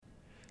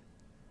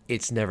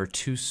it's never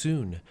too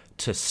soon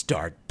to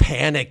start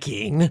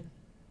panicking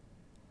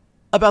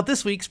about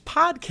this week's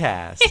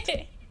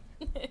podcast.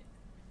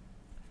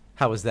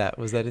 How was that?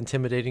 Was that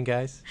intimidating,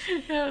 guys?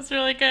 That was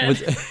really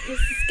good. It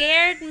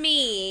scared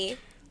me.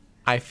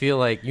 I feel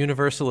like,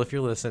 Universal, if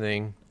you're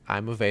listening,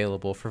 I'm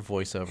available for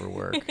voiceover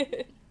work.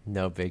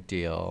 No big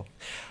deal.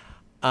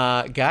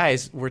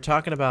 Guys, we're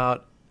talking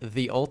about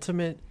the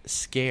ultimate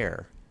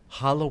scare,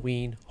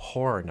 Halloween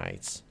Horror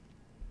Nights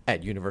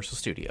at Universal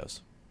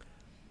Studios.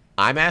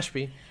 I'm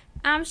Ashby.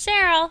 I'm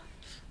Cheryl.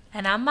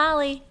 And I'm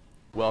Molly.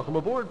 Welcome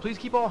aboard. Please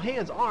keep all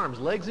hands, arms,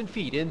 legs, and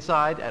feet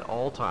inside at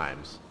all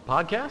times.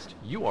 Podcast,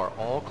 you are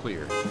all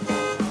clear.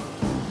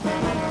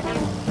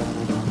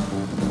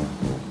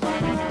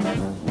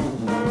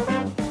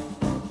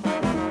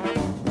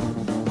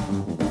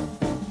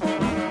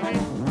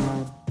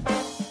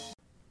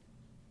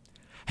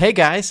 Hey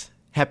guys,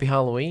 happy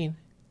Halloween.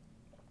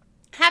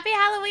 Happy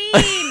Halloween.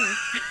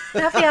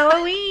 Happy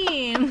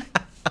Halloween.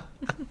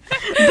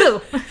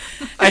 Boo.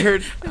 I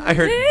heard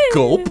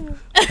gulp.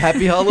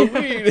 Happy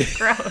Halloween.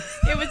 Gross.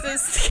 It was a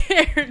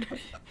scared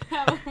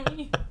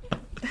Halloween.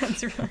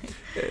 That's right.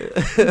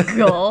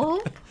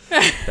 Gulp.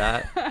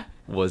 That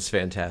was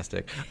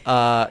fantastic.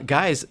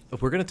 Guys,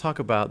 we're going to talk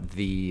about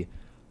the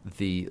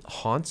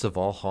haunts of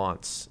all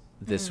haunts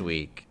this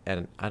week.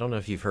 And I don't know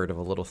if you've heard of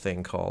a little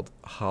thing called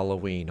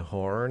Halloween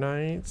Horror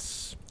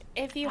Nights.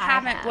 If you I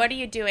haven't, have. what are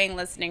you doing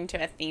listening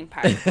to a theme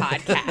park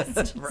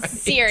podcast? Right.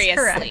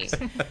 Seriously.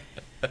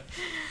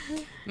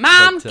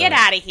 Mom, But, get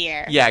out of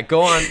here. Yeah,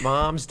 go on,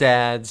 moms,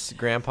 dads,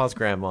 grandpas,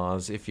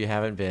 grandmas. If you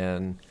haven't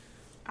been,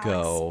 I'll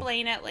go.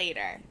 explain it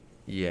later.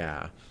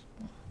 Yeah.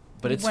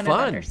 But it's Wouldn't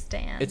fun.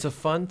 understand. It's a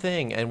fun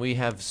thing, and we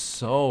have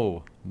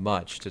so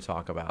much to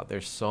talk about.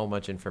 There's so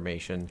much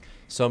information,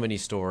 so many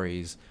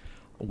stories.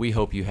 We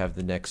hope you have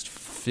the next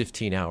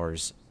 15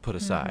 hours put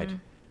aside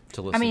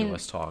to listen to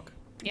us talk.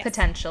 Yes.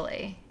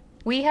 Potentially.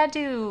 We had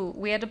to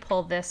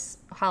pull this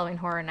Halloween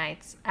Horror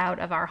Nights out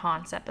of our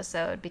Haunts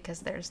episode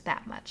because there's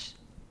that much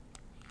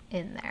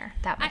in there,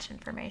 that much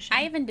information.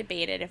 I even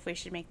debated if we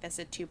should make this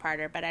a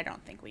two-parter, but I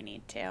don't think we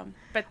need to.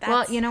 But that's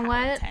Well, you know how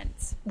what?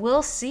 intense.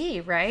 We'll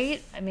see,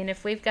 right? I mean,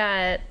 if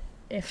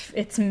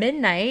it's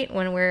midnight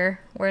when we're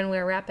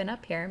wrapping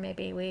up here,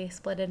 maybe we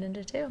split it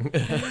into two. Who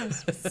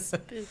knows?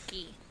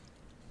 Spooky.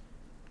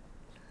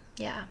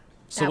 Yeah.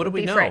 So that what do would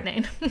we be know?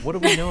 frightening. What do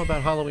we know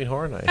about Halloween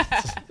Horror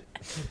Nights?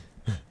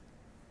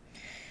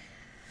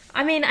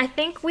 I mean, I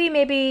think we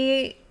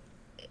maybe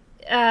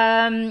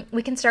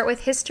we can start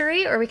with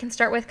history, or we can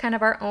start with kind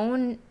of our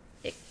own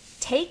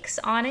takes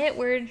on it.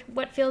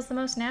 What feels the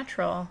most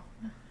natural,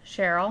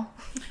 Cheryl?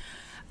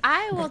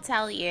 I will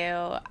tell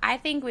you, I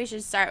think we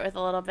should start with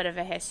a little bit of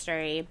a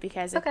history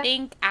because Okay. I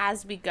think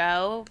as we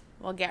go,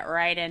 we'll get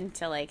right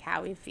into like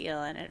how we feel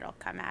and it'll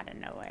come out of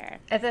nowhere.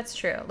 That's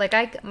true.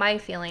 Like my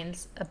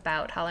feelings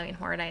about Halloween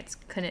Horror Nights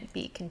couldn't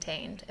be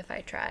contained if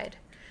I tried.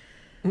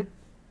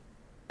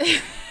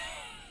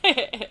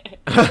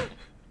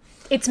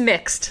 It's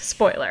mixed.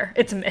 Spoiler.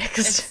 It's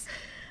mixed.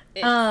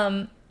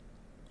 It's-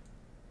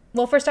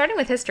 Well, if we're starting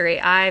with history,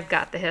 I've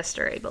got the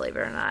history, believe it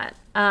or not.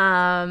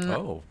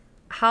 Oh.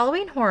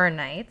 Halloween Horror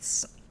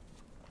Nights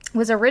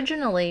was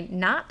originally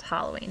not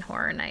Halloween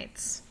Horror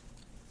Nights,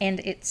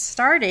 and it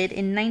started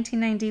in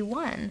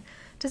 1991.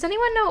 Does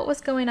anyone know what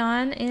was going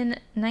on in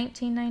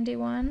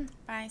 1991?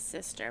 My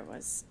sister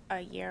was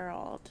a year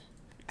old.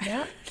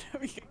 Yep.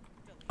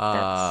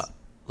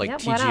 Like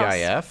Yep, what else?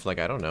 TGIF? Like,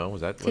 I don't know. Was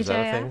that a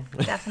thing?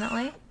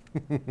 Definitely.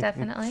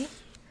 Definitely.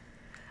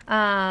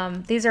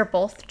 These are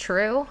both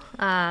true.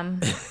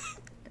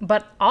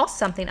 But also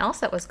something else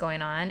that was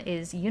going on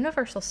is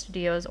Universal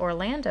Studios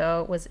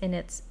Orlando was in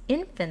its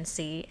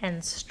infancy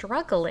and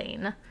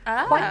struggling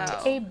quite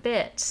a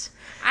bit.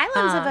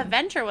 Islands of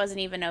Adventure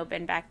wasn't even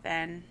open back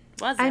then,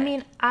 was it? I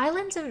mean,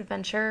 Islands of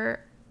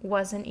Adventure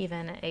wasn't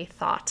even a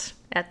thought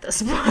at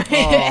this point.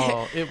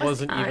 Oh, it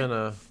wasn't even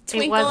a...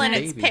 twinkle in wasn't-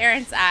 its Baby.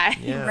 parents' eye.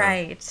 Yeah.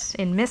 Right.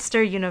 In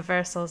Mr.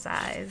 Universal's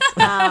eyes.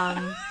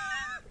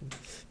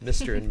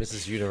 Mr. and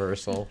Mrs.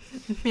 Universal.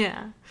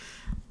 Yeah.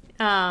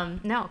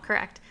 No,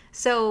 correct.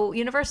 So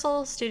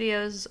Universal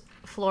Studios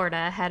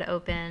Florida had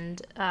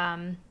opened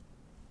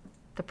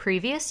the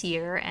previous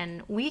year,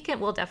 and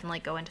we'll definitely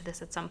go into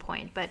this at some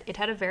point, but it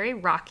had a very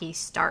rocky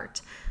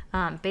start.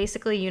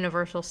 Basically,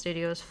 Universal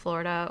Studios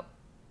Florida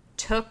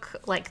took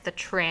like the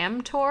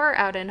tram tour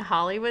out in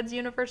Hollywood's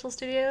Universal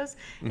Studios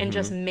and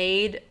just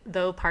made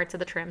those parts of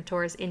the tram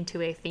tours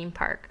into a theme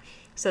park.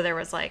 So there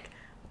was like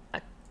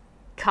a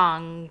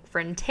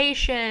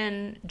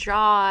Confrontation,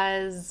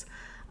 Jaws,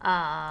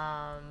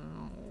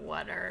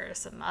 what are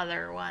some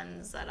other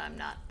ones that I'm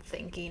not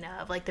thinking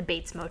of? Like the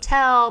Bates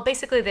Motel.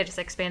 Basically, they just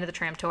expanded the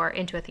tram tour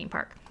into a theme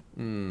park.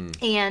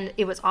 And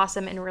it was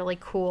awesome and really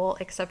cool,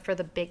 except for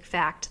the big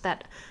fact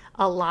that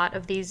a lot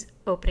of these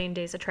opening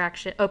day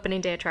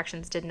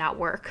attractions did not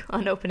work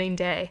on opening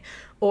day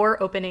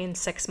or opening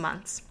 6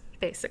 months,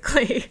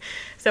 basically.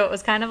 So it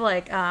was kind of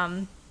like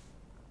a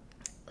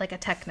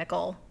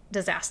technical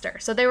disaster.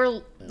 So they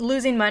were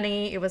losing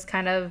money. It was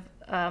kind of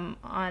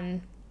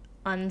on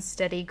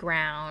unsteady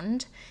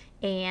ground,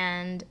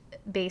 and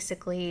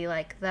basically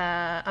like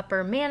the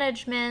upper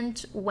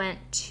management went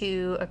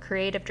to a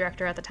creative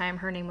director at the time.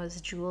 Her name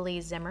was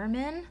Julie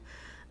Zimmerman,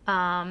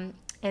 and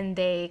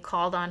they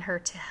called on her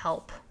to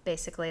help.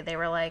 Basically, they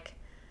were like,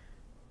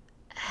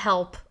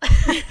 help.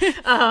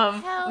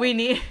 Help.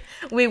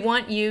 We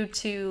want you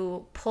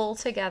to pull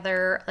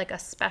together like a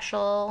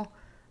special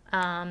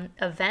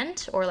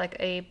event, or like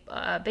a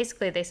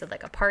basically they said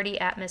like a party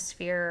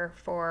atmosphere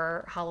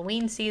for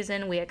Halloween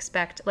season. We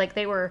expect, like,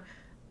 they were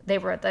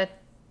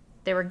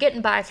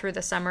getting by through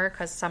the summer,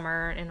 because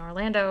summer in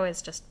Orlando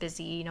is just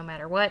busy no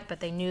matter what, but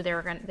they knew they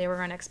were going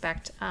to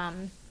expect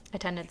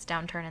attendance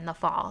downturn in the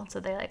fall. So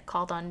they like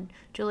called on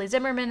Julie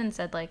Zimmerman and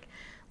said, like,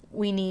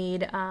 we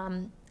need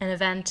an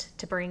event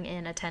to bring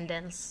in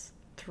attendance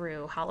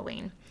through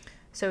Halloween.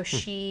 So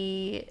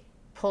she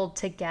pulled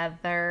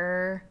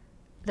together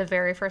the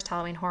very first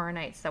Halloween Horror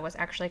Nights that was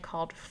actually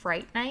called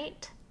Fright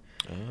Night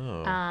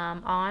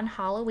on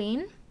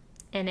Halloween.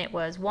 And it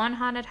was one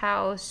haunted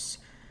house,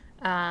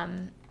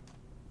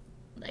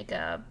 like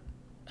a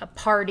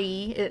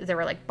party. There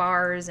were like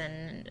bars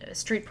and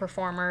street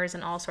performers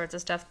and all sorts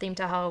of stuff themed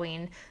to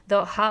Halloween.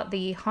 The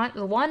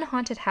one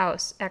haunted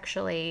house,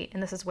 actually,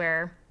 and this is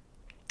where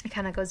it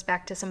kind of goes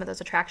back to some of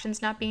those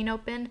attractions not being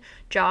open.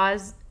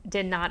 Jaws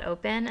did not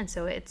open, and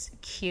so its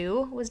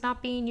queue was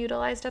not being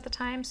utilized at the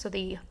time. So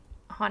the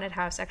haunted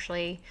house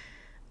actually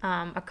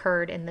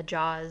occurred in the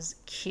Jaws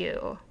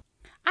queue.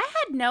 I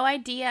had no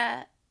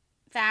idea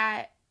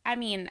that, I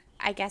mean,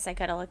 I guess I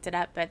could have looked it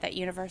up, but that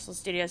Universal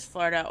Studios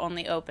Florida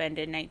only opened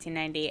in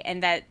 1990,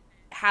 and that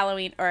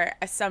Halloween, or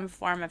some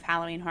form of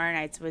Halloween Horror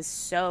Nights, was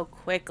so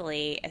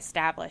quickly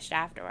established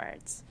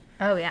afterwards.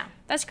 Oh, yeah.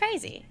 That's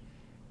crazy.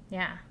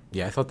 Yeah.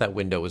 Yeah, I thought that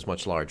window was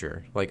much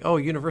larger. Like, oh,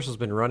 Universal's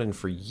been running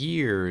for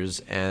years,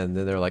 and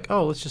then they're like,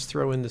 oh, let's just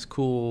throw in this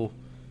cool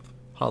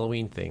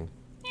Halloween thing.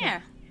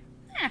 Yeah.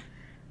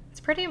 It's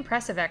pretty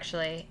impressive,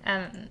 actually.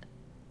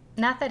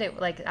 Not that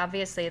it, like,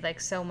 obviously, like,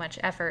 so much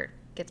effort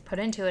gets put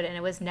into it, and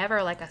it was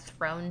never, like, a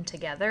thrown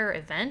together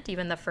event.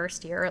 Even the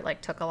first year, it,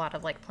 like, took a lot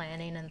of, like,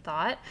 planning and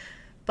thought.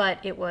 But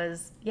it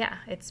was, yeah,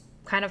 it's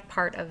kind of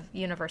part of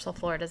Universal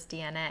Florida's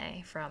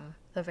DNA from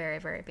the very,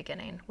 very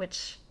beginning,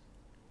 which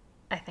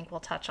I think we'll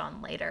touch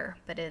on later.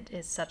 But it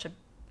is such a,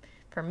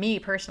 for me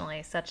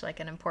personally, such, like,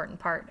 an important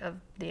part of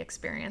the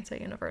experience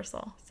at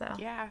Universal. So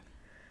Yeah.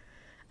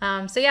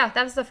 So yeah,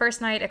 that was the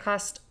first night. It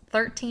cost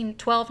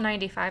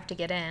 $12.95 to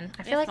get in.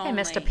 I feel If like they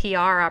missed a only.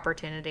 PR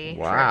opportunity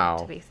Wow.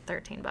 for it to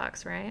be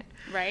 $13, right?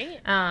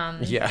 Right?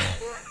 Yeah.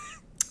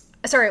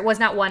 Sorry, it was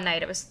not one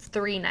night. It was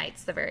 3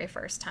 nights the very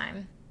first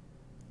time.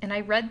 And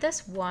I read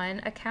this one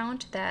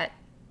account that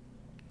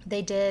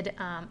they did,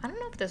 I don't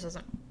know if this was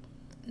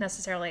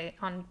necessarily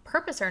on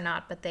purpose or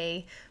not, but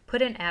they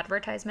put an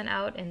advertisement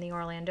out in the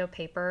Orlando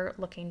paper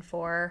looking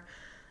for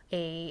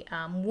a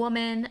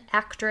woman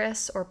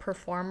actress or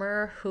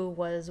performer who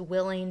was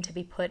willing to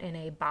be put in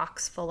a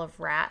box full of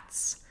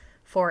rats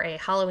for a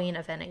Halloween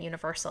event at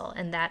Universal.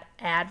 And that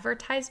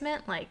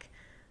advertisement, like,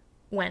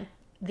 went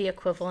the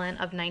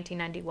equivalent of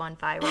 1991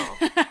 viral.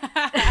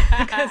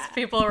 Because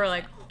people were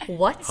like,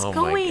 what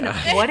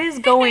is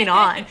going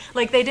on?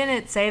 Like, they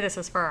didn't say this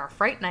was for our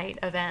Fright Night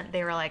event.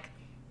 They were like,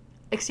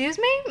 excuse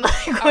me?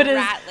 Like, what is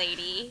rat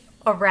lady.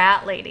 a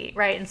rat lady,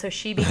 right? And so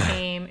she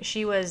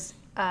was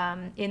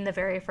in the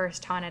very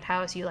first haunted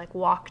house. You, like,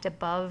 walked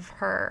above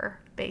her,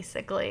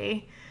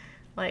 basically,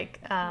 like,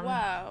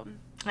 Whoa.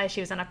 she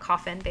was in a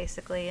coffin,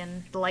 basically,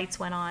 and the lights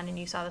went on, and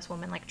you saw this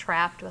woman, like,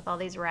 trapped with all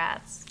these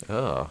rats.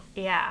 Oh.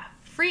 Yeah,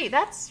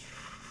 that's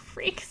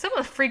some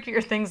of the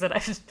freakier things that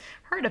I've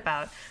heard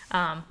about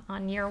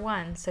on year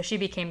one. So she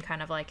became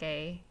kind of like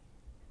a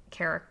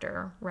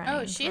character running.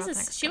 Oh, she was a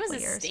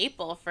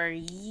staple for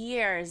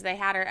years. They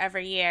had her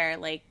every year,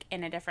 like,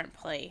 in a different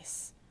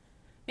place.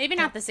 Maybe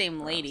not the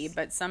same lady,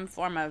 but some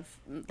form of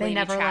lady. They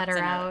never let trapped her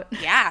in out.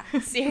 Yeah,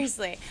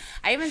 seriously.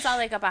 I even saw,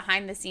 like, a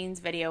behind-the-scenes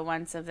video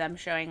once of them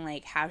showing,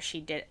 like, how she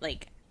did,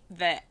 like,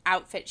 the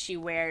outfit she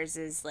wears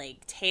is,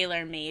 like,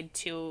 tailor-made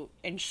to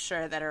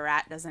ensure that a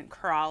rat doesn't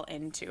crawl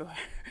into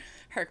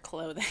her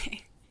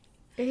clothing.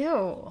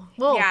 Ew.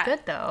 Well, Yeah. good,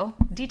 though.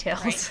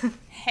 Details. Right.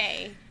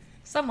 Hey.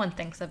 Someone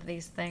thinks of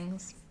these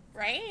things.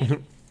 Right?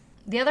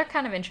 The other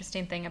kind of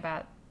interesting thing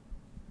about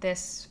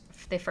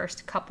the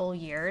first couple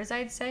years,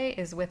 I'd say,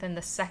 is within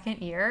the second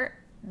year,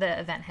 the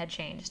event had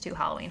changed to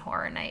Halloween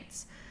Horror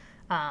Nights.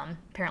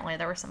 Apparently,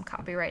 there were some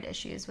copyright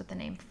issues with the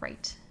name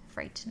Fright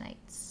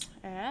Nights.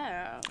 Oh.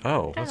 Oh, I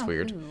don't that's know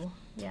weird. who.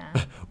 Yeah.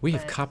 We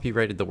have but-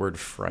 copyrighted the word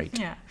fright.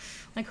 Yeah.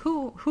 Like,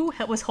 who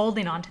was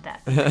holding on to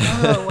that?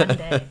 Oh, one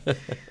day.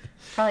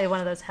 Probably one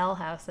of those hell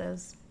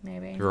houses,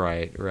 maybe.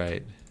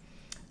 Right.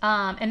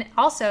 And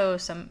also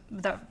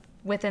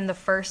within the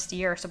first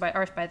year, so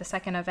by the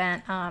second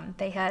event,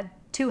 they had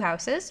 2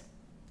 houses.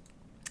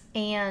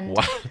 And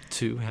Wow,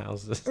 2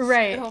 houses.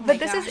 right. Oh my But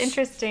this is gosh.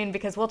 interesting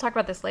because we'll talk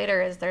about this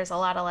later, is there's a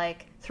lot of,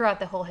 like, throughout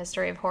the whole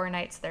history of Horror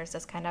Nights, there's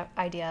this kind of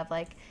idea of,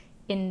 like,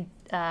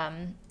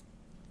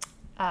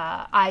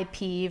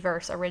 IP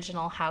versus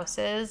original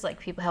houses. Like,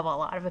 people have a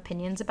lot of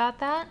opinions about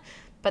that.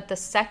 But the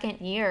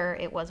second year,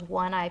 it was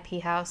one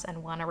IP house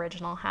and one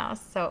original house.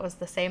 So it was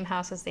the same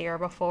house as the year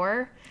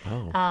before.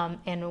 Oh.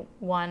 And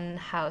one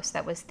house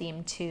that was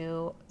themed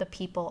to The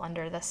People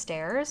Under the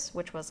Stairs,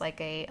 which was like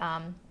a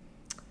kind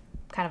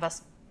of a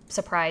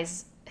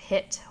surprise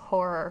hit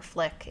horror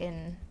flick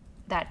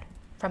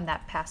from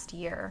that past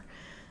year.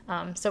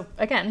 So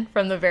again,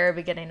 from the very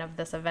beginning of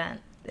this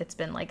event, it's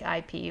been like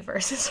IP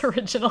versus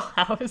original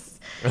house.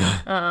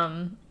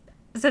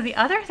 So the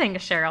other thing,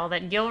 Cheryl,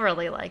 that you'll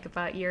really like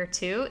about year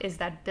 2 is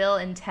that Bill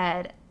and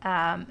Ted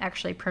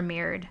actually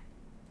premiered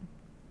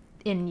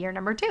in year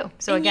number 2.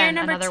 So in again, year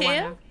number another two? one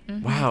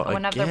of Wow,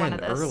 another one again, of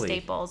the early.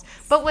 staples.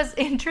 But what's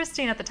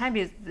interesting at the time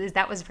is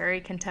that was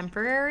very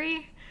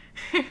contemporary,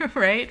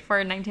 right, for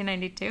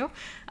 1992.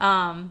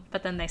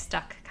 But then they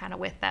stuck kind of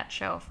with that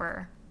show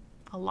for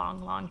a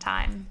long, long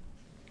time.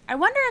 I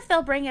wonder if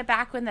they'll bring it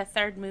back when the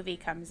third movie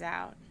comes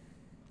out.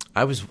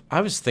 I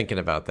was thinking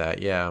about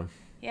that, yeah.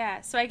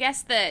 Yeah, so I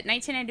guess the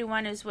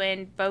 1991 is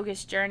when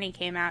Bogus Journey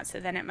came out, so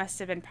then it must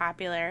have been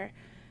popular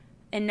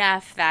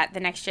enough that the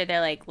next year they're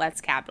like,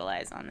 let's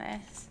capitalize on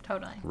this.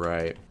 Totally.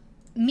 Right.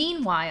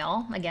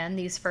 Meanwhile, again,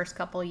 these first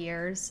couple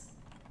years,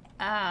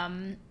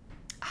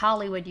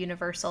 Hollywood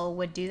Universal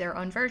would do their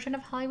own version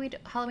of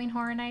Halloween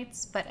Horror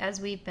Nights, but as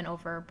we've been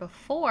over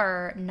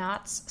before,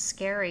 Knott's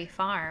Scary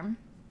Farm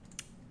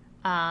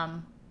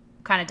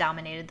kind of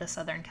dominated the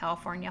Southern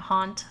California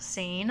haunt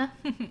scene.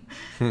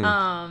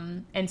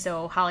 And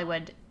so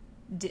Hollywood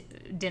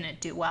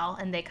didn't do well,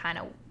 and they kind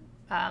of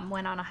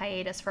went on a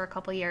hiatus for a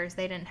couple years.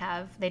 They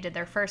did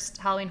their first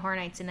Halloween Horror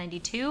Nights in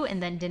 92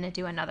 and then didn't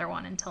do another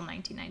one until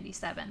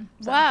 1997.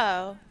 So,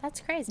 Whoa,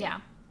 that's crazy. yeah.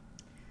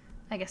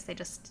 I guess they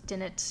just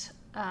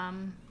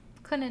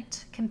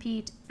couldn't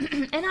compete.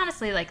 And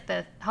honestly, like,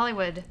 the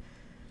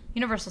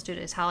Universal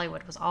Studios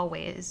Hollywood was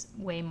always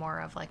way more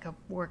of like a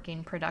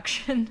working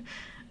production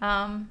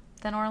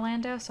than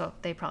Orlando, so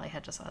they probably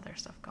had just other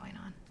stuff going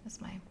on, is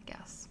my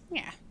guess.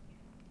 Yeah.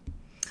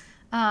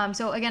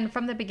 So again,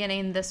 from the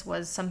beginning, this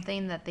was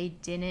something that they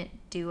didn't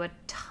do a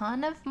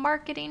ton of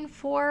marketing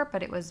for,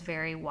 but it was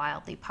very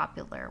wildly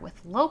popular with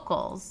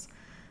locals,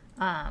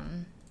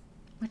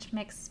 which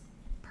makes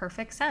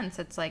perfect sense.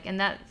 It's like, and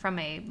that from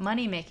a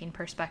money-making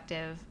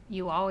perspective,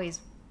 you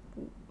always,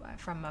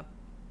 from a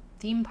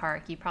theme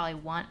park, you probably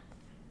want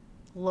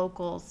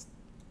locals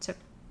to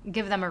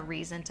give them a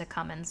reason to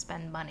come and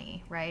spend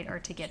money, right? Or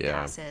to get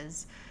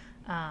passes,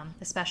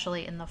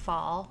 especially in the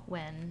fall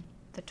when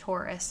the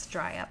tourists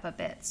dry up a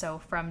bit.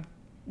 So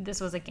this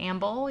was a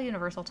gamble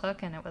Universal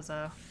took, and it was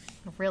a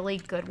really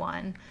good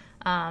one.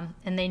 And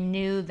they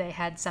knew they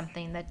had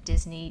something that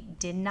Disney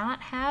did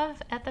not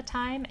have at the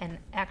time, and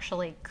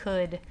actually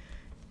could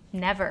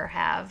never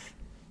have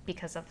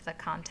because of the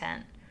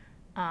content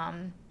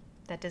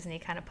that Disney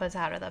kind of puts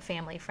out of the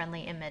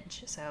family-friendly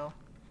image. So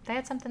they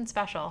had something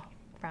special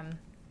from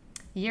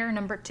year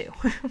number 2,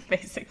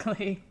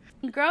 basically.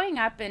 Growing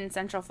up in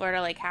Central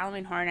Florida, like,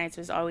 Halloween Horror Nights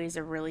was always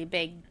a really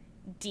big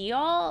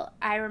deal.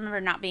 I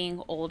remember not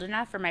being old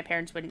enough, or my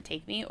parents wouldn't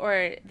take me,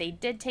 or they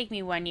did take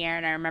me one year,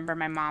 and I remember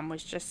my mom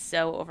was just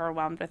so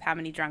overwhelmed with how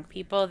many drunk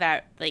people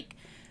that, like,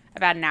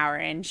 about an hour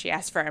in, she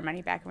asked for our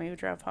money back and we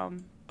drove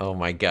home. Oh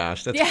my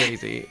gosh, that's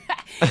crazy.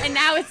 And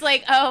now it's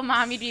like, oh,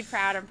 Mom, you'd be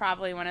proud. I'm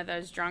probably one of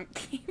those drunk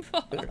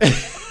people.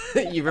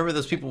 You remember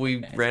those people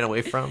we ran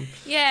away from?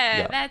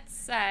 Yeah.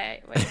 That's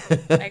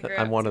what I grew up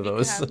I'm one of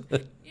those.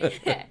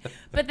 Yeah.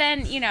 But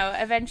then,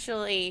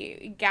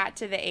 eventually got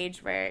to the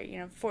age where,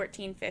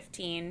 14,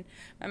 15,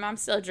 my mom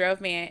still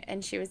drove me,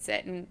 and she would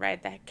sit and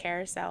ride the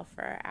carousel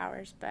for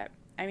hours. But,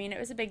 I mean, it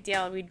was a big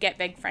deal. We'd get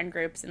big friend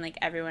groups, and, like,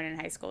 everyone in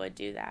high school would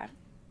do that.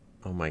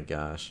 Oh my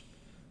gosh.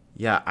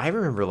 Yeah, I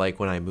remember,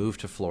 like, when I moved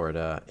to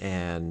Florida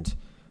and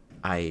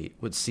I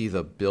would see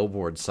the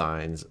billboard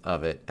signs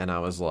of it, and I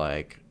was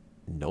like,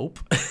 nope.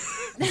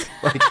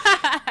 Like,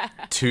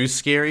 too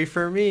scary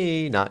for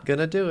me, not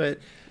gonna do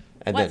it.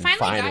 And What then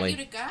finally got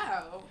you to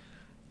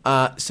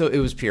go? So it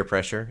was peer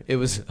pressure. It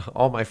was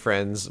all my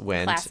friends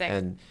went. Classic.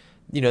 And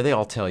they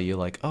all tell you,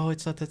 like, oh,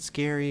 it's not that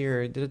scary,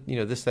 or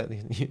this,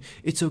 that,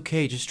 it's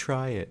okay, just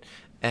try it.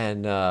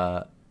 And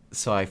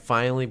so I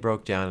finally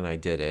broke down and I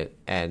did it,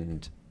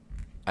 and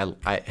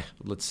I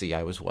let's see,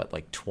 I was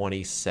like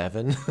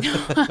 27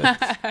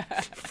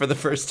 for the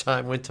first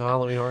time, went to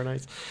Halloween Horror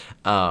Nights.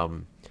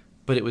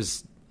 But it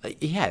was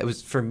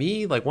for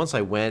me, like, once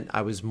I went,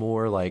 I was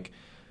more like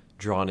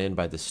drawn in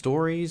by the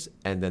stories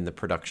and then the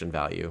production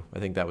value. I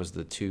think that was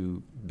the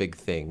two big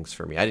things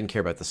for me. I didn't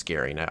care about the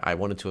scaring. I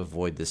wanted to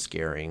avoid the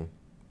scaring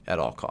at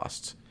all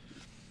costs.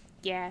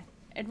 Yeah.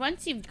 And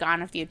once you've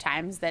gone a few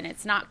times, then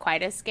it's not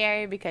quite as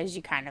scary because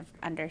you kind of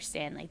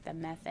understand, like, the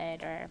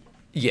method or...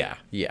 Yeah,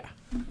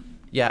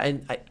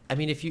 and I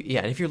mean, if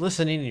you're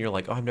listening and you're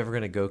like, oh, I'm never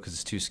gonna go because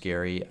it's too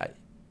scary,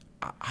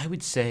 I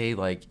would say,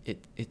 like,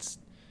 it's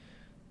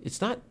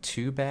not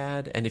too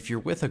bad. And if you're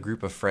with a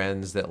group of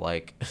friends that,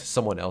 like,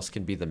 someone else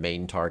can be the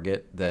main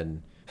target,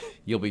 then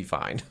You'll be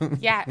fine.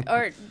 Yeah,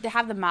 or to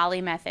have the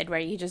Molly method where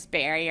you just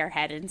bury your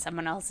head in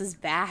someone else's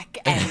back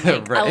and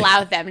like, Right.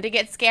 allow them to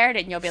get scared,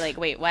 and you'll be like,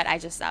 wait, what? I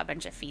just saw a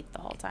bunch of feet the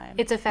whole time.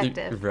 It's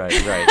effective.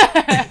 Right, right.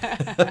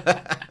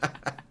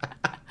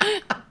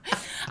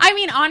 I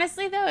mean,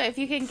 honestly, though, if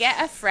you can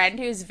get a friend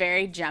who's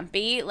very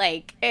jumpy,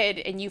 like,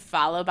 and you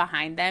follow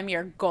behind them,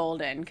 you're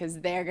golden,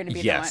 because they're going to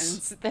be Yes. the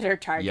ones that are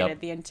targeted Yep.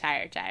 the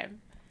entire time.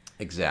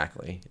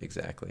 Exactly.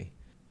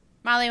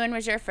 Molly, when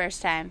was your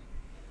first time?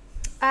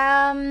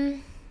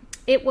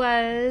 It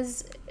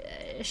was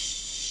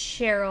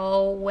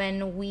Cheryl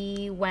when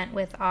we went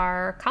with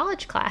our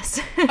college class.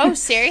 Oh,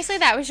 seriously?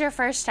 That was your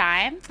first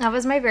time? That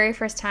was my very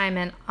first time,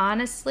 and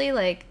honestly,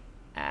 like,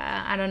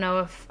 I don't know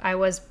if I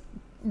was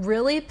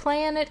really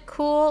playing it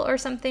cool or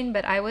something,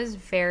 but I was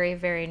very,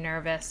 very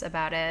nervous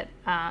about it.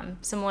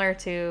 Similar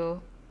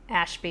to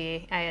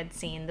Ashby, I had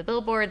seen the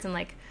billboards and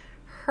like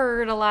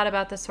heard a lot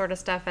about this sort of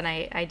stuff, and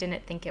I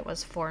didn't think it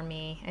was for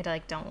me. I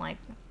like don't like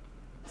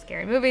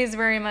scary movies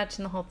very much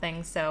and the whole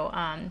thing. So,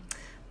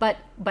 but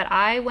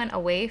I went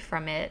away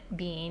from it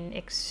being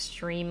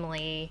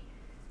extremely,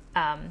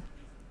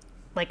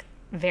 like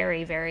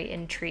very, very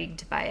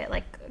intrigued by it.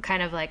 Like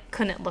kind of like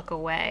couldn't look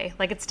away.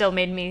 Like it still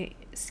made me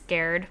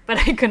scared, but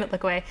I couldn't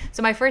look away.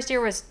 So my first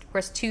year was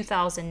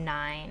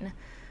 2009,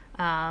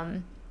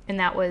 and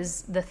that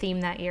was the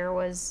theme that year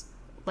was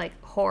like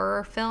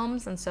horror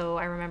films. And so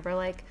I remember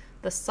like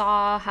the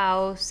Saw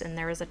house, and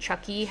there was a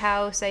Chucky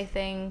house, I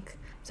think.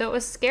 So it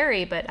was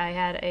scary, but I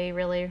had a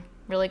really,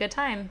 really good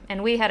time.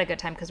 And we had a good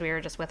time because we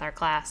were just with our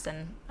class,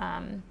 and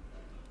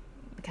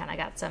we kind of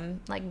got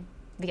some like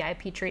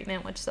VIP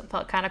treatment, which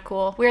felt kind of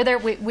cool. We were there.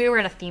 We were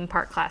in a theme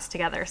park class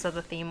together, so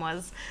the theme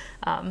was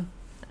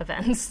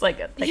events,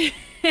 like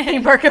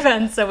theme park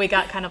events. So we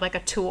got kind of like a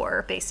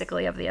tour,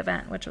 basically, of the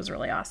event, which was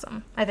really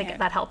awesome. I think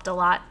that helped a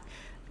lot.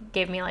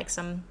 Gave me like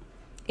some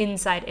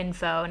inside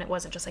info, and it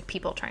wasn't just like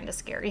people trying to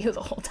scare you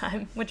the whole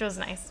time, which was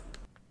nice.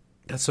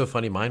 That's so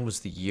funny. Mine was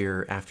the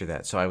year after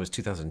that. So I was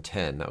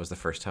 2010. That was the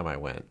first time I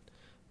went.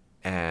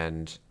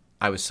 And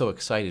I was so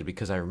excited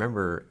because I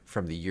remember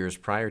from the years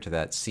prior to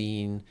that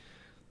seeing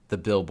the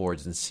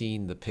billboards and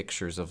seeing the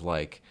pictures of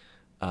like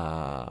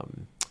the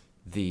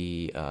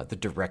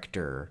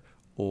director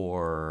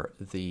or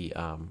the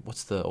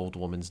what's the old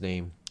woman's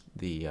name?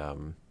 The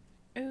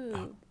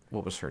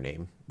what was her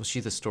name? Was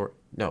she the story?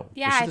 No.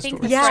 Yeah, was she I the think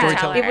story- the Yeah,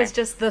 storyteller. it was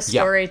just the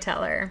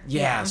storyteller.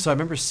 Yeah, so I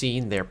remember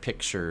seeing their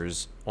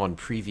pictures on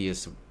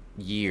previous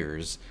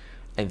years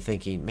and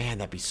thinking, man,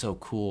 that'd be so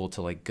cool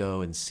to like go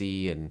and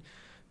see. And,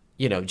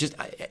 you know, just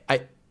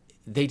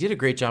they did a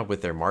great job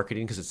with their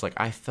marketing, because it's like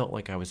I felt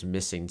like I was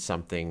missing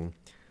something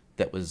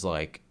that was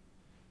like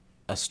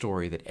a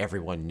story that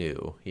everyone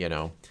knew, you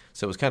know?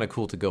 So it was kind of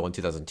cool to go in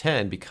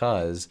 2010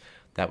 because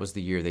that was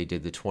the year they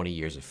did the 20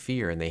 Years of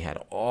Fear, and they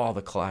had all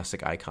the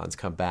classic icons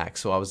come back.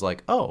 So I was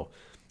like, oh,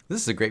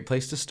 this is a great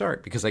place to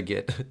start because I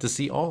get to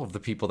see all of the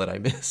people that I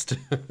missed.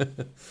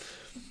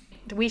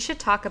 We should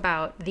talk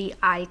about the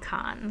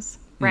icons,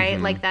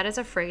 right? Like that is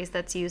a phrase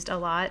that's used a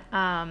lot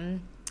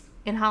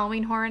in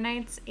Halloween Horror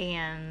Nights,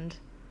 and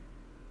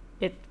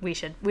we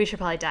should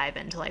probably dive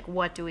into like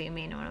what do we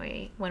mean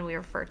when we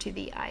refer to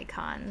the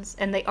icons,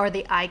 and they are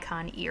the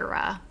icon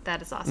era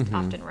that is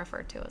often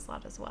referred to as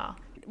that as well.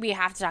 We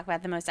have to talk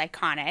about the most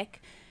iconic,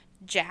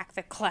 Jack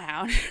the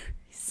Clown.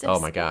 So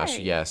oh my gosh,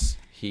 scary. yes.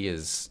 He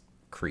is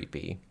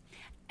creepy.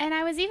 And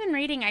I was even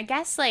reading, I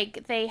guess,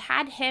 like, they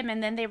had him,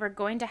 and then they were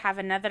going to have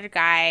another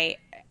guy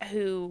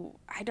who,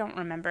 I don't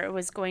remember, it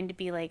was going to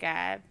be like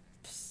a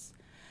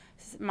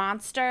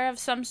monster of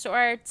some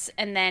sort,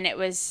 and then it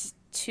was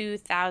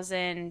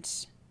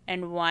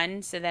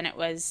 2001, so then it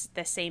was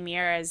the same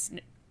year as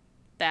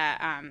the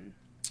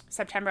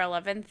September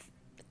 11th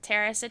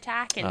terrorist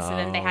attack, and so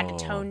then they had to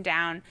tone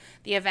down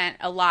the event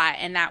a lot,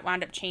 and that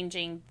wound up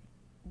changing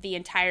the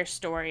entire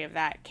story of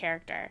that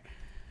character.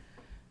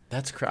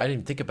 That's I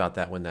didn't think about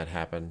that when that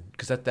happened,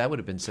 because that would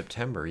have been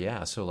September,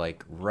 yeah. So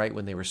like right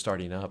when they were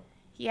starting up.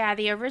 Yeah,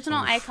 the original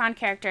icon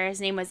character, his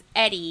name was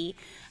Eddie.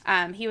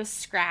 He was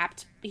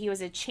scrapped. He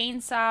was a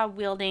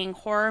chainsaw-wielding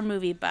horror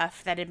movie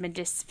buff that had been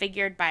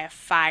disfigured by a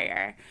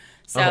fire.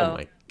 So, oh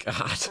my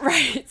god.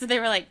 right. So they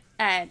were like,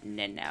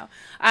 no.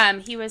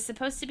 He was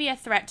supposed to be a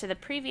threat to the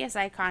previous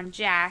icon,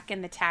 Jack,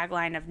 and the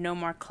tagline of "No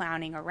more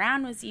clowning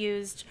around" was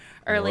used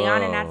early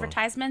on in Whoa.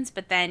 advertisements,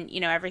 but then,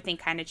 everything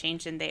kind of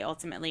changed and they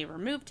ultimately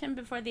removed him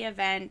before the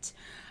event.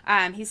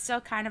 He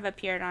still kind of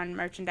appeared on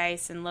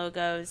merchandise and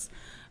logos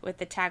with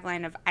the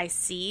tagline of "I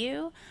see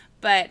you,"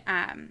 but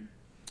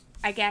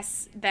I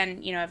guess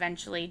then,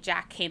 eventually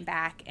Jack came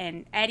back,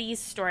 and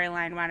Eddie's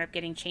storyline wound up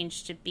getting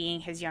changed to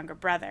being his younger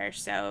brother.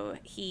 So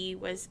he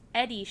was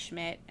Eddie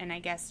Schmidt, and I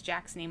guess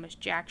Jack's name was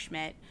Jack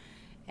Schmidt.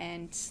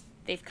 And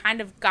they've kind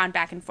of gone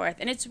back and forth.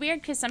 And it's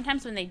weird because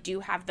sometimes when they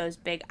do have those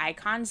big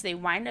icons, they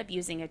wind up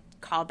using a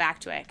callback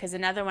to it. Because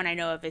another one I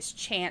know of is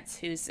Chance,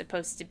 who's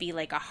supposed to be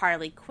like a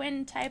Harley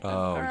Quinn type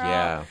of girl.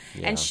 Yeah.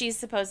 And she's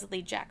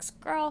supposedly Jack's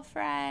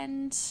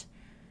girlfriend.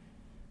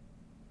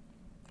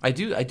 I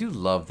do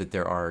love that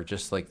there are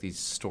just like these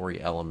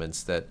story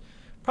elements that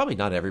probably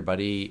not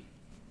everybody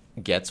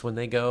gets when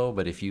they go,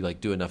 but if you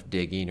like do enough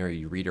digging or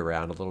you read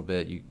around a little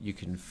bit, you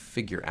can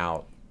figure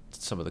out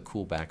some of the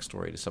cool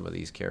backstory to some of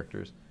these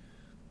characters.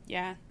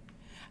 Yeah.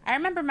 I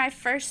remember my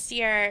first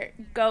year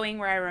going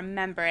where I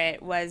remember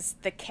it was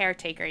the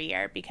caretaker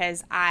year,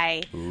 because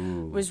I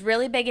was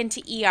really big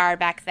into ER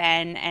back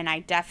then, and I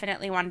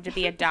definitely wanted to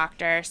be a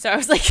doctor. So I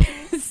was like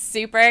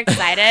super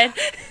excited.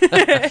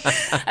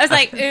 I was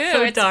like, ooh,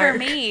 So it's dark. for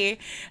me.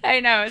 I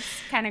know, it's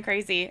kind of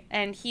crazy.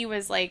 And he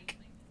was like,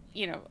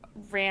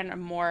 ran a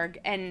morgue.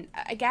 And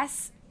I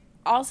guess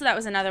also that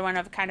was another one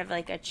of kind of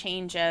like a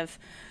change of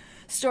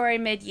story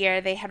mid-year.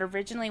 They had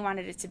originally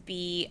wanted it to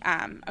be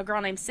a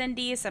girl named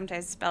Cindy,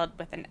 sometimes spelled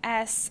with an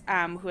S,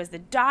 who was the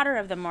daughter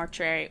of the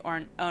mortuary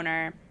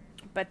owner.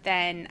 But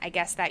then I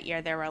guess that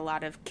year there were a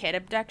lot of kid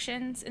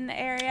abductions in the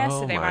area,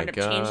 so they wound up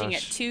changing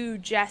it to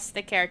just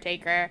the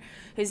caretaker,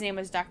 whose name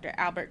was Dr.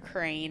 Albert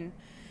Crane.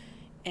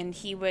 And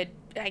he would,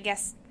 I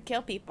guess,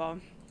 kill people,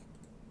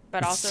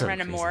 but also so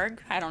run a crazy.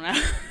 morgue. I don't know.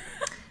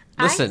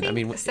 Listen, I think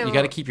mean, so. you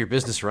got to keep your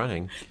business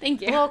running.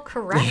 Thank you. Well,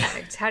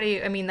 correct. How do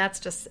you? I mean, that's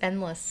just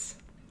endless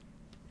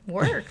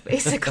work,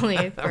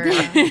 basically, for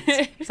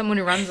someone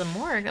who runs a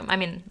morgue. I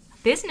mean,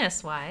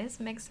 business-wise,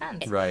 makes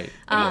sense. Right.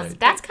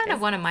 That's kind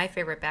of one of my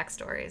favorite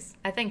backstories.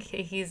 I think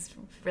he's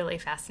really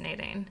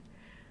fascinating.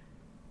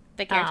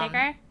 The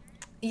caretaker?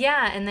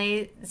 Yeah, and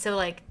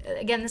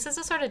again, this is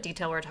the sort of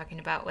detail we're talking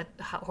about with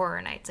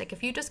Horror Nights. Like,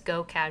 if you just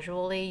go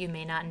casually, you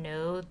may not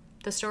know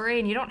the story,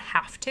 and you don't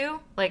have to.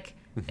 Like,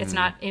 it's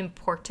not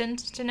important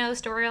to know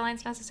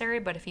storylines necessarily,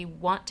 but if you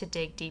want to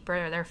dig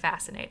deeper, they're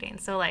fascinating.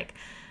 So, like,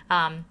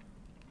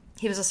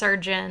 he was a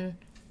surgeon,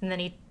 and then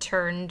he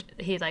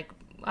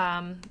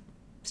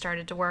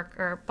started to work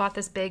or bought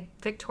this big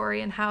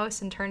Victorian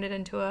house and turned it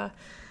into a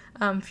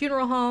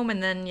funeral home,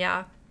 and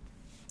then,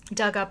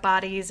 dug up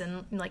bodies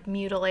and like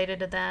mutilated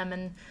them,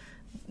 and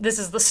this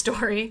is the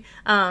story.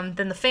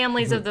 Then the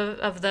families of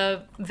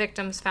the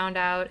victims found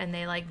out, and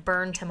they like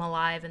burned him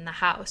alive in the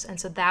house, and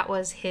so that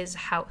was his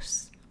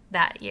house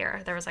that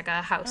year. There was like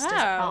a house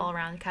all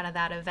around kind of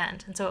that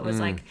event, and so it was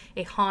like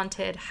a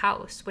haunted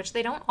house, which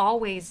they don't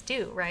always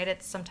do, right?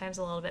 It's sometimes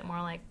a little bit more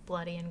like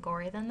bloody and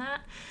gory than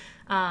that.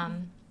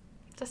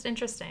 Just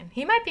interesting.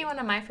 He might be one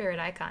of my favorite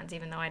icons,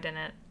 even though I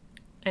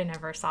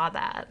never saw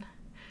that.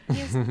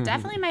 He was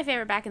definitely my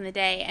favorite back in the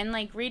day. And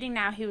like reading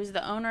now, he was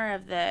the owner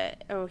of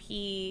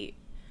he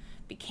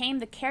became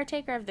the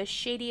caretaker of the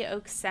Shady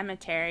Oaks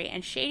Cemetery.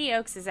 And Shady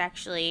Oaks is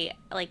actually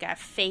like a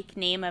fake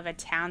name of a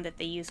town that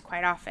they use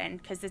quite often,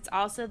 because it's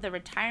also the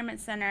retirement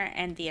center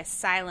and the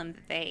asylum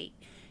that they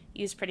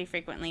use pretty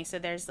frequently. So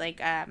there's like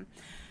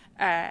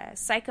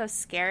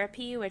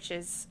Psychoscarapy, which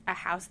is a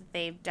house that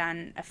they've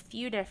done a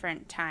few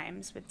different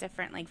times with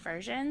different like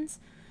versions,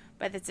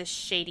 but it's a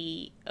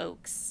Shady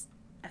Oaks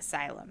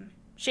asylum.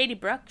 Shady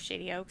Brook,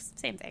 Shady Oaks,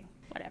 same thing,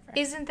 whatever.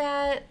 Isn't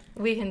that,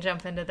 we can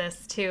jump into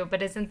this too,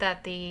 but isn't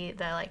that the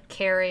like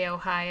Cary,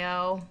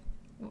 Ohio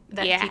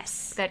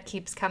that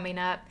keeps coming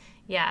up?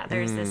 Yeah,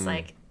 there's this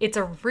like, it's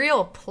a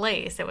real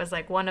place. It was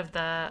like one of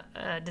the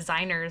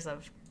designers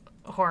of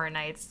Horror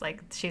Nights,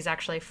 like she's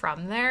actually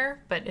from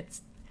there, but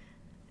it's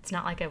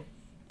not like a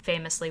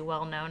famously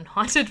well-known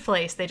haunted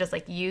place. They just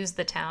like use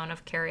the town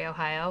of Cary,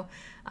 Ohio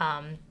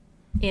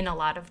in a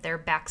lot of their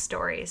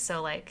backstories.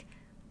 So like,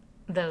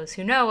 those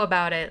who know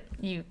about it,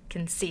 you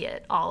can see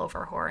it all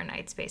over Horror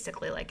Nights,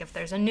 basically. Like if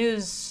there's a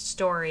news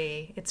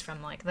story, it's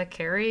from like the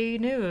Cary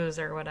News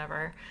or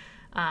whatever.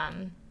 I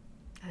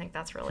think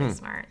that's really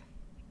smart.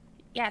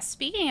 Yeah,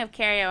 speaking of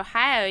Cary,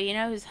 Ohio, you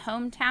know whose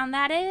hometown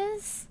that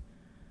is?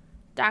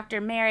 Dr.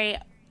 Mary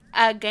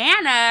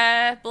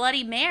Agana,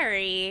 Bloody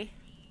Mary.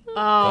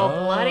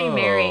 Oh, Bloody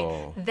Mary.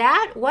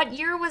 What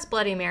year was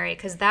Bloody Mary?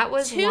 Because that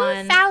was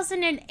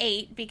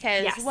 2008,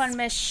 because Yes. one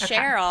Miss Okay.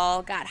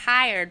 Cheryl got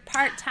hired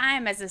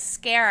part-time as a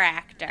scare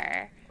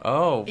actor.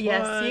 Oh,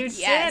 Yes,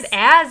 you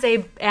Yes.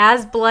 did.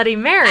 As Bloody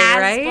Mary,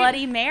 right? As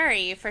Bloody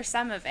Mary for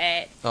some of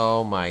it.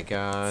 Oh my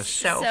gosh.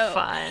 So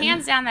fun.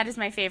 Hands down, that is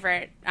my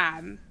favorite.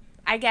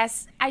 I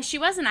guess she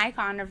was an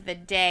icon of the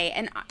day,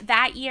 and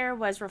that year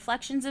was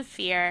Reflections of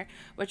Fear,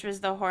 which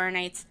was the Horror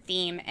Nights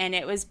theme, and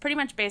it was pretty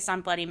much based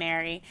on Bloody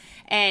Mary.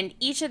 And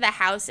each of the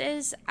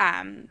houses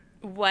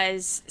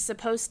was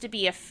supposed to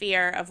be a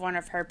fear of one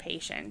of her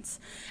patients.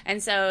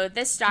 And so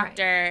this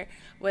doctor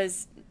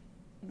was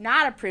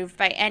not approved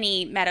by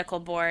any medical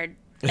board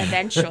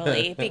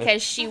eventually,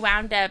 because she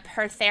wound up,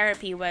 her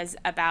therapy was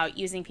about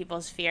using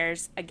people's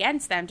fears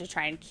against them to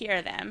try and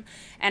cure them.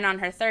 And on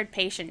her third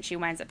patient, she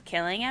winds up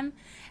killing him.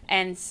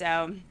 And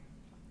so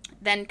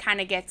then kind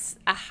of gets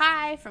a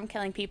high from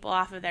killing people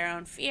off of their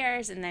own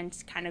fears, and then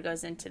kind of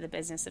goes into the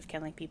business of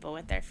killing people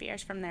with their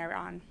fears from there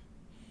on.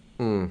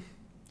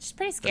 It's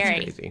pretty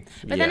scary. That's crazy.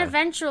 But then Yeah.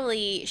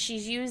 eventually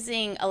she's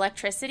using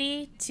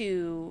electricity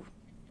to,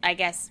 I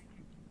guess,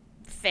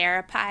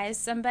 therapize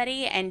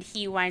somebody, and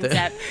he winds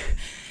up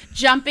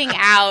jumping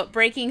out,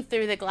 breaking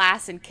through the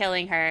glass and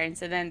killing her. And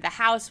so then the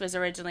house was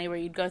originally where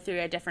you'd go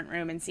through a different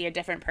room and see a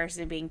different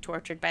person being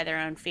tortured by their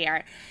own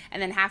fear.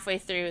 And then halfway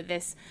through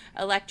this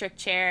electric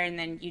chair, and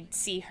then you'd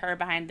see her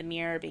behind the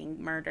mirror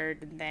being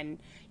murdered. And then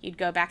you'd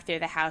go back through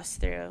the house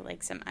through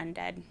like some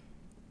undead.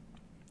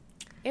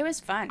 It was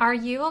fun. Are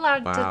you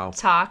allowed Wow. to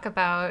talk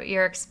about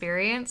your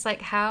experience?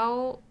 Like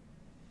how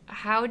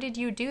did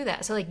you do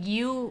that? So like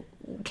you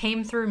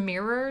came through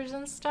mirrors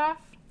and stuff?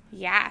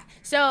 Yeah.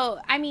 So,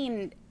 I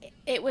mean,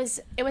 it was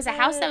a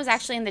house that was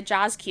actually in the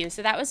Jaws queue.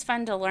 So that was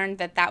fun to learn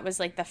that was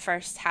like the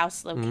first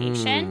house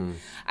location.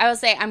 I will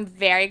say I'm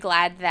very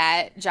glad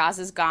that Jaws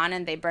is gone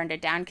and they burned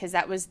it down, because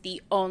that was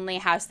the only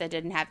house that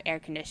didn't have air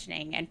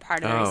conditioning, and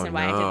part of the reason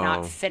why I did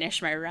not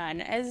finish my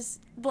run as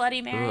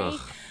Bloody Mary. Ugh.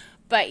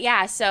 But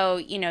yeah, so,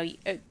 you know,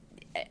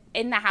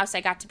 in the house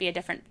I got to be a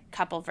different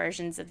couple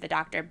versions of the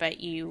doctor,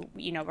 but you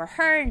were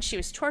her, and she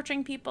was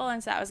torturing people,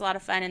 and so that was a lot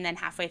of fun. And then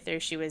halfway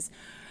through she was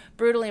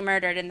brutally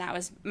murdered, and that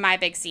was my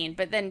big scene.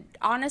 But then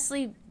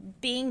honestly,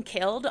 being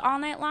killed all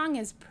night long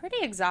is pretty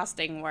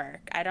exhausting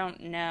work. I don't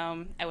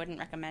know, I wouldn't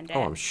recommend it.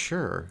 Oh, I'm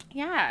sure.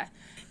 Yeah.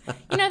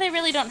 You know, they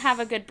really don't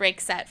have a good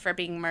break set for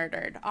being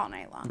murdered all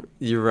night long.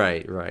 You're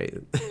right.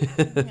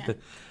 Yeah.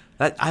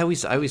 That I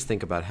always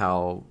think about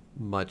how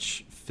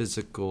much a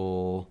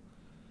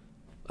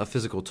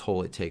physical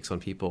toll it takes on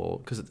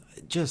people, because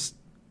just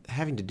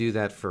having to do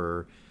that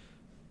for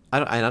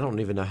I don't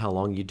even know how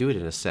long you do it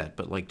in a set,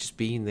 but like just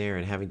being there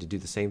and having to do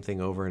the same thing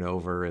over and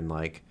over, and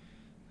like,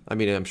 I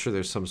mean, I'm sure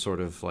there's some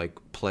sort of like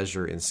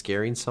pleasure in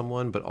scaring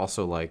someone, but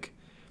also like,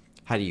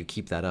 how do you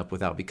keep that up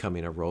without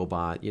becoming a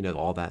robot? You know,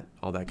 all that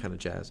kind of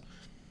jazz.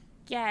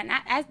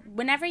 Yeah, and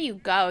whenever you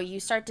go,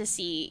 you start to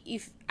see.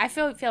 I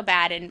feel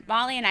bad, and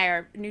Molly and I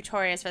are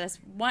notorious for this.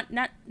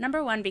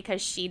 Number one, because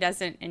she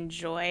doesn't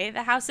enjoy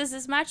the houses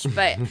as much.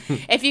 But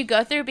if you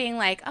go through being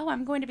like, "Oh,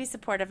 I'm going to be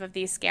supportive of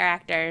these scare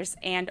actors,"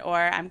 and or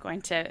I'm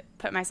going to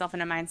put myself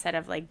in a mindset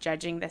of like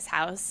judging this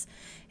house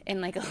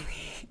in like a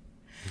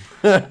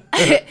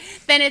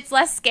then it's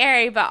less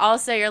scary, but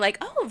also you're like,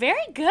 oh,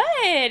 very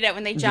good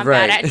when they jump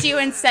out at you,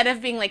 instead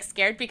of being like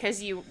scared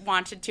because you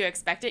wanted to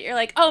expect it. You're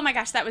like, oh my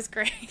gosh, that was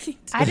great.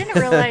 I didn't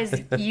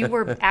realize you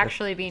were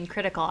actually being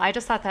critical. I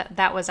just thought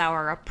that was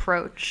our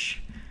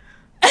approach.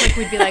 Like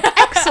we'd be like,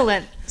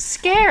 excellent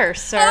scare,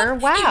 sir.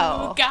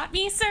 Wow. You got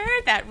me, sir.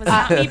 That was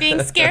not me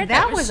being scared.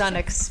 That was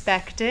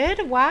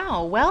unexpected.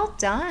 Wow. Well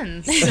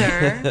done,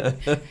 sir.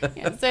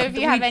 Yeah, so if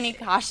you have any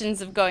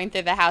cautions of going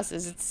through the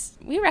houses,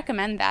 we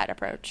recommend that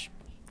approach.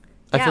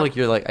 I feel like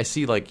you're like, I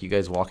see like you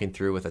guys walking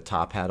through with a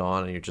top hat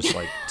on, and you're just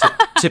like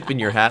tipping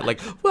your hat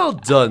like, well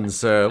done,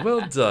 sir.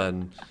 Well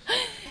done.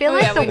 I feel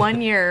like the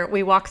one year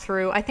we walked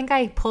through, I think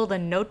I pulled a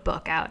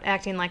notebook out,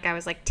 acting like I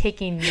was like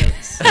taking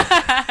notes.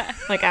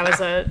 Like I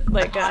was a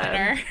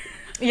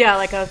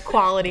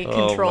quality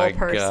control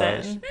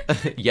person.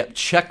 Yep,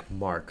 check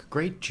mark.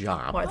 Great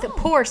job.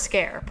 Poor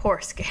scare.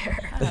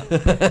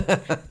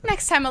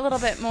 Next time, a little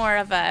bit more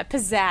of a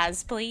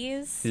pizzazz,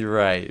 please.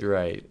 Right.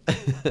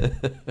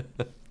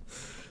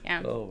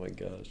 Yeah. Oh my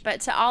gosh.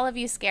 But to all of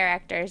you scare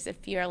actors,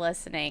 if you're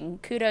listening,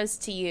 kudos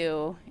to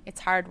you.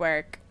 It's hard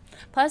work.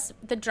 Plus,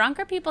 the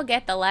drunker people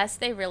get, the less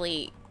they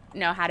really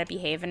know how to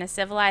behave in a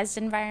civilized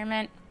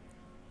environment.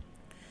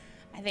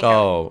 I think.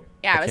 I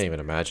can't even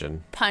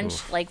imagine.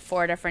 Punched like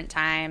 4 different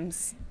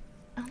times.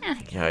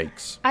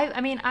 Yikes.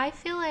 I mean, I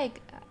feel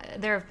like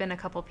there have been a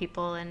couple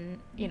people, and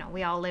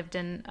we all lived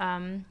in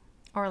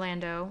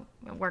Orlando,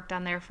 worked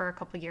down there for a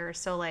couple years.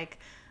 So like,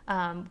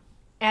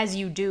 as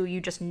you do,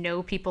 you just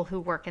know people who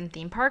work in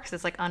theme parks.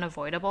 It's like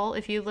unavoidable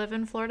if you live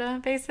in Florida,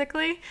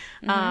 basically,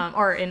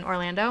 or in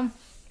Orlando.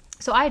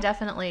 So I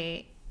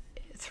definitely,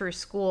 through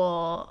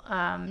school,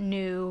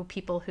 knew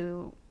people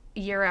who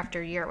year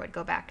after year would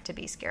go back to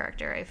be scare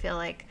actor. I feel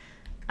like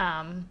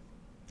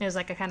it was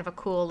like a kind of a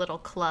cool little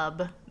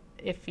club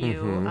if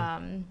you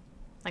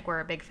like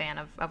were a big fan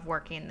of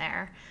working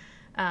there,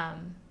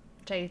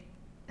 which I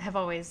have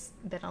always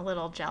been a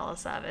little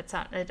jealous of.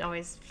 It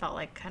always felt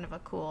like kind of a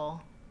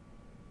cool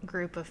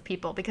group of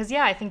people, because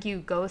I think you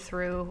go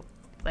through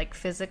like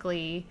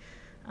physically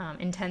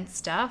intense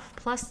stuff,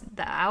 plus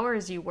the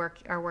hours you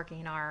are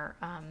working are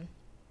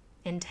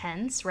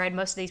intense, right?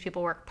 Most of these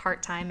people work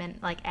part-time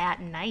and like at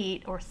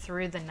night or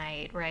through the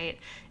night, right?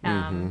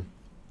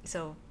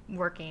 So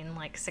working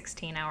like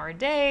 16-hour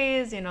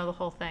days, the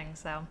whole thing.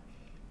 So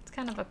it's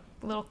kind of a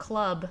little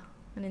club,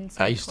 an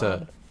inside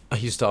club. I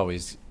used to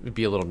always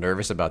be a little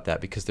nervous about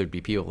that, because there'd be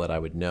people that I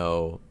would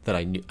know that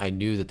I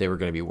knew that they were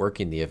going to be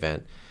working the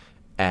event,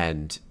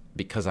 and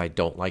because I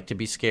don't like to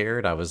be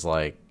scared, I was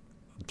like,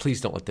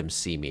 please don't let them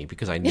see me,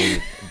 because I knew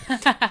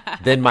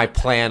then my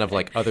plan of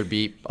like other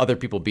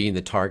people being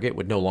the target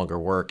would no longer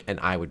work, and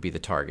I would be the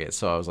target.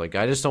 So I was like,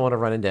 I just don't want to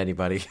run into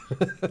anybody.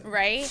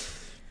 Right.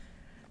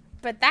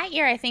 But that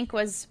year I think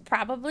was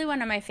probably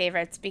one of my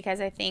favorites,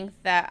 because I think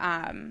that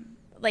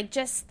like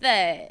just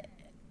the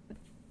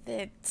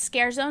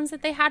scare zones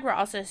that they had were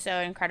also so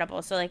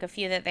incredible. So like a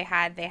few that they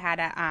had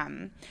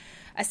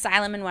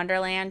Asylum in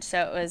Wonderland.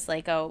 So it was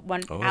like Oh.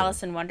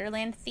 Alice in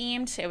Wonderland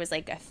themed. It was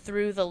like a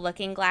Through the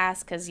Looking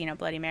Glass because,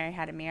 Bloody Mary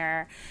had a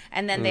mirror.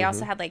 And then they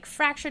also had like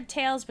Fractured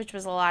Tales, which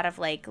was a lot of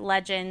like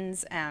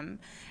legends. And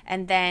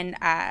then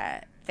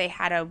they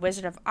had a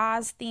Wizard of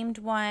Oz themed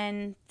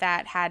one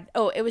that had,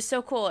 it was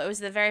so cool. It was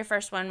the very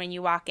first one when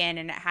you walk in,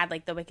 and it had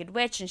like the Wicked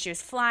Witch, and she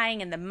was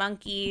flying, and the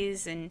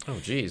monkeys, and Oh,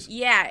 geez.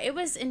 yeah, it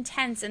was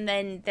intense. And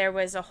then there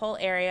was a whole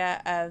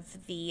area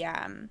of the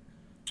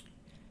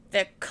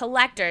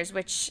collectors,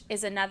 which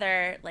is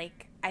another,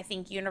 like, I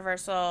think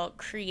Universal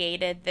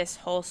created this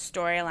whole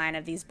storyline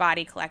of these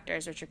body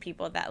collectors, which are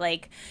people that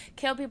like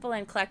kill people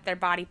and collect their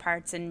body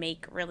parts and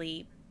make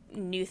really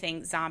new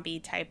things, zombie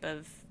type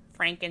of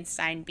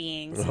Frankenstein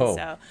beings. Oh. And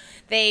so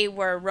they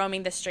were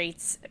roaming the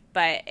streets,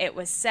 but it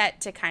was set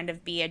to kind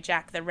of be a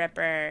Jack the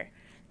Ripper.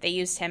 They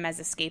used him as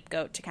a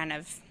scapegoat to kind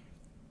of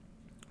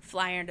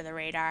fly under the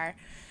radar.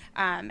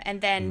 And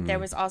then there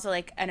was also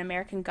like an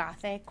American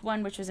Gothic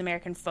one, which was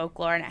American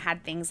folklore, and it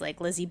had things like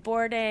Lizzie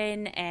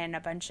Borden and a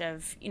bunch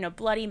of,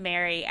 Bloody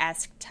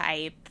Mary-esque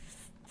type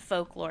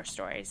folklore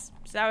stories.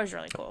 So that was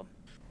really cool.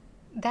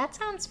 That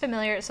sounds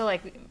familiar. So,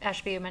 like,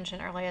 Ashby, you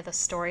mentioned earlier the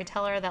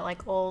storyteller, that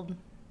like old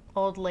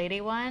lady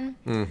one.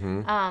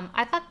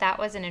 I thought that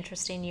was an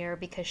interesting year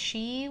because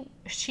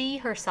she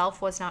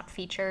herself was not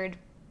featured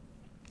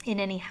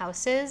in any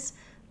houses,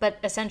 but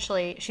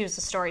essentially she was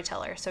a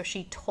storyteller. So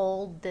she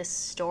told this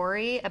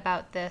story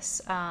about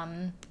this,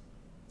 I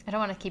don't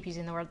want to keep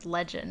using the word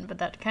legend, but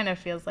that kind of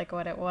feels like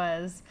what it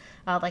was,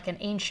 like an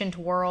ancient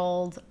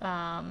world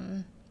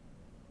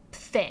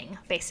thing,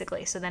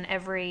 basically. So then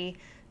every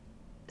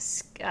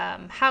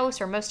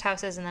house, or most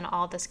houses, and then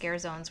all the scare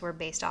zones were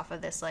based off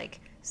of this like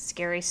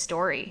scary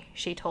story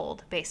she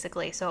told,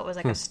 basically. So it was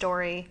like a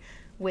story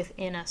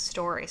within a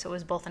story. So it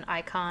was both an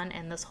icon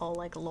and this whole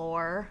like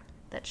lore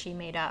that she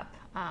made up,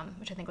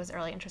 which I think was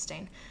really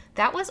interesting.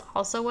 That was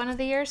also one of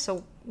the years.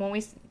 So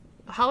when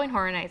Halloween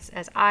Horror Nights,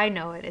 as I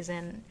know it, is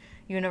in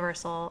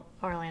Universal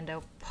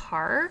Orlando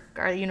Park,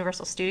 or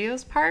Universal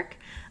Studios Park.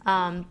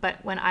 But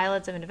when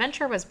Islands of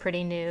Adventure was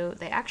pretty new,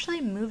 they actually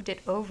moved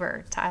it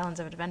over to Islands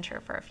of Adventure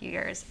for a few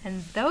years.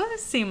 And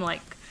those seem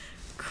like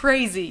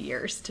crazy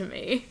years to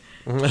me.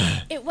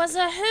 It was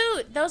a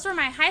hoot. Those were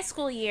my high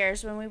school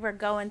years when we were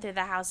going through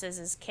the houses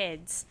as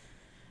kids,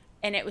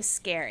 and it was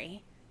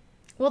scary.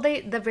 Well,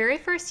 the very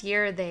first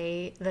year,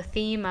 the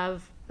theme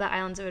of the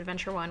Islands of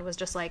Adventure one was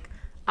just like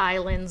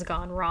islands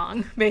gone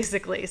wrong,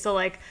 basically. So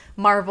like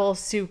Marvel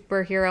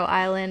Superhero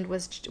Island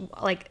was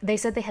like, they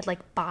said they had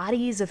like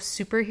bodies of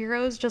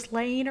superheroes just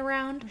laying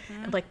around,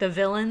 and like the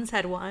villains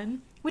had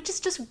one, which is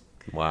just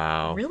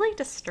Wow. really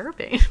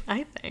disturbing,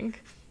 I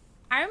think.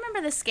 I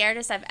remember the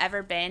scaredest I've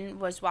ever been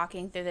was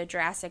walking through the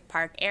Jurassic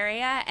Park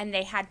area, and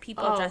they had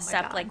people Oh dressed my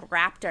up God. like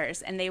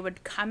raptors, and they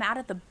would come out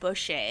of the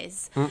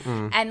bushes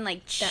and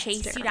like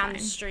chase you down the terrifying.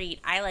 street.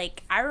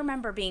 I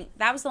remember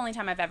that was the only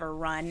time I've ever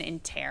run in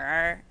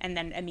terror, and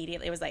then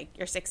immediately it was like,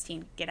 you're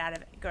 16, get out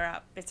of it, grow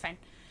up, it's fine.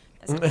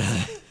 That's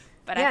okay.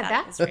 But Yeah, I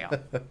thought it was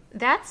real.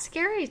 That's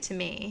scary to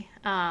me.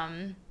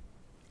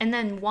 And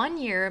then one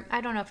year,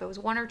 I don't know if it was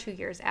 1 or 2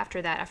 years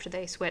after that, after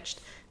they switched,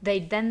 they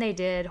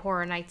did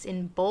Horror Nights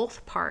in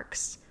both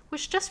parks,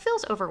 which just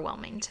feels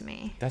overwhelming to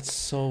me. That's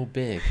so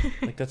big.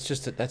 Like,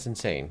 that's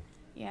insane.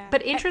 Yeah.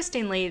 But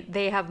interestingly,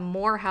 they have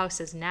more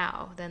houses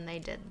now than they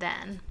did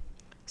then.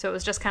 So it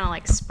was just kind of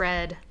like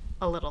spread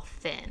a little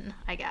thin,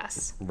 I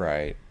guess.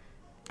 Right.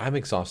 I'm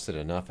exhausted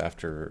enough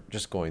after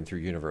just going through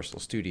Universal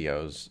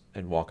Studios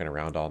and walking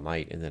around all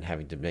night and then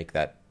having to make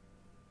that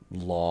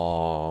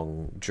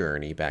long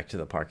journey back to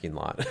the parking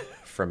lot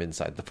from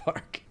inside the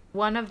park.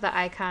 One of the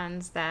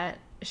icons that,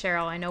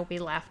 Cheryl, I know we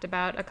laughed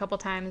about a couple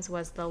times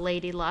was the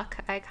Lady Luck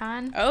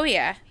icon. Oh,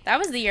 yeah. That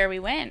was the year we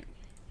went.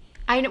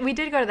 We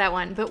did go to that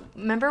one, but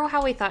remember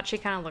how we thought she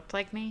kind of looked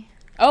like me?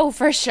 Oh,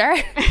 for sure.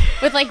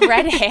 With like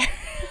red hair.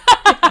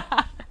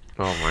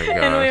 Oh my gosh.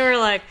 And we were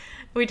like,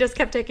 we just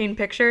kept taking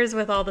pictures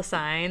with all the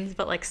signs,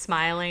 but like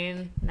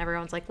smiling. And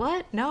everyone's like,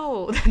 what?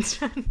 No, that's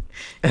not, you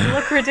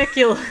look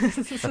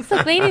ridiculous. It's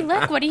like, lady,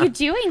 look, what are you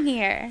doing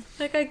here?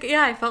 Like,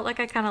 I felt like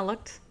I kind of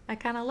looked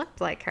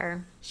like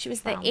her. She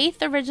was the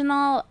 8th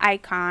original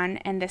icon,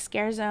 and the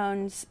scare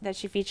zones that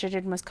she featured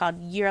in was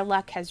called Your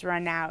Luck Has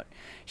Run Out.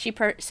 She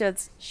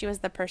was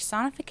the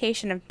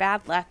personification of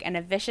bad luck and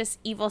a vicious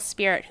evil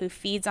spirit who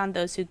feeds on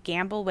those who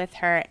gamble with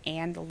her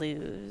and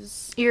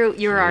lose. You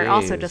are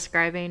also Jeez.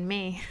 describing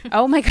me.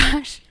 Oh my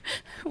gosh.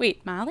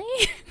 Wait, Molly?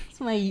 It's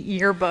my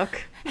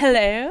yearbook.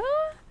 Hello?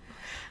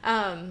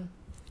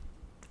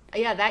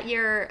 Yeah, that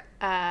year,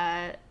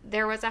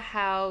 there was a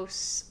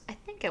house, I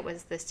think it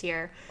was this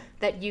year,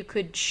 that you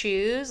could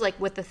choose, like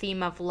with the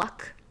theme of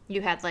luck.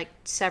 You had like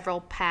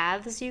several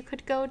paths you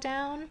could go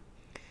down.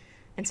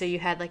 And so you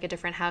had like a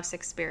different house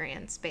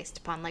experience based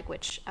upon like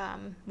which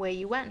way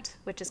you went,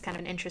 which is kind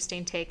of an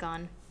interesting take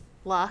on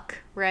luck,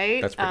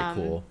 right? That's pretty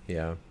cool.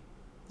 Yeah.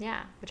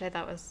 Yeah, which I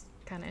thought was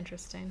kind of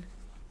interesting.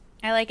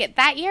 I like it.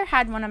 That year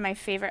had one of my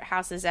favorite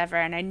houses ever,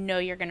 and I know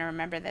you're going to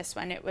remember this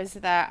one. It was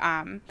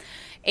the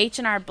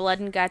H&R Blood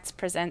and Guts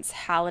presents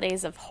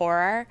Holidays of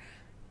Horror.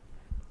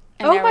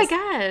 And oh my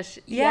gosh.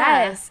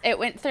 Yeah. Yes. It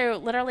went through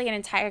literally an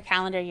entire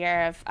calendar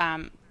year of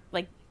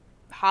like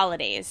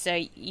holidays.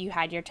 So you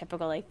had your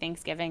typical like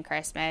Thanksgiving,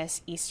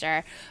 Christmas,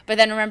 Easter. But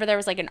then remember there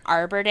was like an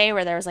Arbor Day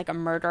where there was like a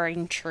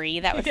murdering tree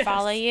that would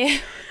follow you.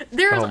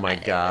 Oh my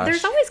gosh.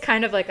 There's always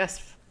kind of like a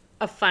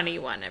funny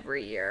one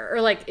every year. Or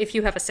like if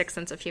you have a sick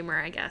sense of humor,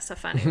 I guess, a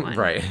funny one.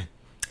 Right.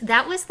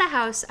 That was the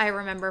house I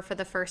remember for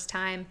the first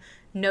time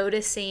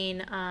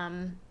noticing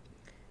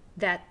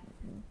that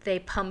they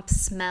pump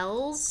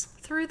smells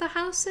through the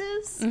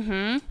houses.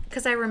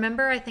 Because I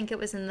remember, I think it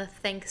was in the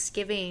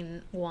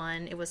Thanksgiving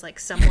one, it was like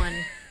someone,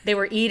 they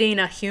were eating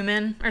a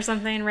human or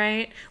something,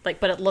 right?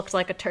 Like, but it looked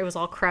like it was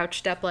all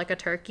crouched up like a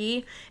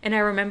turkey. And I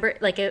remember,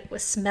 like,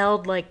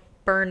 smelled like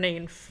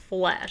burning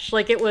flesh.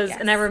 Like it was, Yes.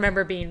 and I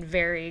remember being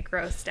very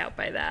grossed out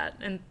by that.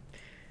 And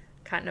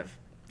kind of,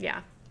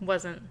 yeah,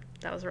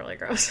 that was really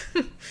gross.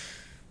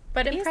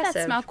 But I use impressive.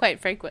 that smell quite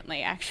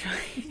frequently,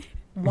 actually.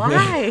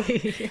 Why?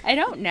 I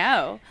don't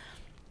know.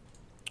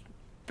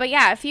 But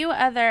yeah, a few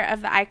other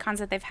of the icons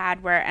that they've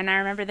had were, and I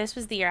remember this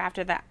was the year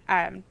after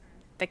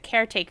the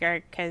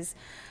Caretaker, because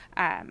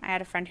I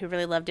had a friend who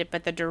really loved it,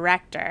 but the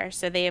director.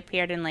 So they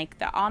appeared in like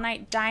the All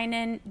Night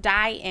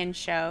Die-In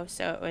show.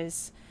 So it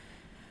was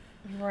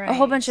a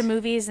whole bunch of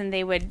movies, and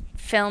they would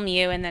film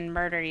you and then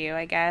murder you,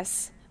 I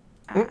guess.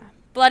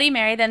 Bloody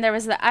Mary. Then there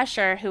was the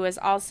Usher, who was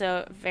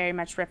also very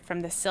much ripped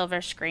from the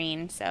silver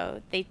screen.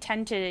 So they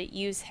tend to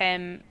use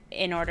him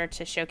in order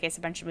to showcase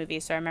a bunch of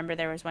movies. So I remember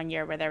there was one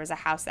year where there was a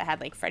house that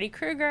had like Freddy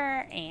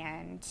Krueger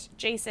and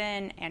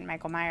Jason and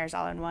Michael Myers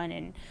all in one,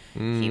 and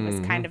he was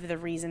kind of the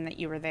reason that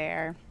you were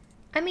there.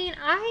 I mean,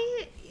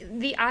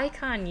 the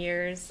icon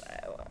years,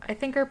 I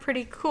think are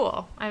pretty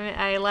cool. I mean,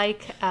 I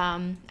like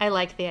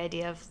the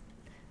idea of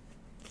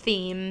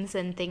themes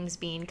and things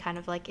being kind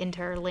of like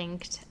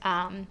interlinked.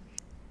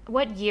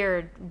 What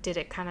year did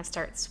it kind of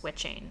start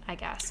switching, I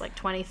guess? Like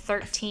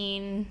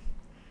 2013?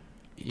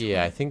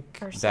 Yeah, I think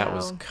Or that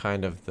was so.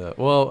 kind of the...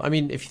 Well, I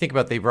mean, if you think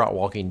about they brought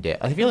Walking Dead.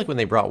 I feel like when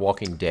they brought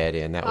Walking Dead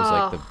in, that was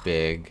like the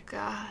big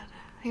God,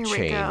 here we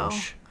change. go.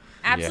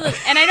 Absolutely.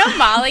 And I know,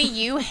 Molly,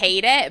 you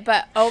hate it,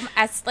 but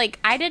as like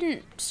I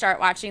didn't start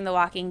watching The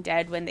Walking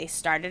Dead when they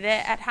started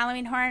it at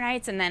Halloween Horror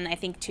Nights, and then I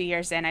think 2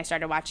 years in I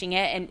started watching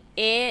it, and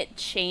it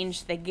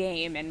changed the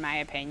game, in my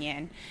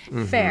opinion.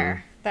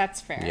 Fair.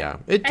 That's fair. Yeah,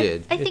 it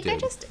did. I It think did.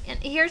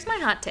 here's my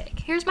hot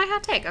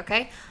take,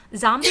 okay?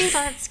 Zombies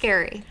aren't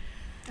scary.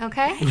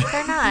 Okay?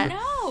 They're not.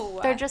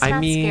 No. They're just I not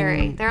mean,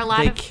 scary. There are a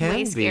lot they of can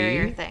way be.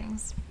 scarier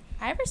things.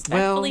 I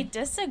respectfully Well-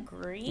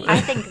 disagree. I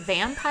think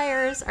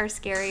vampires are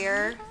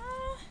scarier.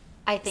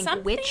 I think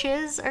Something-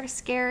 witches are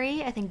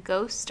scary. I think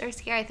ghosts are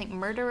scary. I think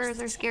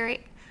murderers are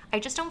scary. I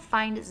just don't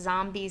find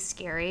zombies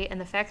scary. And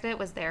the fact that it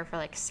was there for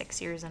like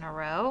 6 years in a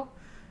row,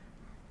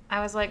 I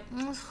was like,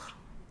 I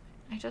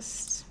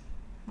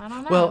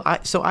don't know. Well,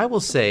 I will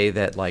say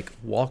that like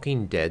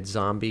Walking Dead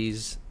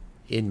zombies,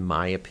 in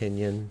my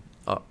opinion,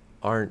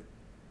 aren't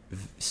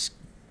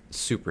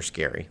super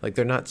scary. Like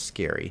they're not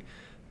scary.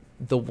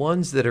 The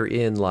ones that are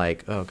in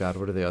like, oh God,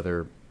 what are the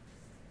other?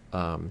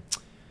 I'm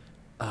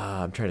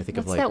trying to think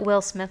What's of like. that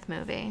Will Smith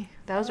movie?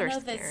 Those Oh, are no,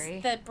 scary.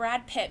 the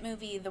Brad Pitt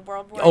movie, the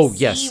World War Oh, Z,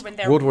 yes, when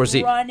they're World War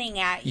Z. running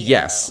at you.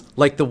 Yes,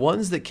 like the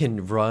ones that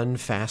can run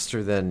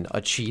faster than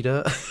a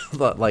cheetah,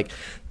 like,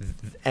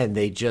 and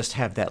they just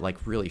have that like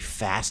really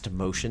fast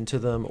motion to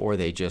them, or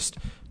they just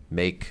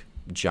make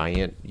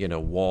giant,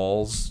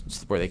 walls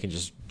where they can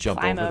just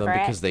jump Climb over them over it.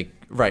 because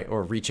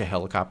or reach a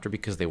helicopter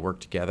because they work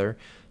together.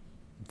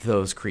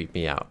 Those creep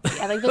me out.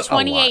 Yeah, like the a lot.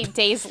 28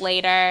 days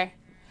later.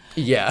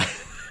 Yeah.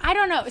 I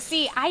don't know.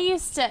 See,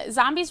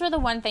 zombies were the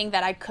one thing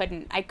that I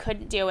couldn't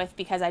deal with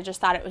because I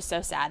just thought it was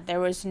so sad. There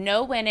was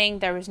no winning.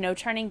 There was no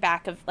turning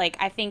back of, like,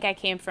 I think I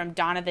came from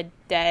Dawn of the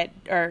Dead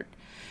or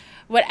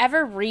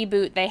whatever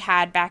reboot they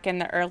had back in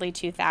the early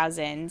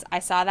 2000s. I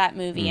saw that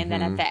movie, and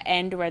then at the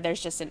end where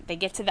there's just, they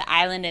get to the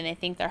island and they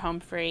think they're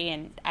home free,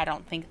 and I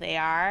don't think they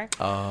are.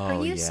 Oh,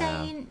 Are you yeah.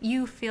 saying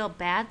you feel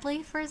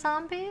badly for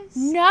zombies?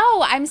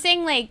 No, I'm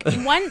saying like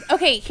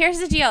okay, here's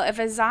the deal. If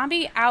a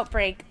zombie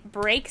outbreak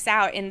breaks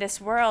out in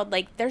this world,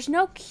 like there's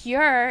no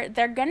cure.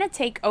 They're going to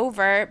take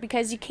over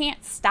because you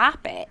can't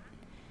stop it.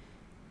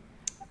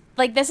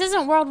 Like this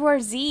isn't World War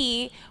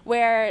Z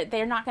where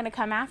they're not going to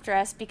come after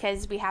us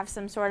because we have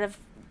some sort of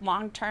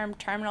long-term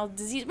terminal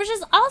disease, which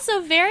is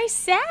also very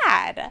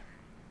sad.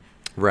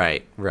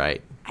 Right.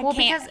 Right. Well, I can't,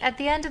 because at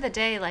the end of the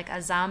day, like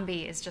a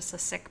zombie is just a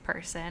sick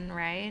person,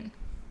 right?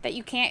 that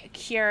you can't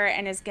cure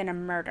and is going to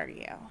murder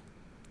you.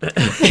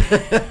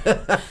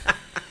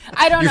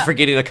 I don't You're know.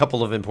 forgetting a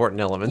couple of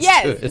important elements. to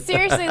Yes, it.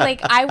 seriously,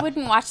 like, I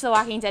wouldn't watch The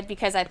Walking Dead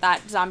because I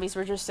thought zombies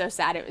were just so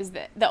sad. It was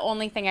the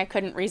only thing I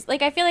couldn't reason.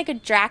 Like, I feel like a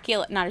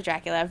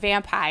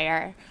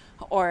vampire,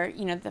 or,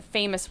 the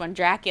famous one,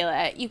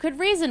 Dracula, you could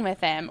reason with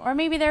him, or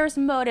maybe there was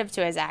motive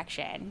to his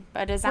action.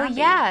 But a zombie... Well,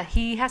 yeah,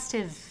 he has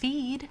to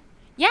feed.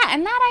 Yeah,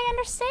 and that I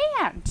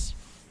understand.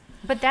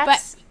 But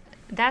that's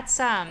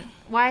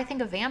why I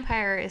think a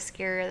vampire is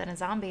scarier than a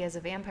zombie. As a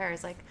vampire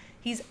is like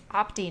he's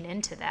opting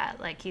into that.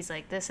 Like he's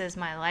like, this is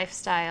my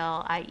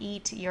lifestyle. I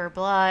eat your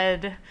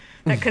blood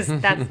because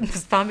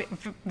that's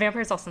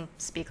vampires also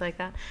speak like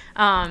that.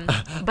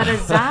 But a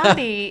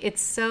zombie,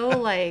 it's so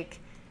like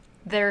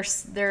they're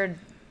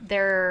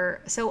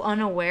so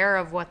unaware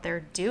of what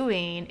they're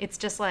doing. It's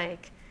just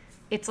like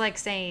it's like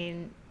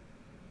saying,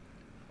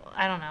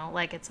 I don't know,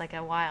 like it's like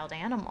a wild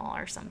animal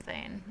or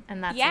something,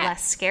 and that's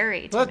less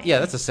scary to me. Yeah,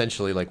 that's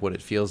essentially like what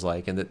it feels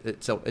like, and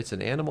it's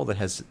an animal that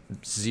has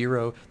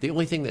zero. The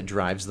only thing that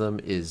drives them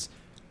is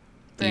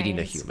eating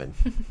a human,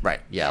 right?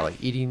 Yeah,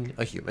 like eating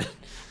a human.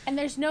 And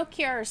there's no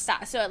cure or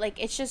stop, so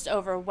like it's just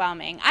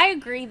overwhelming. I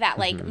agree that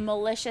like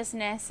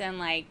maliciousness and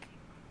like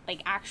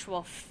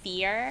actual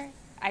fear.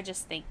 I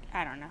just think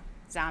I don't know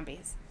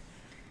zombies.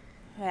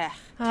 Ugh.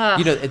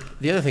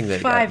 The other thing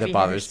that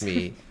bothers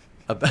me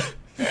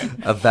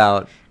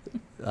about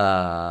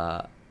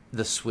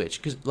the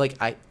Switch, because like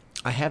I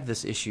have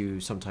this issue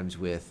sometimes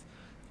with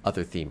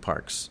other theme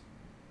parks,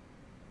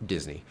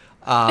 Disney,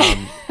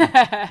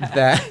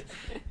 that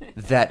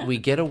we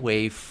get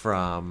away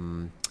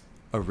from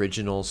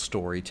original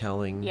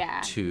storytelling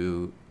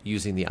to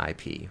using the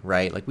IP,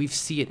 right? Like we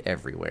see it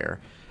everywhere,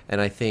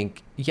 and I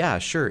think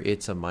sure,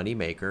 it's a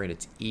moneymaker and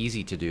it's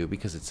easy to do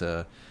because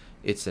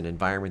it's an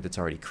environment that's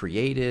already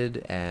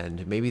created,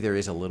 and maybe there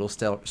is a little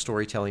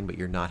storytelling, but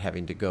you're not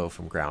having to go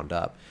from ground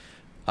up.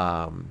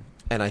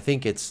 And I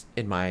think it's,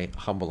 in my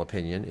humble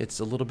opinion, it's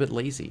a little bit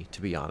lazy,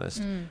 to be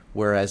honest.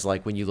 Whereas,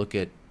 like, when you look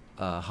at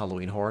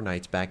Halloween Horror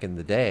Nights back in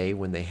the day,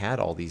 when they had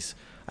all these,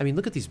 I mean,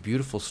 look at these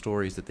beautiful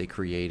stories that they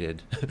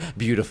created.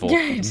 Beautiful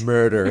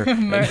murder.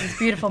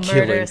 Beautiful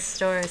murderous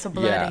stories, so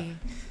bloody. Yeah.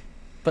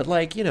 But,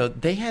 like,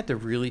 they had to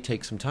really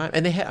take some time.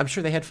 And I'm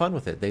sure they had fun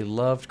with it. They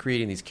loved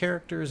creating these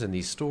characters and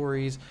these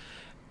stories.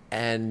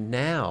 And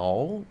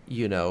now,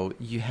 you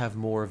have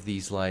more of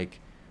these, like,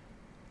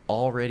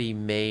 already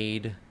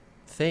made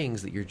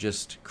things that you're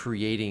just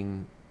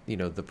creating.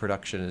 The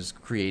production is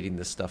creating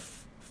the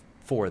stuff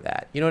for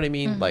that. You know what I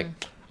mean? Like,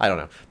 I don't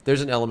know.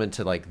 There's an element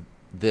to, like,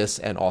 this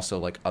and also,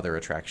 like, other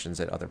attractions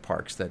at other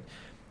parks that,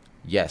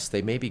 yes,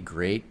 they may be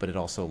great, but it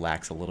also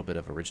lacks a little bit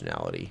of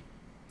originality.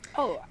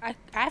 Oh,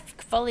 I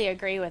fully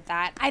agree with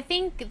that. I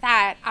think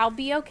that I'll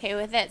be okay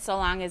with it so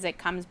long as it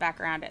comes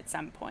back around at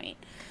some point.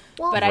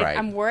 Well, but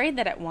I'm worried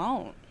that it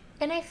won't.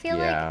 And I feel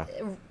like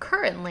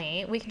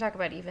currently, we can talk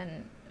about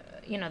even,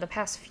 the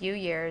past few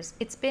years,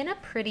 it's been a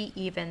pretty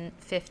even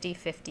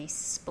 50-50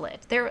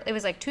 split. It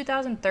was like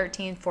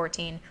 2013,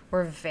 14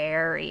 were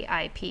very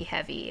IP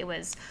heavy. It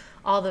was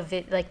all the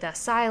the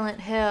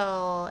Silent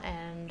Hill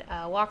and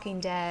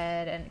Walking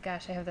Dead, and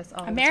gosh, I have this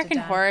all American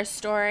Horror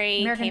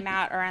Story came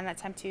out around that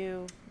time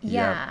too.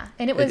 Yeah,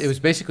 and it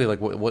was basically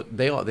like what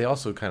they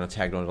also kind of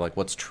tagged on to, like,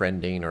 what's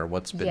trending or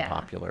what's been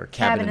popular.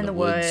 Cabin in the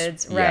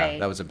Woods, right? Yeah,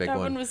 that was a big one.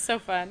 That one was so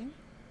fun.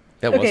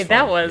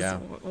 That was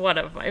one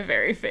of my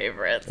very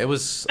favorites. It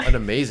was an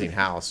amazing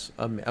house.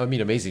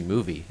 Amazing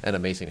movie, an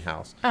amazing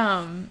house.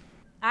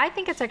 I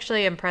think it's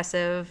actually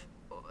impressive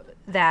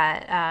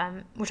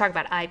that we're talking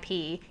about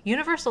IP.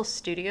 Universal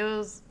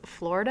Studios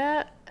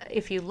Florida,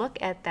 if you look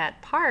at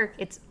that park,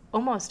 it's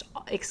almost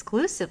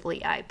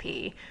exclusively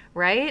IP,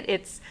 right?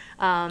 It's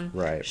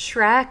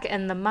Shrek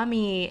and The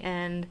Mummy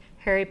and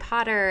Harry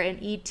Potter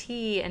and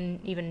E.T.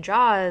 and even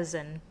Jaws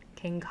and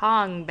King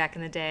Kong back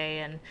in the day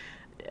and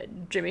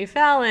Jimmy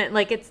Fallon.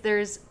 Like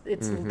there's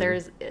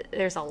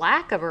a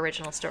lack of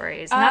original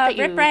stories. Not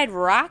that Rip Ride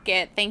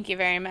Rocket, thank you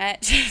very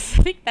much. I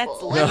think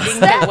that's leading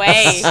the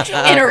way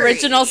in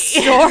original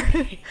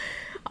story.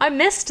 I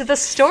missed the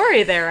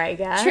story there, I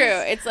guess. True.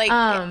 It's like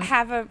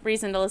have a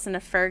reason to listen to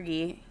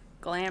Fergie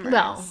Glamorous.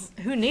 Well,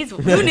 who needs a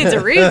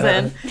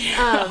reason?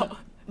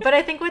 But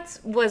I think what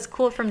was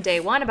cool from day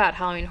one about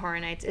Halloween Horror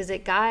Nights is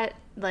it got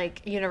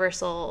like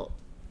Universal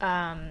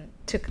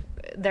to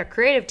their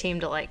creative team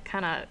to like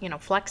kind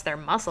of flex their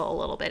muscle a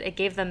little bit. It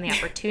gave them the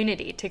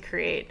opportunity to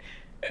create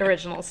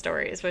original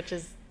stories, which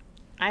is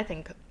I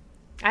think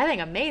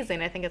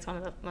amazing. I think it's one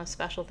of the most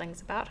special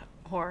things about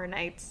Horror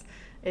Nights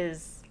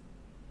is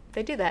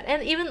they do that.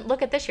 And even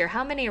look at this year,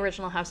 how many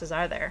original houses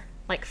are there?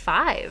 Like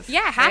 5.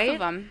 Yeah, half of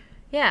them.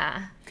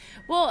 Yeah.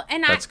 Well,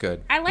 and that's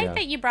good. I like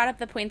that you brought up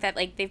the point that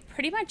like they've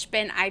pretty much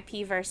been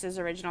IP versus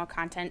original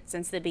content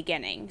since the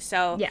beginning.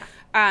 So yeah.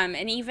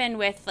 And even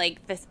with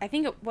like this, I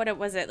think like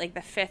the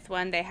 5th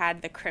one, they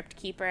had the Crypt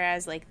Keeper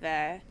as like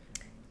the.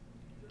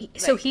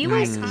 So he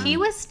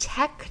was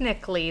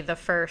technically the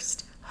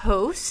first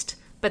host,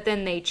 but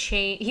then they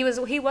changed.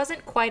 He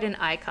wasn't quite an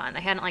icon.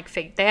 They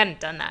hadn't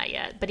done that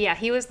yet. But yeah,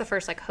 he was the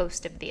first like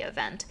host of the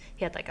event.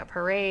 He had like a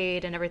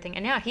parade and everything.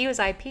 And yeah, he was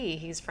IP.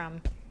 He's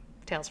from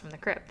Tales from the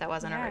Crypt. That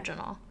wasn't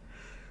original.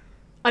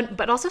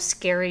 But also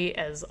scary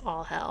as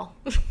all hell.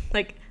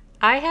 Like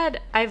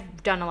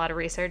I've done a lot of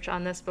research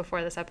on this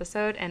before this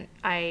episode, and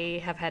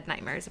I have had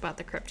nightmares about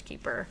the Crypt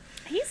Keeper.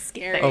 He's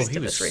scary. Oh, he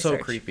was so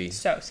creepy.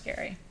 So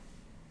scary.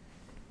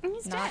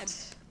 He's not dead.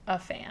 a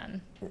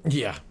fan.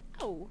 Yeah.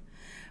 Oh.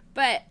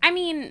 But I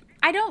mean,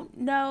 I don't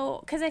know,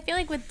 because I feel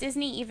like with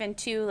Disney even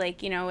too,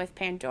 like, you know, with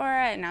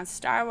Pandora and now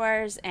Star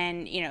Wars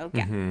and, you know,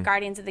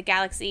 Guardians of the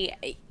Galaxy,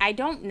 I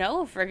don't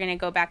know if we're going to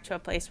go back to a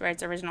place where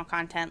it's original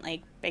content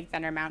like Big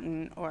Thunder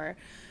Mountain or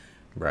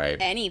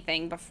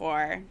anything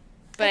before.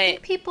 But I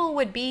think people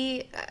would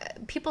be,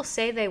 people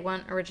say they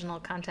want original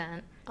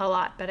content a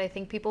lot, but I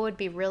think people would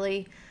be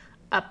really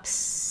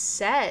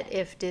upset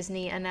if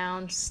Disney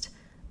announced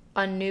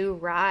a new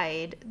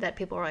ride that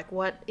people are like,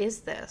 what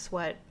is this?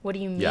 What do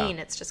you mean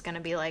it's just going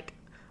to be like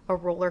a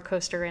roller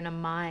coaster in a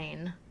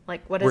mine?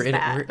 Like, what is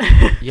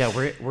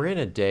that? We're in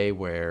a day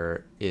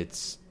where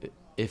it's,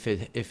 if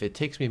it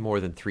takes me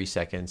more than 3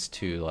 seconds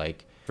to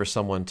like, for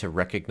someone to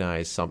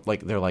recognize some,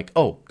 like they're like,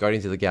 oh,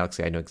 Guardians of the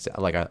Galaxy, I know,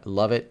 like I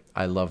love it.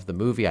 I love the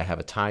movie. I have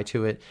a tie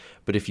to it.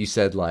 But if you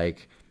said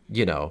like,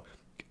 you know,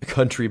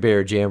 Country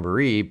Bear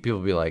Jamboree, people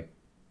would be like,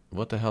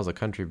 what the hell's a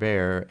country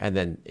bear? And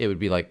then it would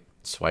be like,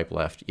 swipe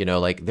left, you know,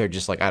 like they're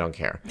just like, I don't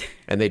care,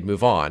 and they'd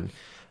move on.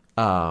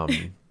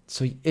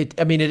 So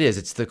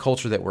it's the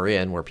culture that we're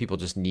in, where people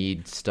just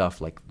need stuff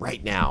like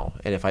right now,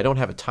 and if I don't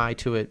have a tie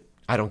to it,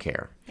 I don't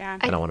care.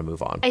 I don't want to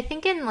move on. I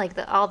think in like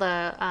all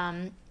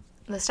the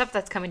stuff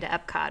that's coming to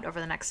Epcot over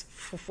the next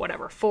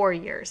 4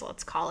 years,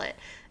 let's call it,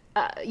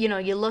 you know,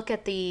 you look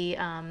at the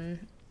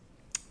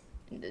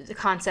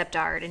concept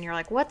art and you're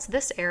like, what's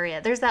this area?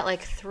 There's that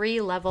like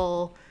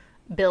 3-level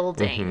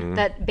building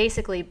that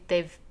basically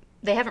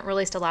they haven't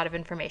released a lot of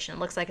information. It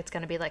looks like it's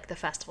going to be like the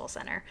festival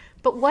center.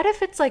 But what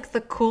if it's like the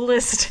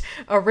coolest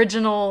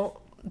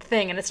original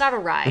thing? And it's not a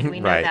ride, we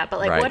know that. But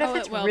like, what if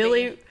it's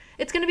really,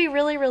 it's going to be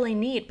really, really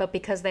neat. But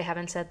because they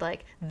haven't said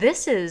like,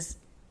 this is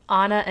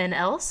Anna and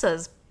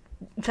Elsa's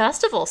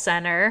festival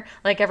center,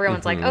 like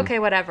everyone's like, okay,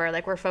 whatever.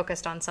 Like we're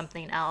focused on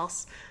something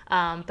else.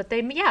 But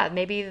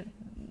maybe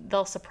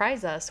they'll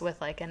surprise us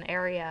with like an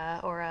area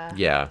or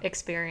a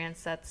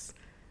experience that's,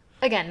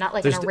 again, not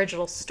like an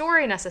original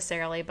story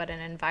necessarily, but an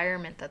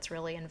environment that's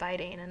really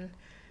inviting. And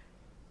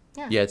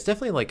it's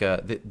definitely like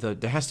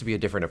there has to be a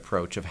different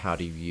approach of how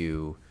do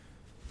you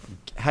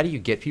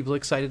get people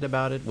excited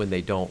about it when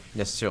they don't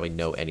necessarily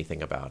know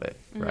anything about it,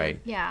 right?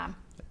 Yeah.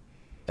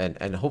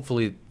 And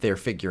hopefully they're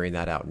figuring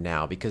that out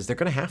now, because they're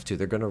going to have to.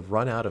 They're going to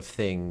run out of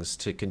things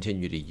to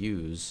continue to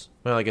use.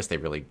 Well, I guess they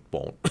really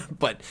won't,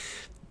 but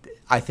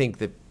I think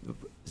that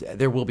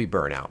there will be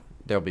burnout.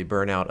 There'll be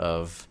burnout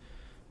of,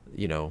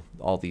 you know,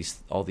 all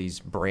these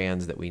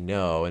brands that we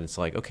know, and it's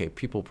like, okay,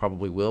 people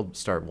probably will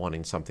start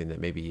wanting something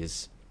that maybe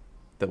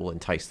that will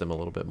entice them a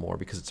little bit more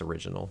because it's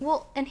original.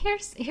 Well, and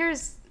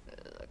here's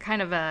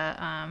kind of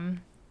a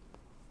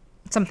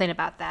something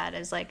about that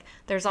is like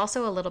there's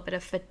also a little bit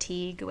of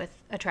fatigue with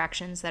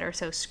attractions that are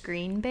so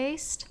screen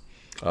based.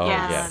 Oh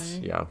yes,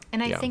 yeah.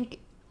 And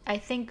I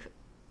think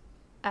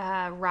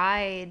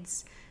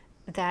rides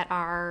that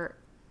are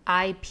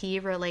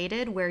IP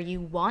related, where you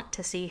want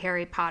to see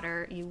Harry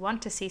Potter, you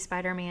want to see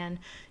Spider-Man,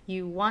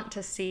 you want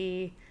to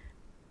see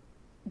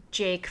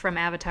Jake from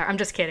Avatar. I'm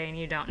just kidding,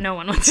 you don't. No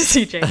one wants to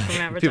see Jake from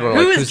Avatar. People are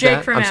like, who's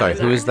Jake from Avatar? I'm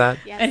sorry, who is that?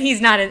 Yes. And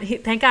he's not in.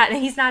 Thank God,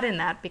 he's not in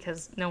that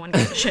because no one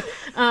gives a shit.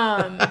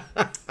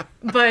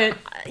 But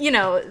you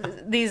know,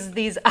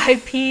 these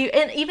IP,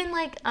 and even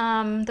like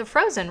the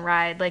Frozen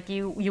ride, like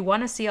you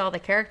want to see all the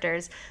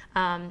characters.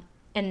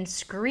 And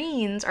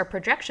screens or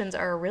projections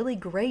are a really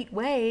great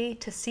way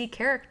to see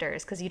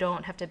characters because you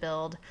don't have to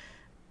build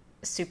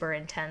super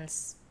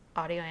intense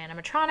audio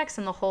animatronics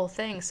and the whole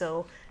thing.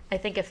 So I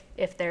think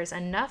if there's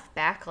enough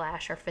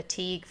backlash or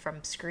fatigue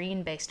from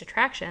screen-based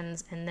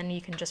attractions, and then you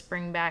can just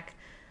bring back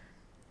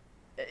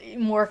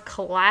more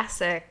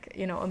classic,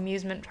 you know,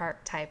 amusement park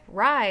type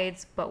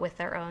rides, but with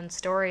their own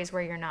stories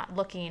where you're not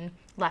looking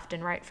left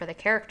and right for the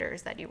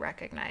characters that you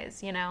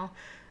recognize, you know?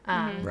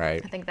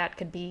 Right. I think that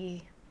could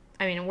be...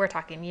 I mean, we're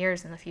talking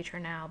years in the future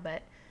now,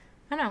 but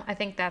I don't know. I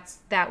think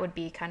that would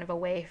be kind of a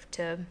way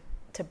to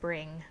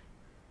bring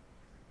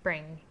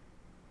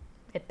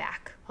it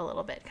back a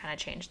little bit, kind of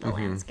change the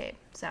landscape.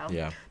 So,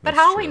 yeah, but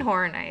Halloween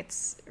Horror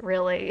Nights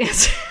really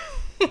is.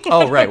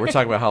 Oh, right. We're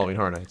talking about Halloween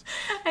Horror Nights.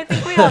 I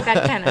think we all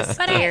got kind of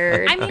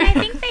scared. I mean, I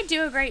think they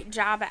do a great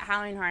job at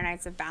Halloween Horror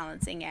Nights of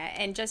balancing it.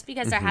 And just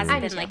because there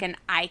hasn't been like an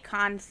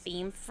icon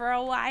theme for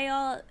a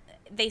while,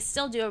 they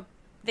still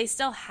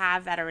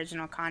have that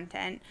original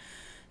content.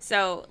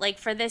 So, like,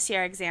 for this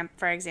year,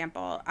 for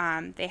example,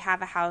 they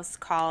have a house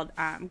called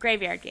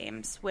Graveyard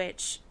Games,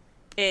 which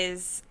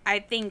is, I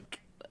think,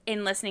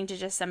 in listening to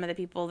just some of the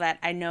people that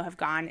I know have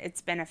gone,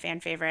 it's been a fan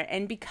favorite.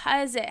 And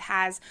because it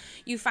has,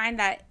 you find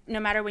that no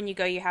matter when you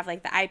go, you have,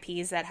 like, the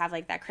IPs that have,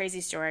 like, that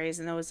crazy stories,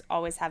 and those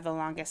always have the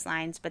longest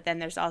lines. But then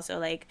there's also,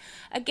 like,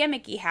 a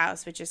gimmicky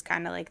house, which is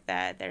kind of like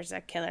there's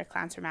a Killer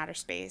Clowns from Outer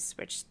Space,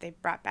 which they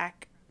brought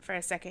back for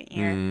a second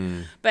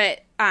year.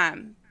 But,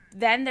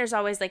 then there's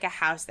always like a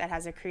house that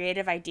has a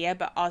creative idea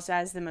but also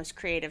has the most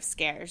creative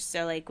scares.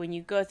 So like when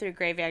you go through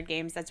Graveyard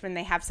Games, that's when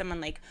they have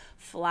someone like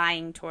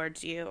flying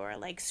towards you, or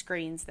like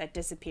screens that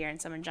disappear and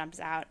someone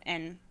jumps out.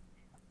 And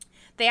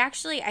they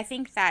actually, I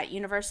think that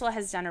Universal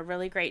has done a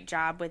really great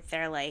job with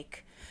their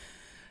like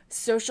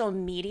social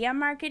media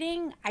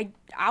marketing,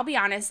 I'll be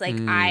honest, like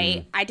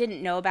I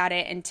didn't know about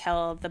it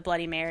until the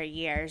Bloody Mary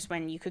years,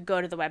 when you could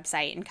go to the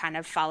website and kind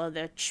of follow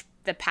the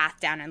path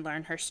down and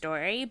learn her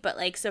story. But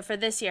like, so for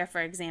this year,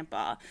 for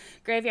example,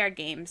 Graveyard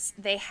Games,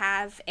 they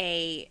have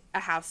a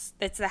house,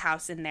 it's the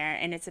house in there,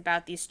 and it's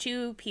about these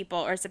two people,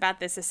 or it's about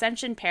this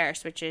Ascension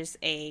Parish, which is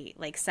a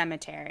like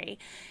cemetery.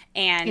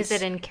 And is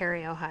it in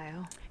Cary,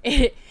 Ohio?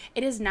 It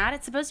is not.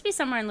 It's supposed to be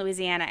somewhere in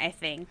Louisiana, I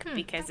think,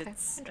 because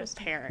it's a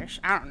parish.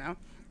 I don't know.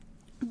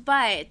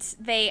 But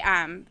they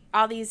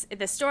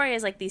the story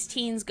is like these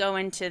teens go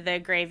into the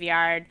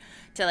graveyard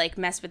to like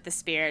mess with the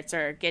spirits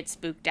or get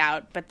spooked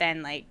out, but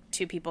then like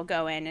two people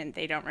go in and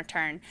they don't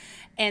return.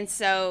 And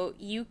so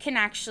you can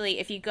actually,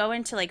 if you go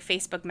into like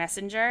Facebook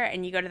Messenger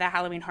and you go to the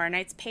Halloween Horror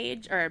Nights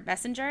page or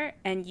Messenger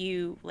and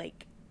you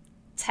like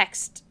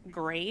text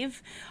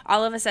grave,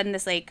 all of a sudden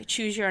this like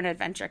choose your own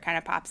adventure kind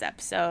of pops up.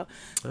 So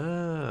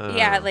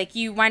yeah, like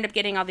you wind up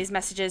getting all these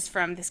messages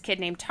from this kid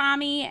named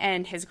Tommy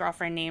and his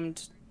girlfriend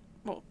named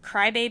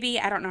Crybaby.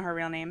 I don't know her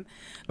real name,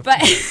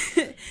 but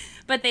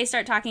but they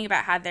start talking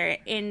about how they're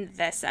in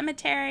the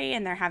cemetery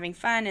and they're having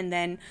fun, and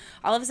then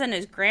all of a sudden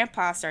his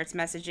grandpa starts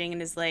messaging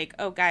and is like,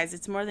 oh guys,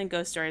 it's more than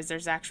ghost stories,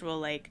 there's actual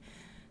like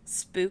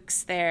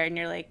spooks there. And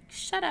you're like,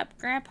 shut up,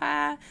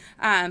 grandpa.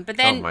 But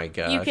then oh my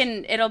gosh,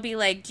 it'll be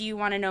like, do you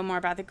want to know more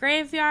about the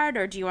graveyard,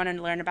 or do you want to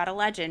learn about a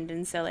legend?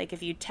 And so like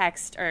if you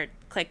text or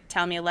click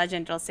tell me a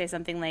legend, it'll say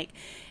something like,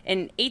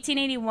 in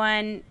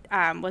 1881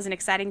 was an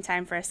exciting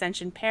time for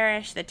Ascension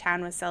Parish. The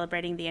town was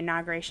celebrating the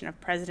inauguration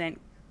of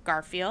President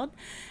Garfield.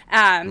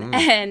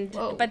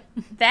 But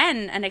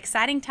then an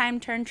exciting time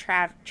turned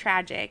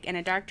tragic. In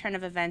a dark turn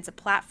of events, a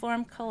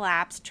platform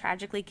collapsed,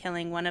 tragically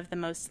killing one of the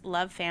most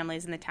loved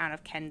families in the town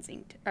of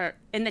Kensington, or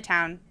in the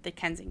town, the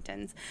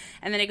Kensingtons.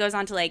 And then it goes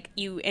on to like,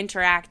 you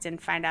interact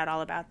and find out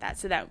all about that,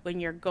 so that when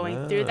you're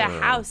going through the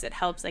house, it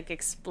helps like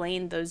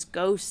explain those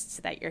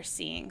ghosts that you're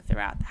seeing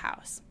throughout the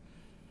house.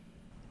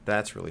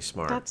 That's really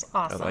smart. That's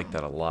awesome. I like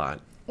that a lot.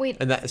 Wait.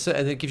 And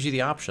it gives you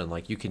the option,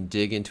 like you can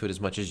dig into it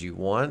as much as you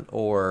want,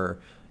 or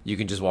you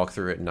can just walk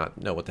through it and not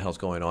know what the hell's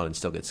going on and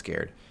still get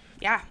scared.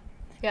 Yeah.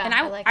 Yeah. And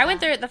I went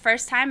through it the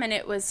first time, and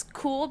it was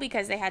cool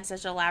because they had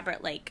such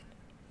elaborate like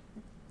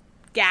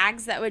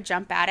gags that would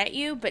jump out at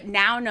you. But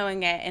now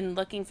knowing it and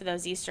looking for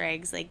those Easter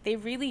eggs, like they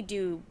really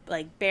do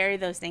like bury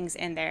those things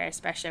in there,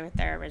 especially with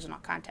their original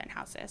content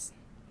houses.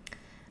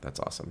 That's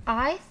awesome.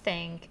 I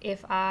think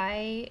if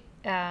I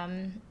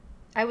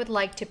would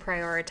like to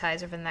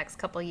prioritize over the next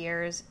couple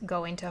years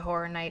going to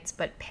Horror Nights,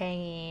 but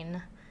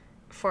paying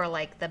for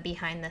like the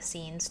behind the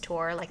scenes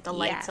tour, like the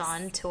lights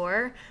on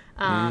tour.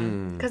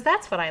 Because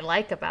that's what I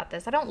like about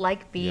this. I don't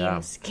like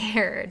being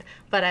scared,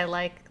 but I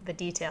like the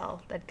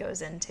detail that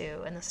goes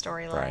into and the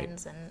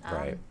storylines.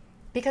 And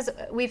because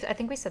I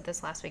think we said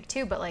this last week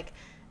too, but like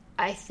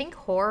I think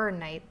Horror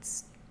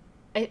Nights,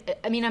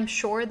 I mean, I'm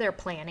sure they're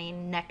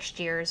planning next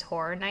year's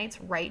Horror Nights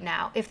right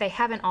now, if they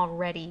haven't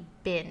already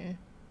been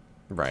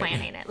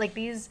planning it. Like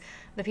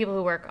the people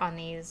who work on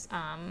these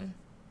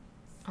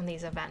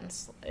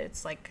events,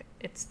 it's like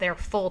it's their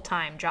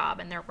full-time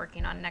job, and they're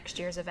working on next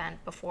year's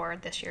event before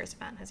this year's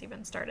event has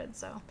even started.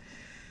 So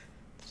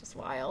it's just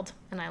wild,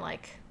 and I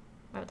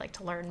would like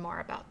to learn more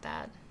about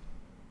that.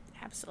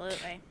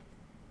 Absolutely.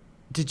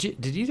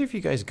 Did either of you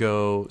guys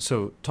go,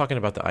 so talking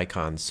about the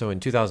icons, so in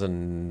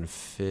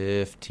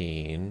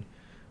 2015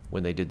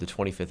 when they did the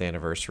 25th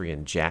anniversary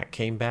and Jack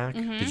came back,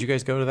 did you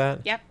guys go to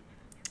that? Yep.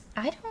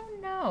 I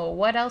don't know.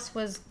 What else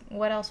was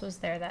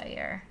there that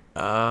year?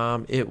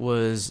 It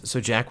was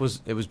Jack was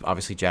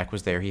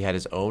there. He had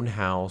his own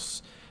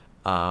house.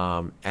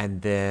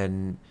 And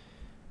then,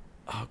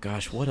 oh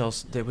gosh, what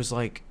else? There was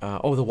like,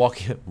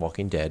 the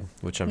Walking Dead,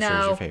 which I'm sure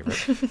is your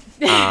favorite.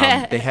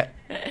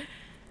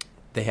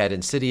 They had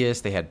Insidious,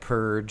 they had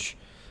Purge.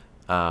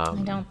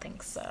 I don't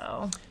think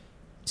so.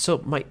 So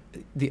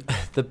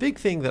the big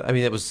thing that, I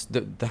mean, it was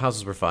the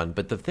houses were fun,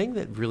 but the thing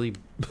that really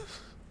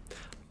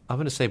I'm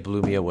going to say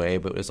blew me away,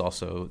 but it was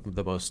also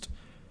the most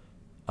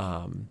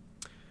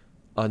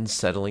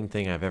unsettling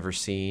thing I've ever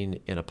seen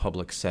in a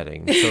public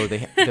setting. So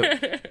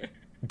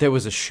there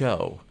was a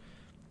show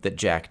that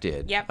Jack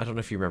did. Yep. I don't know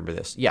if you remember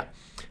this. Yeah.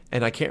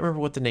 And I can't remember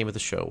what the name of the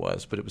show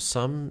was, but it was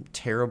some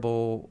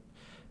terrible...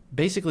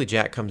 Basically,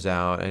 Jack comes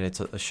out, and it's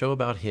a show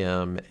about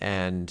him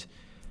and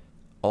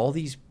all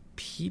these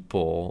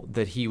people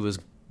that he was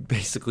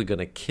basically going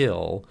to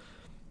kill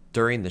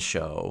during the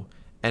show,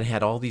 and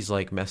had all these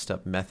like messed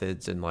up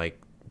methods and like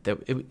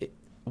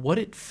what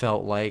it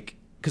felt like.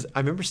 Because I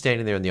remember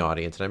standing there in the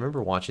audience, and I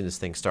remember watching this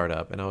thing start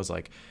up, and I was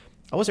like,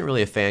 I wasn't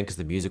really a fan because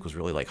the music was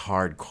really like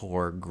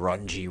hardcore,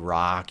 grungy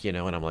rock, and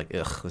I'm like,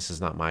 ugh, this is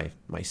not my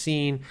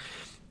scene.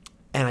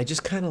 And I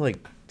just kind of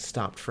like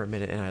stopped for a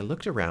minute, and I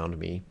looked around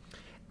me,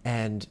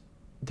 and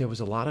there was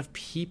a lot of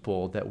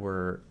people that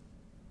were,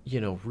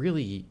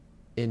 really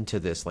into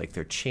this. Like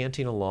they're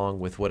chanting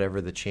along with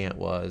whatever the chant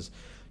was,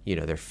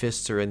 their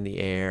fists are in the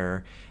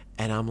air.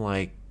 And I'm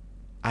like,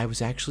 I was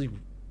actually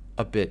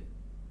a bit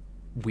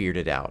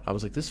weirded out. I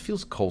was like, this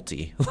feels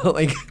culty.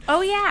 Like,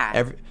 oh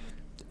yeah.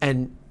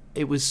 And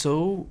it was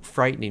so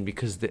frightening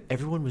because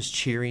everyone was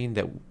cheering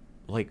that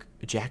like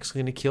Jack's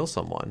going to kill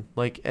someone.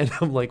 Like, and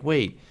I'm like,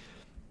 wait,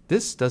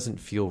 this doesn't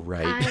feel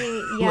right.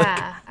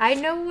 I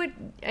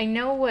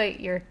know what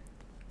you're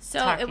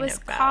So it was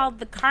about. called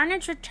The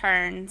Carnage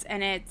Returns,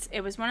 and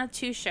it was one of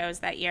 2 shows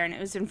that year, and it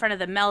was in front of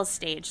the Mel's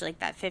stage, like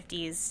that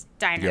 50s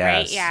diner,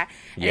 right? Yes. Yeah.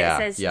 And Yeah, it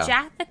says, yeah.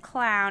 Jack the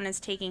Clown is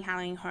taking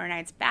Halloween Horror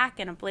Nights back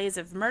in a blaze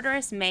of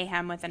murderous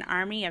mayhem with an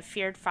army of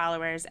feared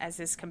followers as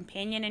his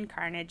companion in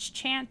carnage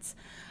chants.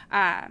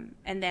 And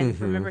then,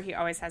 remember, he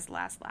always has the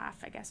last laugh,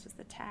 I guess, was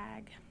the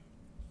tag.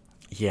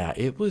 Yeah,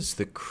 it was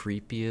the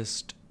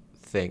creepiest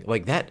thing.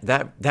 Like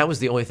that was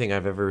the only thing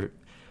I've ever.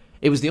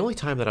 It was the only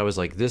time that I was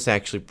like, this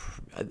actually,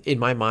 in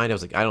my mind, I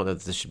was like, I don't know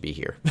that this should be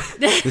here.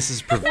 this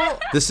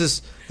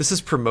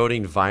is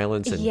promoting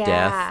violence and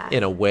death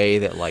in a way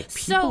that like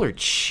people are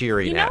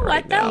cheering at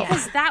right now. You know what though?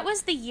 Because that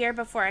was the year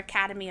before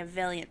Academy of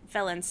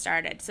Villains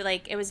started. So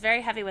like it was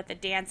very heavy with the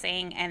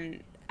dancing,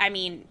 and I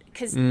mean,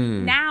 because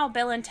now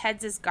Bill and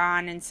Ted's is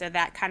gone, and so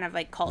that kind of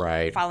like cult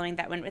following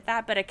that went with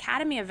that. But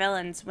Academy of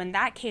Villains, when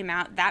that came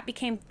out, that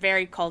became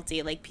very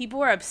culty. Like people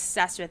were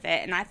obsessed with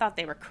it, and I thought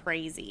they were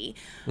crazy.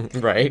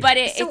 Right. But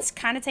it's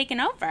kind of taken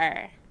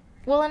over.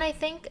 Well, and I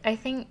think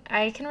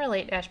I can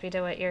relate, Ashby,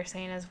 to what you're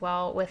saying as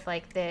well with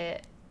like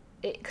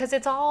because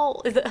it's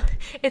all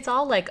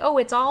like, oh,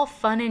 it's all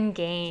fun and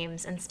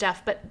games and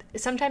stuff. But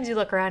sometimes you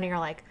look around and you're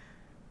like,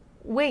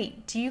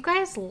 wait, do you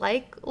guys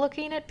like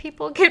looking at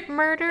people get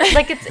murdered?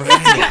 Like it's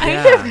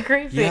kind of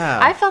creepy. Yeah.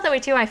 I felt that way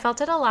too. I felt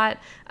it a lot.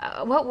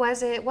 What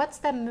was it? What's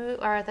the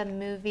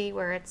movie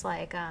where it's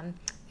like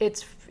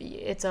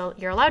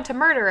you're allowed to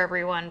murder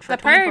everyone for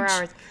 24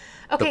 hours.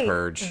 Okay, The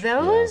Purge.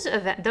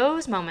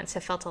 Those moments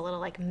have felt a little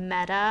like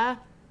meta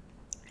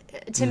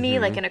to me,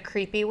 like in a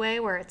creepy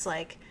way, where it's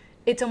like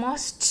it's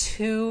almost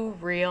too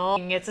real.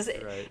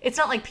 It's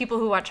not like people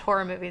who watch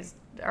horror movies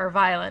are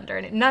violent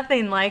or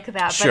nothing like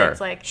that, but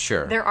it's like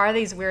there are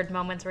these weird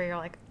moments where you're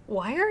like,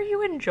 why are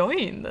you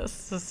enjoying this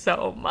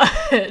so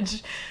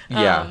much?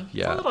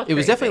 It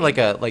was definitely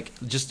like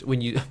just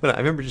when I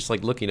remember just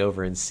like looking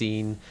over and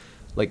seeing,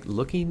 like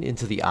looking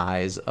into the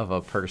eyes of a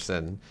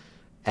person,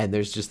 and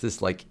there's just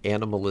this like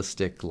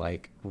animalistic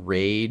like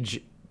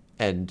rage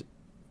and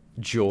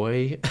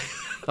joy.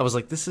 I was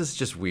like, this is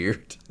just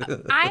weird.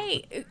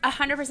 I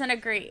 100%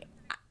 agree.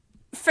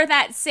 For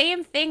that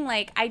same thing,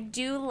 like, I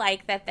do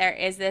like that there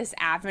is this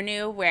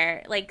avenue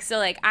where, like, so,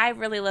 like, I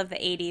really love the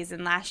 80s,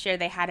 and last year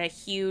they had a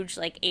huge,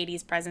 like,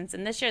 80s presence,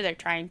 and this year they're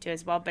trying to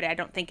as well, but I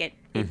don't think it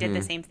did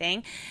the same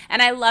thing.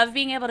 And I love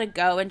being able to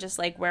go and just,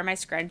 like, wear my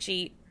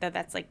scrunchie, though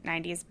that's, like,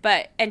 90s,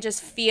 and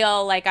just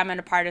feel like I'm in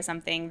a part of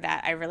something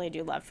that I really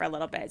do love for a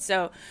little bit.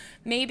 So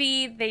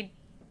maybe they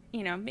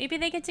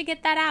get to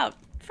get that out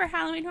for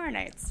Halloween Horror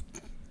Nights.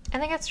 I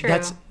think that's true. I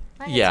think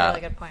that's a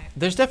really good point.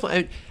 There's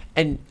definitely,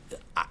 and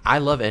I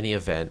love any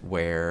event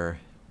where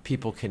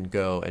people can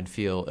go and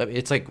feel. I mean,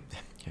 it's like,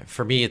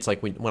 for me, it's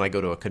like when I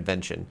go to a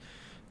convention,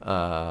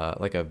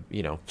 like a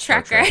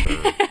Trucker.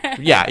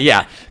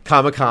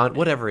 Comic-Con,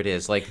 whatever it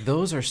is. Like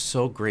those are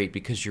so great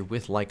because you're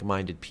with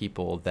like-minded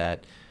people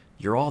that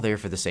you're all there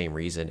for the same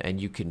reason, and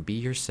you can be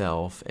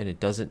yourself, and it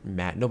doesn't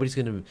matter. Nobody's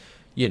gonna,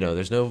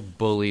 there's no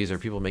bullies or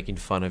people making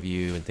fun of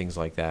you and things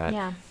like that.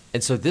 Yeah.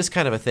 And so this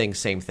kind of a thing,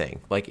 same thing.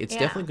 Like it's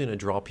definitely going to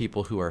draw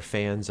people who are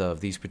fans of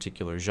these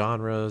particular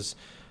genres,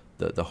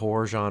 the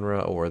horror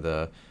genre or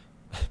the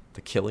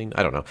killing.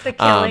 I don't know. The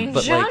killing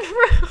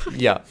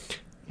genre.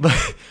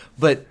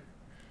 But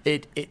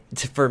it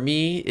for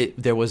me,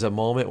 there was a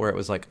moment where it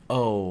was like,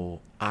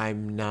 oh,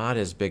 I'm not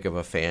as big of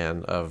a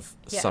fan of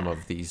some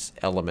of these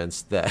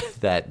elements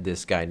that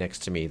this guy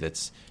next to me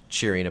that's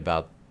cheering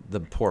about the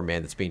poor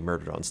man that's being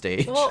murdered on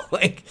stage. Well,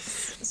 like,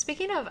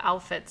 speaking of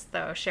outfits,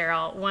 though,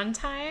 Cheryl, one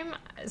time,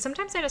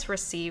 sometimes I just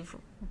receive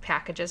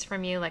packages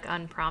from you, like,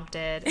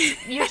 unprompted.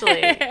 Usually,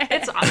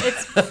 it's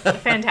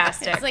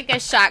fantastic. It's like a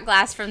shot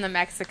glass from the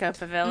Mexico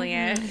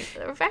Pavilion.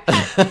 In fact,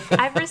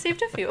 I've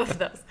received a few of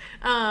those.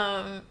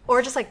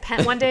 Or just, like,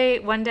 one day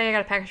I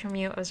got a package from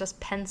you. It was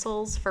just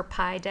pencils for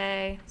Pi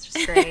Day. It's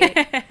just great.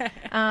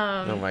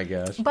 Oh, my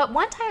gosh. But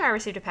one time I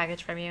received a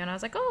package from you, and I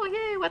was like, oh,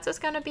 yay, what's this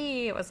going to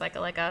be? It was like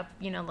a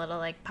little,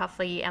 like,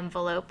 puffy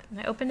envelope. And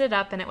I opened it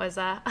up, and it was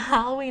a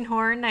Halloween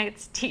Horror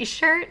Nights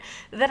t-shirt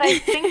that I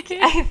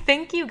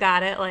think you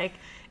got it, like,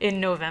 in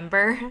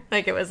November.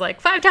 Like, it was,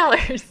 like,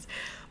 $5.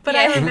 But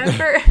I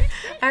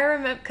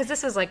remember, because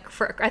this was, like,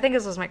 I think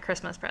this was my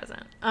Christmas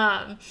present.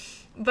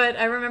 But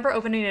I remember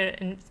opening it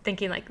and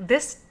thinking, like,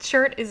 this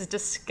shirt is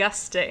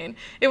disgusting.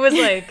 It was,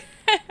 like...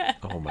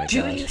 Oh my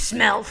Do gosh. you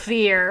smell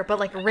fear? But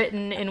like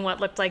written in what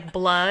looked like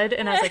blood.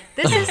 And I was like,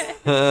 this is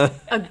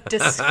a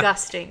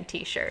disgusting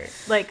t-shirt.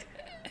 Like,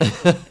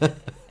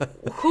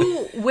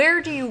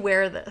 where do you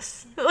wear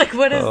this? Like,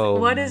 what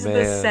is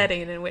the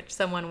setting in which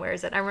someone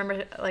wears it? I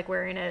remember like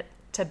wearing it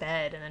to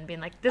bed and then being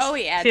like, this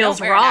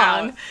feels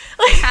wrong.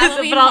 Like,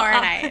 Halloween Horror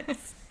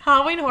Nights.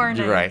 Halloween Horror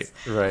Nights.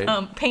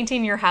 Right.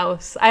 Painting your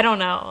house. I don't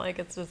know. Like,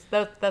 it's just,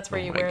 that's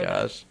where you wear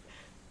gosh.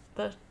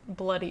 the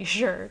bloody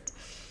shirt.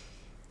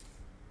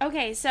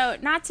 Okay, so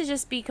not to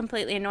just be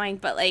completely annoying,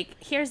 but like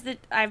here's the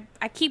I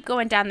keep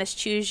going down this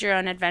choose your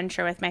own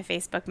adventure with my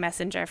Facebook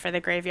Messenger for the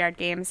Graveyard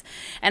Games,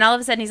 and all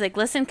of a sudden he's like,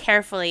 listen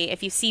carefully,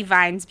 if you see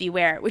vines,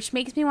 beware, which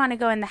makes me want to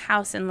go in the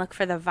house and look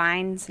for the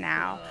vines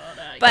now.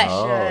 But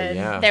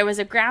yeah. there was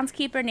a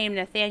groundskeeper named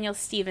Nathaniel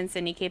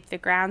Stevenson. He kept the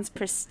grounds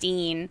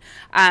pristine,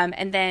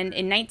 and then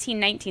in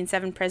 1919,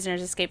 7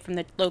 prisoners escaped from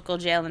the local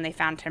jail and they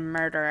found him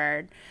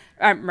murdered.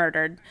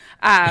 Murdered.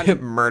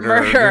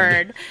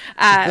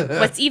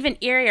 What's even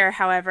eerier,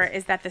 however,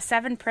 is that the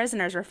 7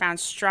 prisoners were found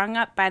strung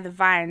up by the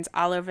vines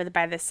all over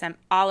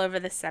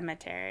the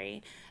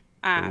cemetery.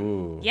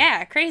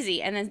 Yeah,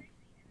 crazy. And then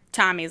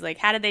Tommy's like,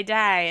 "How did they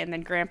die?" And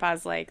then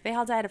Grandpa's like, "They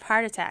all died of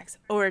heart attacks,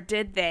 or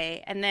did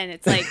they?" And then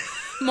it's like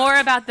more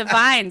about the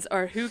vines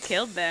or who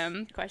killed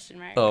them? Question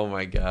mark. Oh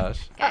my gosh.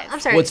 I'm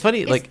sorry. What's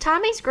funny, is like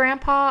Tommy's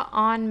grandpa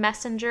on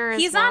Messenger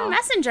as He's well? on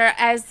Messenger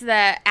as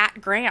the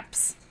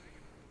 @Gramps.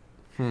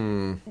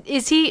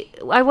 Is he?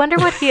 I wonder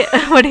what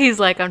he's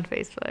like on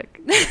Facebook.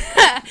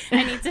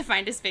 I need to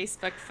find his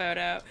Facebook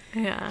photo.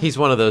 Yeah. he's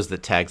one of those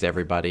that tags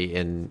everybody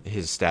in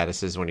his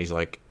statuses when he's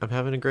like, "I'm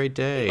having a great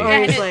day." Oh,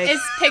 And he's like-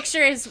 his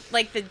picture is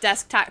like the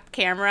desktop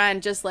camera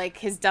and just like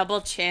his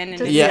double chin and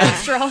his Yeah.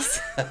 nostrils.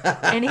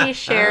 And he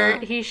shares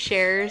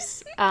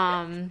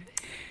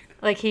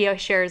like he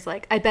shares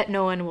like, "I bet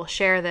no one will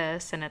share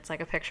this," and it's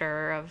like a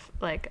picture of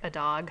like a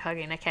dog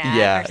hugging a cat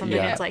Yeah, or something.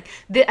 yeah. It's like,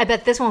 I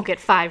bet this won't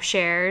get 5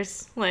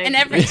 shares. Like, And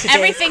today's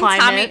everything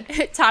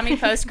climate. Tommy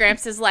post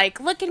Gramps is like,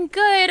 "Looking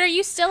good. Are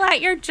you still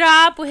at your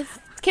job with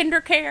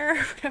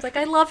KinderCare?" It's like,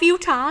 "I love you,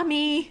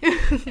 Tommy."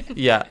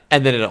 Yeah,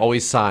 and then it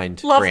always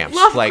signed love Gramps.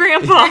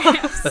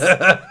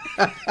 Grandpa.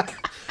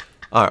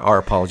 Our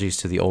apologies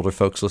to the older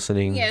folks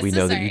listening. Yeah, We so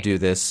know that sorry. you do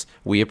this.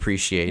 We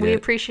appreciate We it.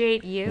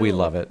 appreciate you. We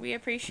love it. We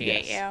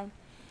appreciate Yes.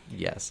 you.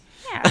 Yes.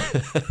 Yeah.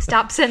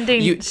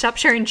 Stop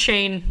sharing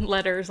chain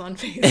letters on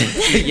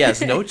Facebook.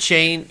 Yes. No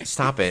chain.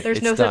 Stop it. There's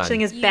It's no done. such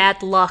thing as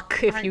bad luck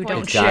if aren't you going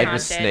don't to Died share. share.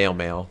 with snail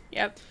mail.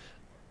 Yep.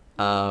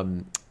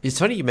 It's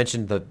funny you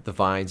mentioned the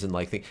vines and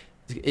like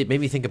it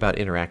made me think about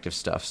interactive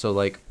stuff. So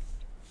like,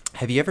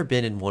 have you ever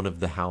been in one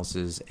of the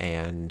houses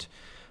and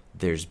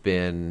there's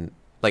been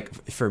like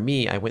for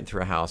me, I went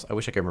through a house. I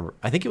wish I could remember.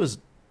 I think it was.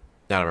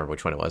 I don't remember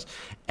which one it was.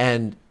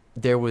 And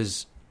there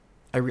was.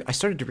 I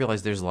started to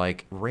realize there's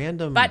like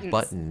random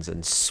buttons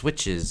and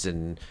switches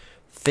and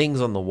things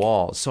on the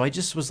wall. So I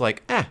just was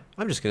like,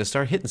 I'm just going to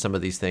start hitting some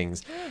of these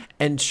things.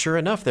 And sure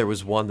enough, there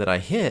was one that I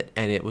hit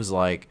and it was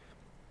like,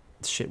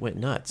 shit went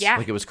nuts. Yeah.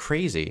 Like it was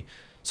crazy.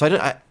 So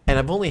and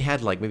I've only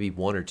had like maybe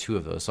 1 or 2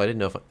 of those. So I didn't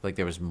know if like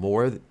there was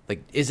more.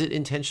 Like, is it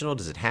intentional?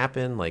 Does it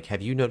happen? Like,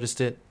 have you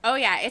noticed it? Oh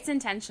yeah, it's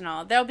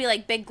intentional. There'll be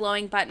like big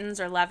glowing buttons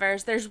or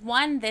levers. There's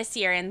one this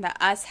year in the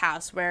Us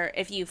house where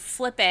if you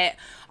flip it,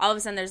 all of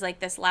a sudden there's like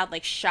this loud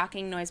like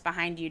shocking noise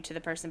behind you to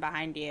the person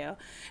behind you.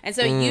 And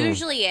so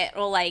usually it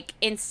will like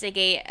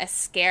instigate a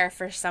scare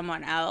for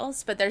someone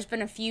else, but there's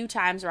been a few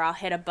times where I'll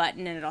hit a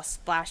button and it'll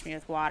splash me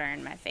with water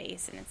in my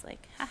face and it's like,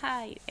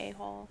 haha, you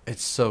a-hole.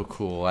 It's so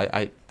cool.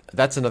 I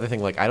that's another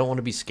thing. Like, I don't want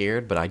to be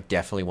scared, but I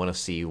definitely want to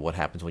see what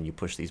happens when you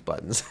push these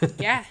buttons.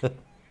 Yeah.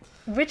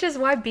 Which is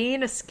why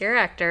being a scare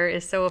actor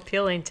is so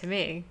appealing to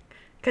me.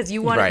 Because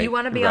you want Right,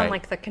 to be on right.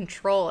 like the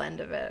control end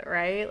of it,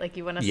 right? Like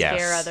you want to Yes,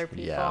 scare other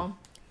people. yeah.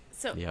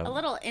 So Yep. a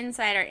little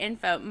insider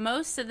info,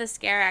 most of the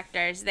scare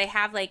actors, they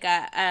have like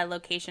a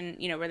location,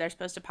 you know, where they're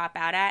supposed to pop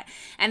out at,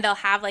 and they'll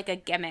have like a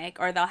gimmick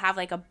or they'll have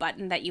like a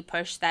button that you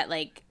push that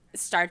like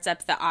starts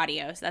up the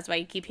audio. So that's why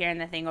you keep hearing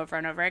the thing over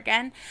and over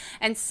again.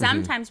 And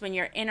sometimes when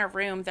you're in a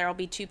room, there will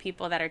be 2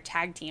 people that are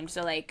tag teamed.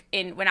 So like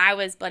when I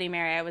was Bloody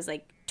Mary, I was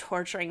like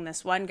torturing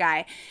this one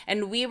guy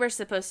and we were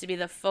supposed to be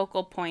the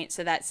focal point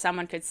so that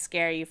someone could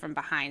scare you from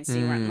behind so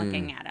you weren't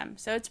looking at him.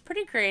 So it's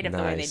pretty creative the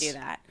way they Nice. do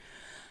that.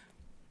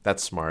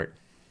 That's smart.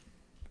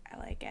 I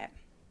like it.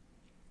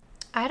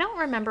 I don't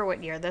remember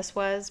what year this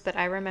was, but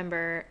I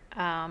remember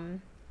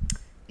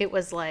it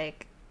was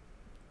like,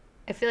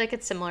 I feel like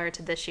it's similar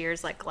to this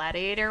year's like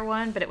Gladiator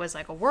one, but it was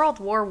like a World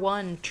War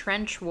I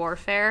trench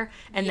warfare,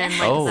 and then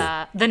like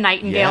Oh. the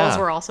Nightingales Yeah.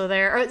 were also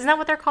there. Or, isn't that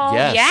what they're called?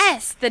 Yes.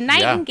 Yes, the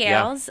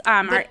Nightingales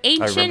are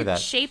ancient that.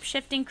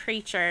 shape-shifting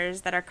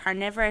creatures that are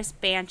carnivorous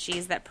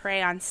banshees that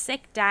prey on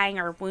sick, dying,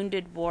 or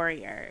wounded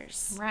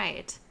warriors.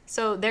 Right.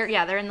 So they're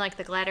in like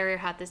the Gladiator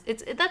had this.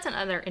 That's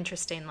another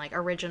interesting like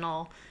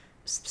original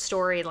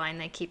storyline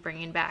they keep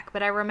bringing back.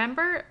 But I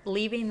remember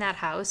leaving that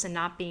house and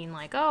not being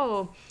like,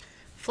 oh,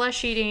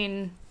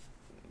 flesh-eating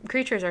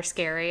creatures are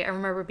scary. I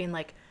remember being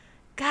like,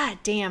 God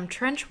damn,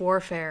 trench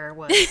warfare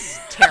was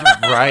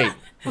terrible.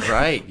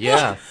 Right.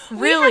 Yeah.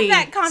 Really we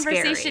have that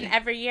conversation scary.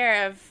 every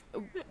year of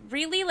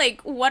really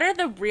like what are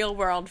the real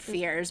world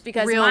fears,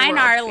 because Real mine world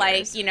are fears.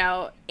 like, you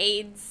know,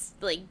 AIDS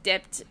like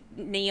dipped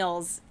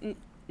nails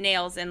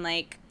in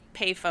like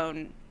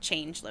payphone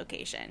change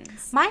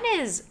locations. Mine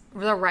is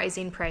the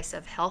rising price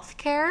of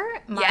healthcare.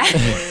 Mine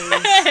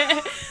Yeah.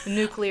 is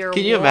nuclear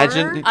Can you war,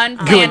 imagine going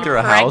Unplanned through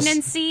a house?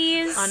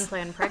 pregnancies.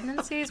 unplanned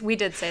pregnancies. We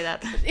did say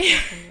that.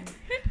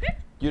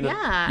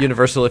 Yeah.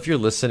 Universal, if you're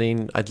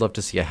listening, I'd love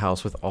to see a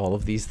house with all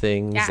of these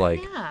things. Yeah.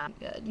 Like Yeah,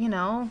 you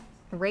know,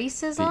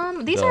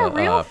 racism. These the, are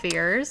real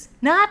fears,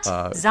 not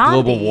zombies.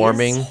 global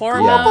warming.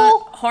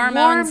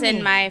 Hormones in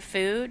warming. my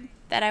food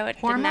that I would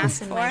didn't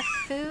ask Hormones in for. my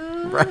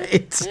food.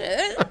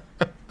 Right.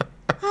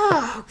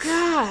 Oh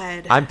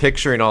God. I'm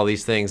picturing all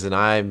these things, and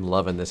I'm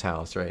loving this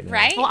house right now.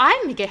 Right? Well,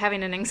 I'm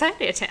having an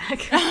anxiety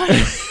attack.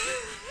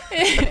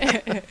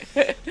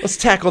 Let's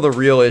tackle the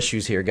real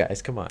issues here,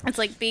 guys. Come on. It's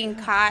like being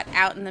caught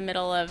out in the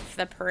middle of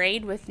the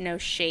parade with no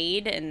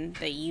shade and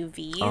the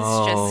UVs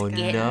Oh, just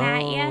getting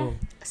at you.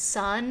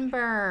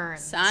 Sunburns.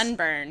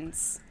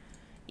 Sunburns.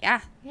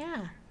 Yeah.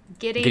 Yeah.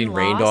 Getting Getting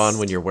rained lost. on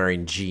when you're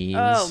wearing jeans.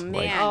 Oh, like-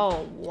 man.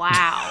 Oh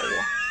wow.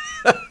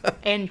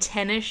 And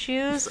tennis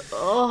shoes.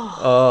 Oh.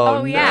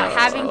 Oh, yeah. no.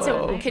 Having to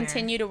Nightmare.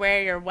 continue to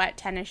wear your wet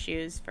tennis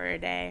shoes for a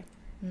day.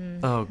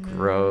 Oh,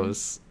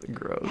 gross.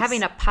 Gross.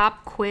 Having a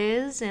pop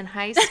quiz in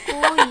high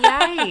school.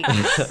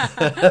 Yikes.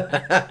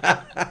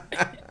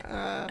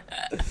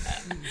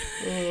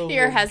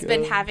 Your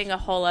husband having a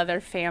whole other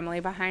family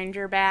behind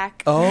your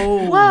back.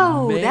 Oh,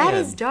 Whoa, man. that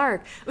is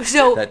dark.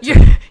 So That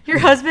your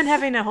husband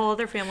having a whole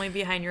other family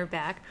behind your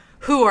back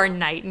who are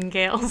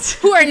nightingales.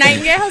 Who are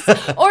nightingales.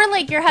 Or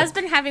like your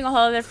husband having a whole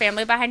other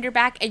family behind your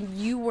back and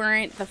you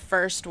weren't the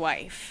first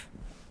wife.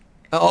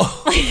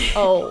 Oh.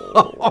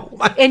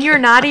 Oh. And you're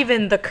not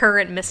even the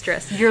current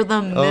mistress. You're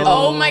the middle.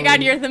 Oh my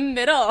god, you're the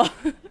middle.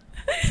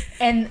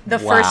 And the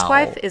first Wow.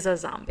 wife is a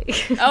zombie.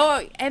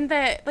 Oh, and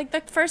the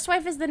first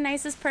wife is the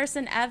nicest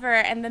person ever,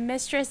 and the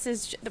mistress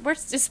is. We're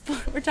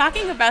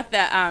talking about the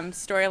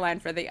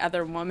storyline for The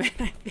Other Woman,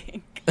 I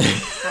think.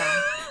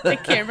 The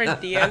Cameron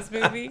Diaz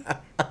movie.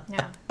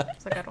 Yeah,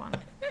 it's a good one.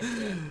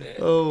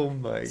 Oh,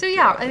 my So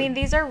yeah, I mean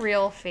these are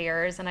real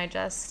fears, and I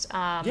just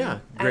Yeah,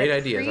 great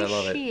ideas. I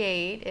love it.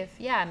 Appreciate if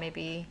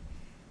maybe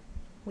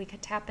we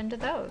could tap into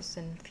those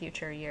in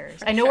future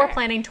years. I know sure. we're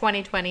planning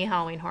 2020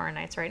 Halloween Horror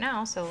Nights right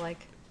now, so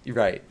like You're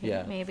right.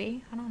 Yeah.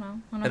 maybe I don't know.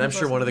 And I'm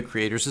sure one of the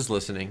creators is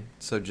listening.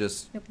 So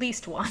just at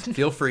least one.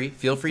 feel free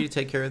to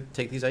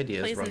take these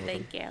ideas. Please run and with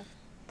them. thank you.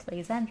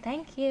 Please and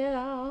thank you.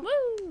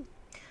 Woo!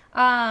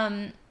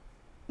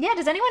 Yeah,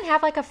 does anyone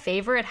have like a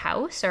favorite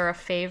house or a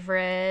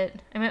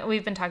favorite? I mean,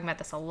 we've been talking about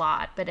this a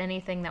lot, but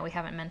anything that we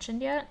haven't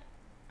mentioned yet?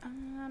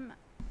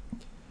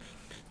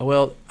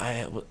 Well,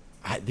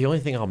 the only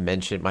thing I'll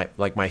mention,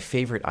 my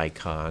favorite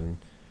icon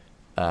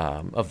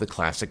of the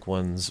classic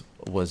ones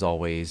was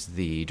always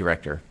the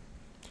director.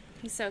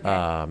 He's so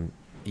good.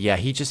 Yeah,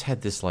 he just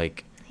had this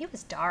like, He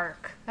was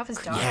dark. That was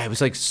dark. yeah, it was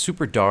like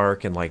super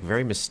dark and like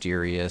very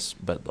mysterious,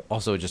 but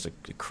also just a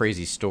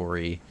crazy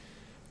story.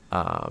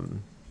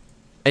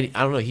 And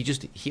I don't know,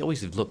 he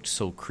always looked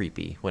so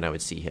creepy when I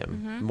would see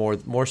him,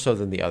 more so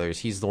than the others.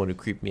 He's the one who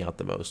creeped me out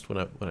the most when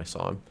I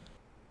saw him.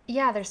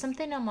 Yeah, there's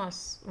something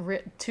almost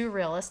too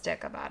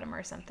realistic about him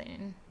or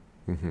something.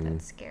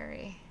 That's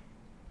scary.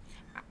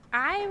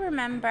 I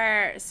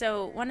remember,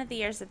 so one of the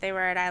years that they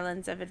were at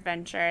Islands of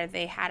Adventure,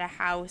 they had a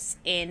house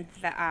in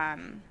the,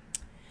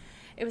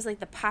 it was like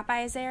the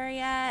Popeyes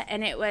area,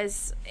 and it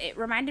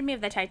reminded me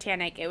of the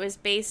Titanic. It was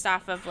based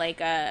off of like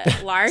a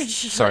large...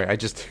 Sorry, I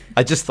just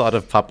thought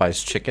of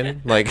Popeye's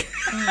chicken. Like,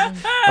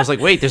 I was like,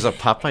 wait, there's a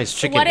Popeye's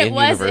chicken What it in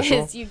was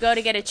Universal? is you go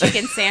to get a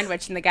chicken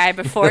sandwich, and the guy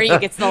before you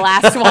gets the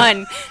last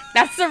one.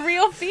 That's the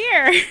real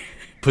fear.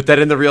 Put that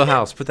in the real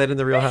house.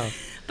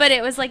 But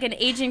it was like an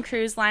aging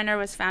cruise liner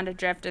was found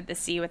adrift at the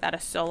sea without a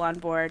soul on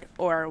board,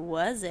 or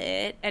was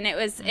it? And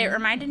it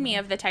reminded me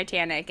of the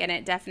Titanic, and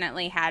it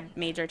definitely had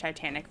major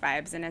Titanic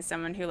vibes. And as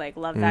someone who like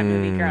loved that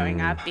movie growing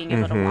up, being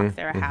able to walk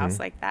through a house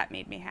like that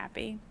made me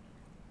happy.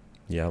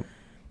 Yep.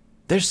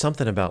 There's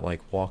something about like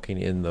walking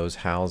in those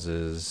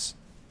houses,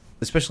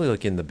 especially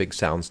like in the big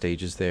sound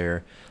stages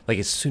there. Like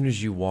as soon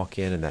as you walk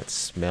in and that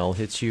smell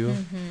hits you.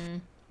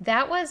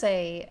 That was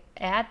a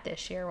ad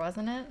this year,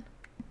 wasn't it?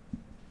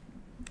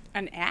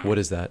 An ad? What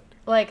is that?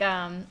 Like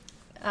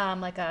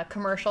a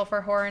commercial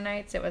for Horror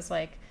Nights. It was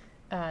like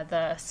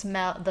the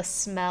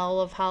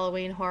smell of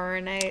Halloween Horror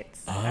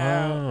Nights. Oh,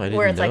 I didn't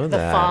where it's know like the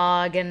that.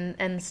 fog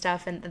and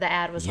stuff, and the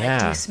ad was like, Yeah.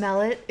 "Do you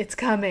smell it? It's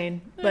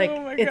coming! Like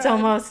my it's God.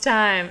 almost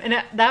time."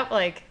 And that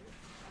like,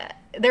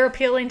 they're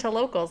appealing to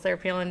locals. They're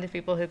appealing to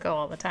people who go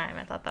all the time.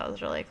 I thought that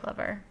was really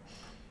clever.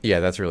 Yeah,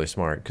 that's really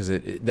smart because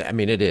I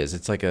mean, it is.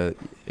 It's like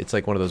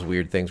one of those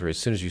weird things where as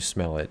soon as you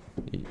smell it,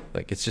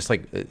 like it's just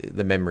like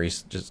the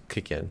memories just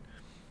kick in.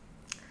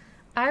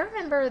 I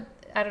remember.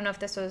 I don't know if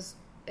this was.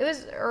 It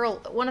was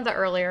one of the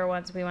earlier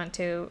ones we went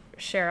to,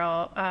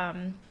 Cheryl.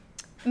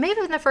 Maybe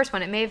in the first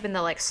one. It may have been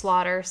the like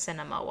Slaughter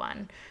Cinema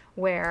one,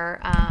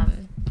 where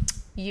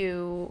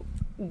you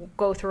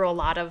go through a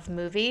lot of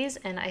movies,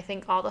 and I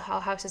think all the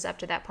houses up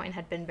to that point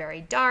had been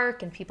very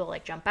dark, and people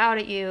like jump out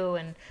at you,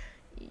 and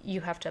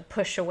you have to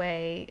push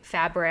away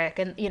fabric,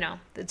 and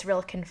it's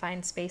real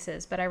confined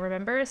spaces. But I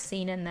remember a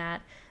scene in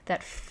that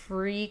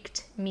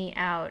freaked me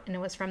out, and it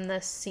was from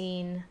a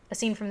scene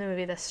from the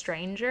movie The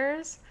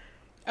Strangers.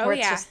 Oh, where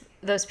it's yeah. just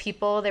those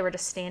people, they were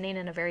just standing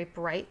in a very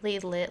brightly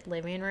lit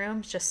living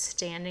room, just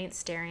staring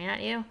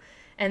at you.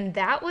 And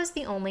that was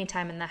the only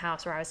time in the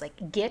house where I was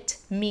like, get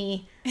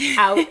me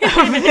out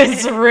of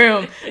this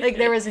room. Like,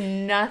 there was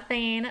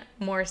nothing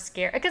more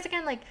scary. Because,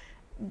 again, like,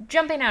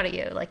 jumping out at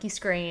you, like, you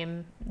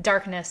scream.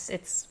 Darkness,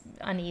 it's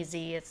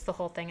uneasy. It's the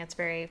whole thing. It's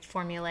very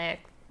formulaic,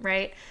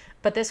 right?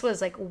 But this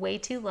was, like, way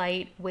too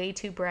light, way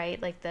too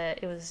bright. Like,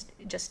 it was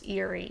just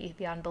eerie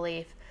beyond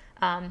belief.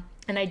 And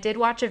I did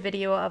watch a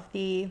video of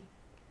the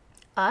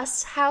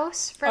Us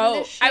house from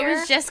this year. I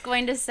was just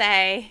going to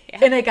say. Yeah.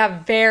 And it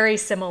got very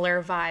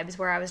similar vibes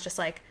where I was just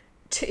like,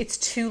 it's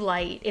too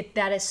light.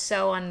 That is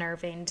so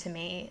unnerving to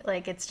me.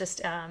 Like, it's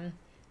just,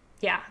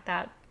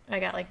 that I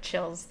got like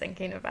chills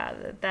thinking about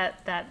it.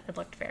 That it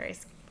looked very,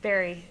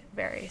 very,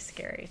 very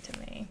scary to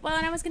me. Well,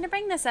 and I was going to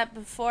bring this up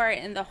before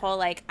in the whole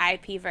like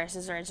IP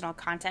versus original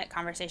content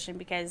conversation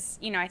because,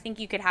 you know, I think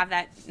you could have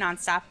that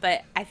nonstop,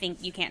 but I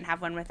think you can't have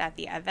one without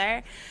the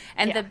other.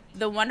 And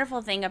the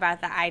wonderful thing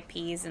about the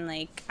IPs and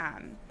like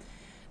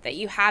that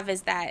you have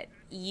is that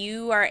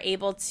you are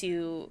able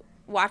to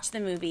watch the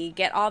movie,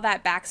 get all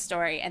that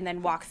backstory, and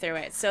then walk through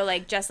it. So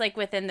like just like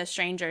within The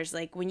Strangers,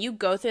 like when you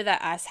go through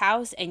the Us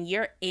house and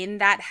you're in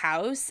that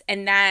house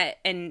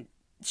and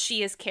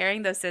she is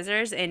carrying those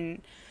scissors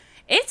and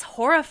it's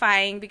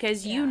horrifying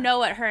because you know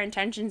what her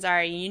intentions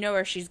are, you know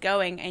where she's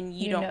going, and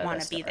you don't want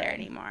to be there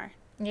anymore.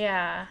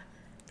 Yeah.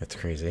 That's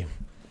crazy.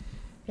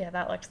 Yeah,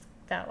 that looked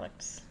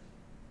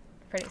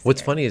pretty scary.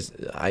 What's funny is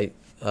I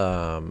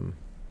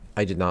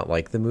did not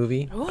like the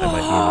movie. I might be in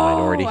the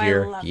minority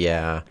here.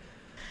 Yeah.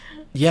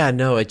 Yeah,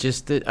 no, it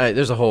just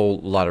there's a whole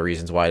lot of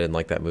reasons why I didn't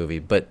like that movie,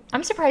 but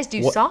I'm surprised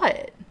you saw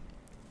it.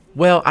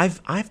 Well,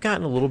 I've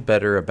gotten a little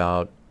better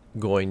about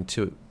going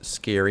to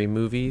scary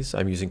movies.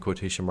 I'm using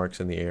quotation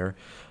marks in the air.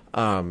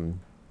 That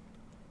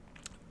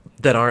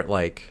aren't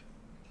like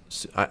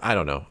I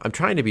don't know. I'm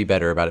trying to be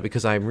better about it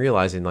because I'm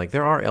realizing like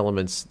there are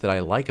elements that I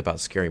like about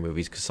scary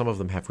movies because some of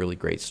them have really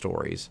great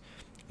stories,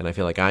 and I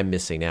feel like I'm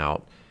missing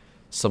out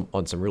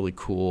on some really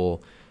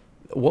cool,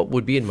 what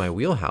would be in my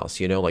wheelhouse,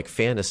 you know, like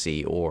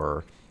fantasy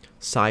or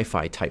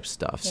sci-fi type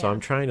stuff. So I'm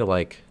trying to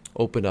like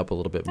open up a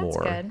little bit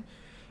more. Good.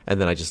 And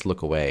then I just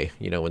look away,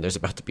 you know, when there's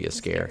about to be a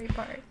scare. Scary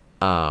part.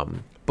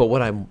 But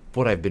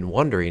what I've been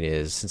wondering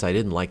is, since I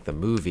didn't like the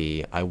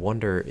movie, I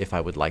wonder if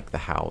I would like the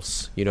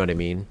house. You know what I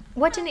mean?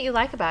 What didn't you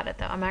like about it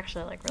though? I'm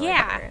actually like really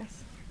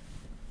curious.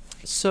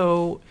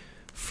 So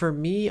for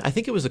me, I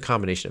think it was a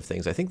combination of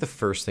things. I think the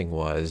first thing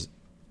was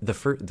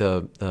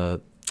the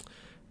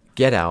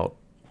Get Out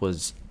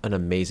was an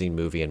amazing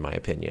movie in my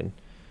opinion.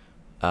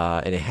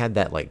 And it had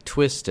that like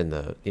twist and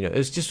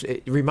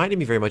it reminded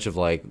me very much of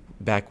like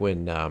back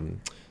when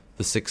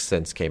The Sixth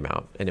Sense came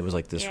out, and it was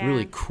like this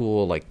really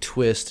cool like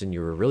twist, and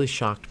you were really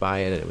shocked by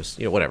it, and it was,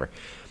 you know, whatever.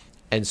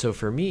 And so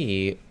for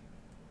me,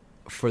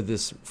 for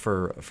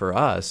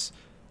us,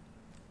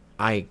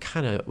 I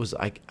kind of was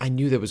I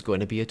knew there was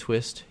going to be a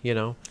twist, you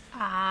know.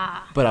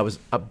 But I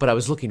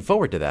was looking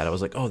forward to that. I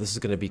was like, oh, this is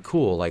going to be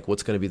cool. Like,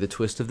 what's going to be the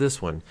twist of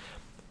this one?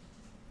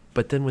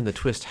 But then when the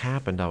twist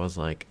happened, I was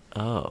like,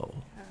 oh,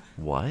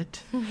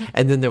 what?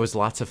 And then there was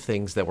lots of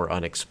things that were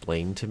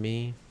unexplained to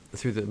me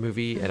through the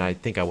movie, and I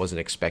think I wasn't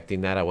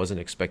expecting that. I wasn't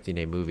expecting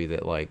a movie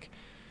that, like,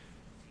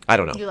 I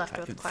don't know. You left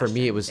with for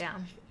me, it was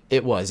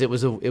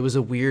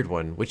a weird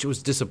one, which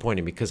was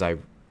disappointing because I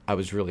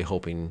was really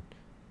hoping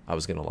I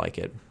was going to like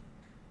it.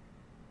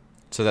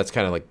 So that's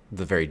kind of like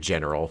the very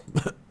general.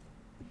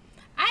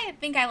 I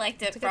think I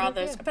liked it for all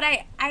those. But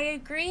I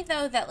agree,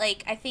 though, that,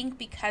 like, I think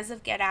because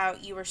of Get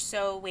Out, you were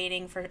so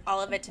waiting for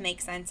all of it to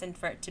make sense and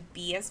for it to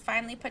be as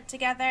finely put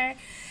together.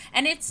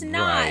 And it's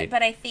not, right.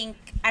 But I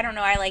think, I don't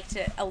know, I liked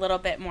it a little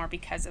bit more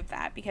because of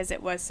that, because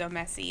it was so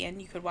messy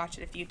and you could watch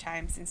it a few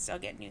times and still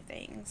get new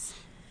things.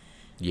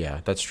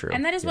 Yeah, that's true.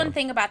 And that is one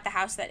thing about the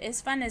house that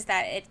is fun, is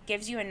that it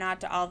gives you a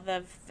nod to all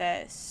of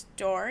the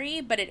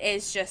story, but it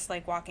is just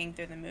like walking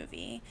through the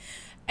movie.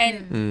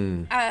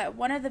 And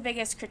one of the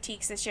biggest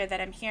critiques this year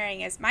that I'm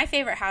hearing is my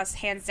favorite house,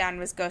 hands down,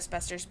 was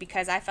Ghostbusters,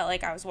 because I felt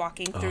like I was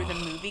walking through the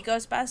movie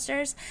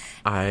Ghostbusters.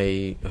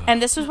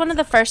 And this was one of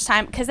the first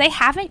time, because they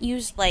haven't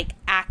used like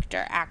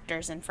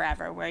actors in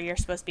forever, where you're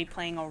supposed to be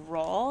playing a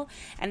role,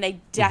 and they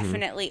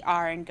definitely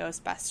are in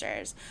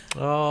Ghostbusters.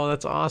 Oh,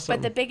 that's awesome.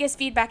 But the biggest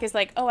feedback is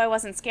like, oh, I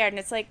wasn't scared. And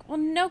it's like, well,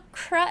 no,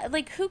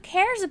 like, who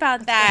cares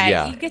about that?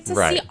 Yeah, you get to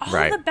see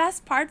all the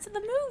best parts of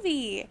the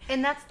movie.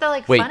 And that's the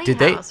like funny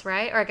house,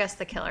 right? Or I guess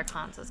the Killer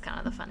Clowns is kind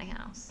of the funny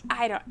house.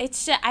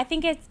 I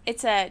think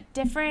it's a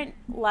different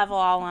level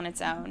all on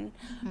its own.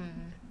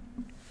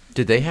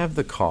 Did they have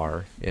the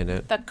car in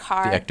it? The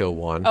car? The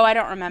Ecto-1? Oh, I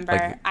don't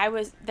remember.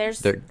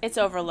 It's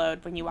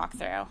overload when you walk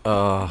through.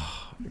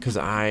 Because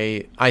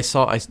I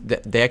saw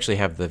they actually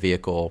have the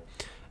vehicle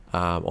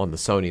on the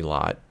Sony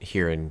lot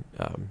here in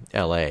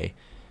L.A.,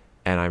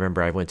 and I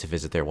remember I went to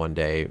visit there one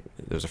day.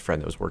 There was a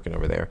friend that was working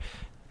over there,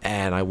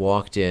 and I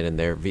walked in, and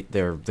the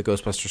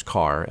Ghostbusters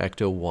car,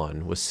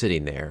 Ecto-1, was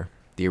sitting there,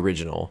 the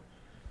original,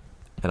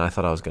 and I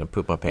thought I was going to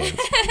poop my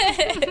pants.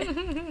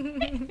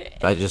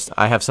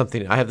 I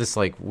have this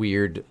like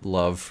weird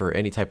love for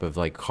any type of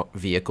like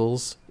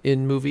vehicles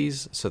in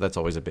movies, so that's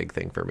always a big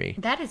thing for me.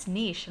 That is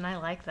niche, and I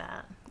like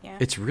that. Yeah.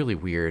 It's really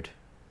weird.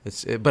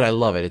 But I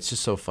love it. It's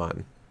just so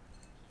fun.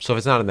 So if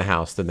it's not in the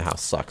house, then the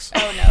house sucks.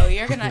 Oh no,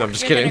 you're gonna No, I'm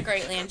just you're kidding. gonna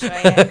greatly enjoy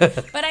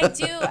it. But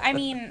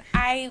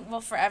I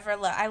will forever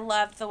I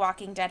love the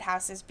Walking Dead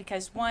houses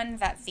because one,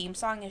 that theme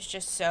song is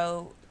just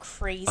so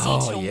crazy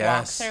to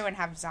walk through and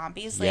have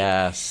zombies. Like,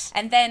 yes.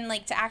 and then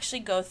like to actually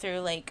go through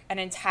like an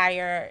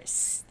entire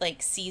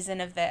like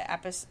season of the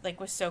episode like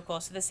was so cool.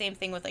 So the same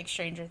thing with like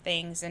Stranger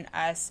Things and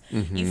Us,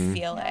 you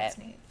feel That's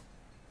it. neat.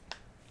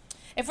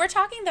 If we're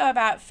talking, though,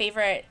 about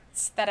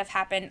favorites that have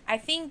happened,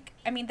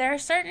 there are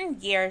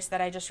certain years that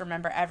I just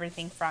remember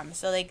everything from.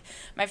 So, like,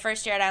 my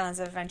first year at Islands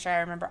of Adventure, I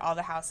remember all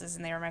the houses,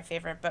 and they were my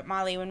favorite. But,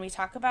 Molly, when we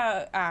talk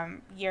about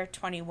year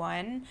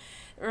 21,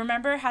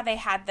 remember how they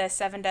had the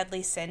 7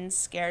 Deadly Sins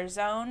scare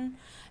zone?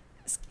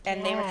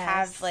 And they would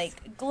have,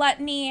 like,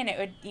 gluttony, and it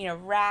would,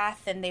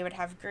 wrath, and they would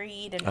have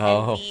greed and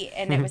envy,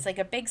 and it was, like,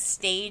 a big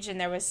stage, and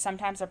there was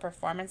sometimes a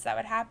performance that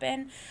would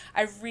happen.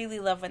 I really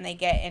love when they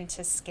get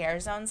into scare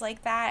zones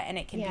like that, and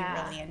it can be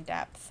really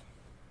in-depth.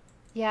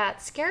 Yeah,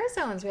 scare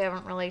zones we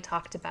haven't really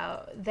talked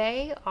about.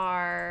 They're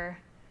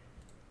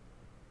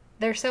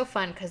so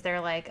fun because they're,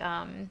 like,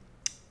 I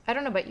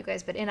don't know about you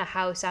guys, but in a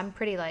house, I'm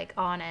pretty, like,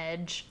 on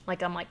edge.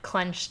 Like, I'm, like,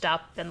 clenched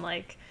up and,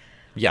 like...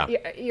 Yeah.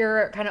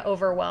 You're kind of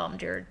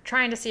overwhelmed. You're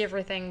trying to see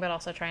everything, but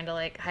also trying to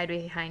like hide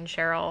behind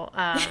Cheryl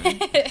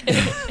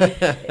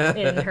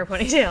in her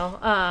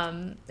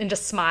ponytail. And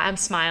just smile. I'm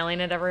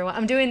smiling at everyone.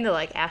 I'm doing the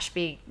like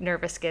Ashby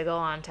nervous giggle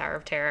on Tower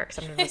of Terror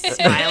because I'm just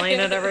smiling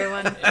at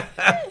everyone.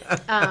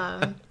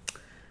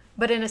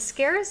 But in a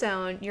scare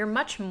zone, you're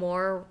much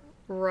more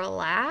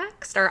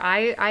relaxed, or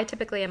I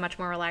typically am much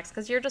more relaxed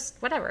because you're just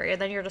whatever.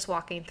 And then you're just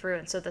walking through,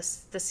 and so the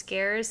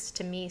scares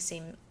to me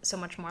seem so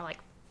much more like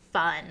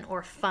fun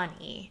or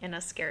funny in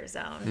a scare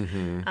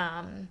zone.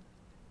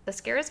 The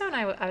scare zone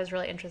I was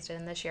really interested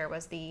in this year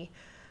was the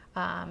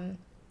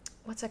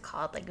what's it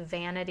called, like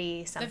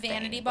Vanity something. The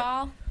Vanity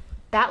Ball.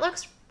 That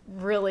looks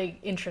really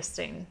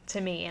interesting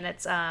to me, and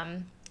it's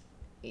kind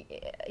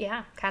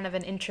of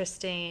an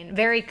interesting,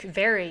 very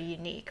very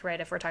unique,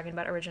 right? If we're talking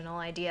about original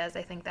ideas,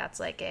 I think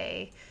that's like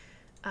a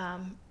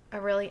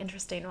really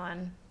interesting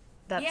one.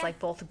 That's like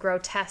both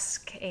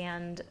grotesque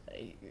and,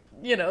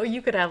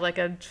 you could have like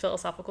a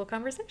philosophical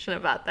conversation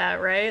about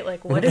that, right?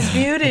 Like, what is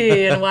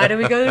beauty and why do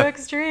we go to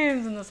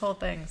extremes and this whole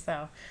thing?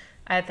 So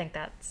I think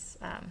that's,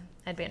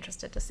 I'd be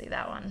interested to see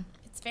that one.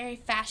 It's very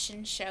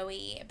fashion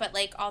showy, but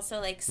like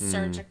also like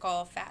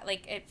surgical fat.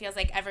 Like it feels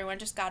like everyone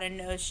just got a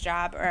nose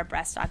job or a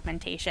breast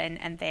augmentation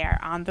and they are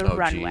on the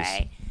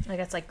runway. Geez. Like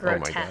it's like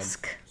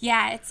grotesque.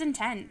 Yeah, it's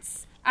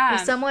intense.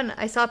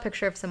 I saw a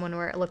picture of someone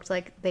where it looked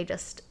like they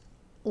just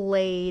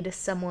laid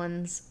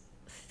someone's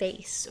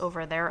face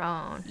over their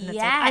own. And it's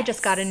like, I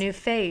just got a new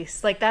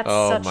face. Like that's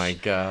such, my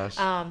gosh.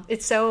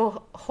 It's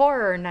so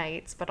horror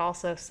nights, but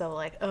also so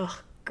like, ugh,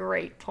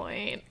 great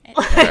point.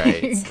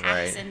 Right.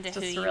 Into just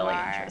who really you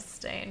are.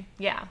 interesting.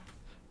 Yeah.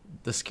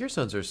 The scare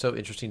zones are so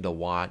interesting to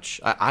watch.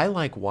 I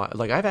like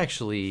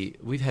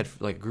we've had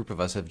like a group of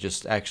us have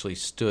just actually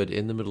stood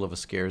in the middle of a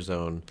scare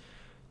zone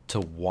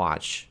to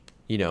watch,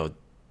 the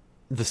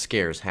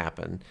scares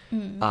happen.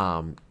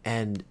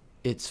 And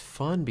it's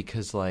fun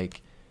because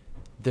like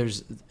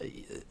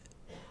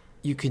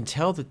you can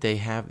tell that they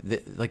have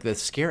the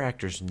scare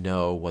actors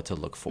know what to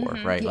look for,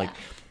 right? Yeah. Like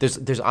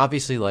there's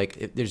obviously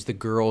like there's the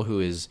girl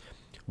who is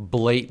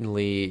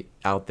blatantly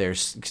out there,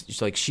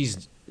 like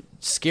she's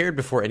scared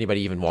before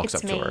anybody even walks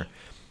up to her.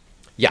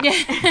 Yeah,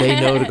 they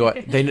know to go.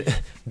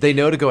 They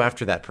know to go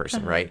after that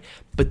person, right?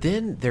 But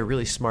then they're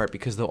really smart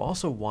because they'll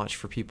also watch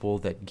for people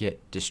that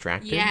get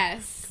distracted.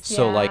 Yes.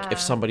 So like if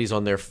somebody's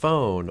on their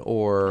phone,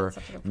 or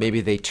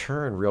maybe they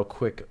turn real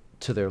quick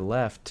to their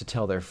left to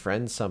tell their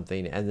friend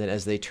something, and then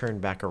as they turn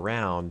back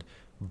around,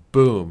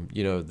 boom,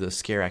 the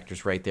scare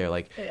actor's right there.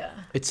 Like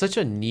it's such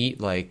a neat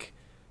like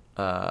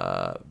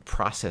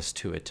process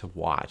to it to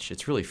watch.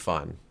 It's really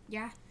fun.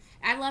 Yeah,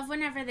 I love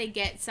whenever they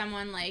get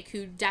someone like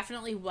who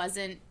definitely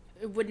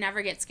would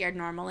never get scared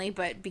normally,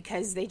 but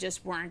because they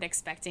just weren't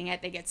expecting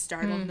it, they get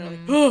startled and they're like,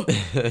 oh,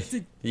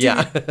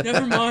 yeah,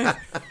 never mind.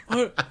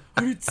 I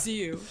didn't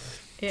see you.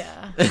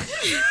 Yeah.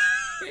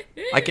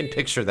 I can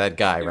picture that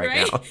guy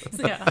right now. It's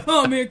like,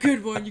 oh man,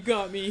 good one, you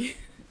got me.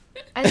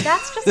 And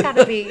that's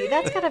gotta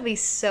be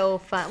so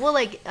fun. Well,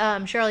 like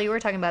Cheryl, you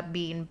were talking about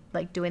being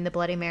like doing the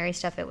Bloody Mary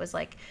stuff. It was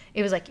like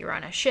you're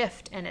on a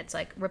shift and it's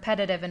like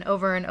repetitive and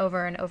over and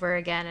over and over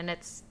again, and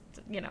it's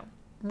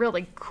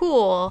really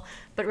cool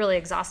but really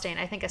exhausting.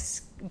 I think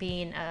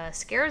being a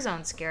scare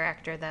zone scare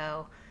actor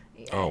though,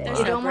 it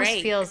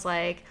almost feels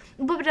like,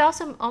 but it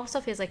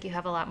also feels like you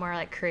have a lot more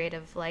like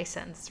creative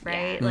license,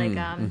 right? Like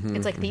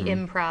it's like the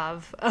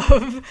improv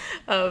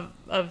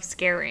of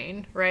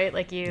scaring, right?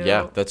 Like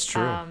that's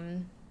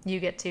true.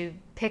 You get to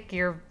pick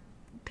your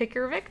pick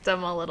your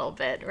victim a little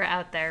bit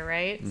out there,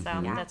 right? So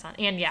that's not,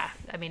 and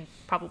I mean,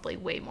 probably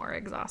way more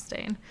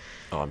exhausting.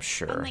 Oh, I'm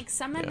sure. And like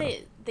some of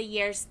the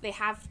years, they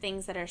have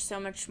things that are so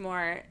much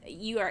more,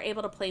 you are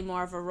able to play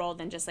more of a role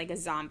than just like a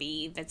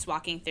zombie that's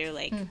walking through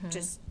like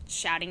just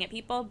shouting at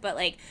people. But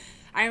like,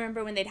 I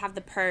remember when they'd have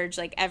the purge,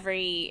 like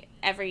every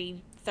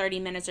 30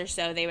 minutes or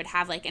so, they would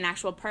have like an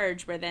actual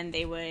purge where then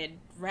they would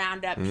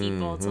round up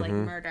people to like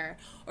murder.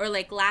 Or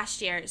like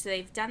last year, so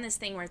they've done this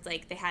thing where it's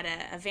like they had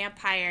a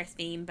vampire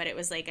theme, but it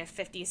was like a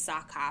 50s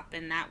sock hop,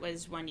 and that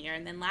was one year.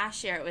 And then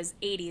last year it was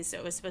 80s, so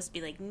it was supposed to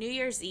be like New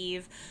Year's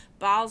Eve,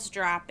 balls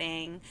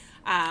dropping.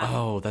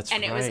 That's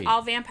and right. it was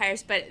all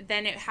vampires, but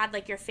then it had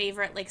like your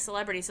favorite like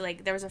celebrities. So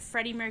like there was a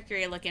Freddie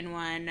Mercury looking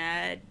one,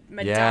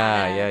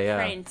 Madonna,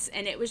 Prince,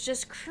 and it was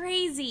just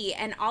crazy.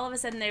 And all of a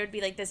sudden there would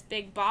be like this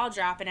big ball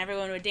drop, and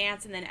everyone would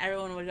dance, and then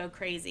everyone would go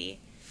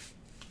crazy.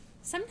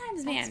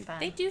 Sometimes, man,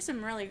 they do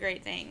some really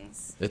great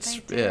things.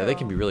 They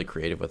can be really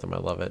creative with them. I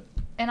love it.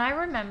 And I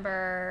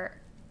remember,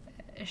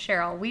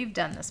 Cheryl, we've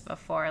done this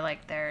before.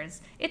 Like,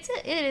 it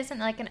isn't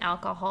like an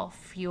alcohol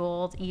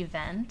fueled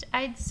event,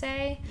 I'd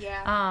say.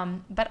 Yeah.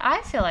 But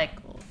I feel like,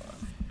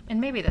 and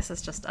maybe this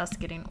is just us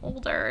getting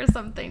older or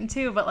something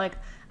too. But like,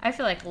 I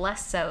feel like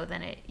less so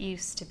than it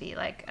used to be.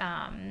 Like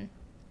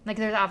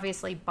there's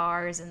obviously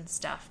bars and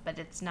stuff, but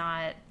it's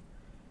not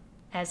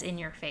as in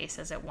your face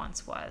as it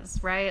once was,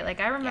 right? Like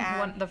I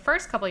remember the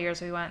first couple of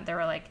years we went, there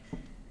were like,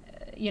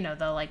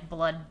 the like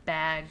blood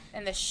bag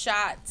and the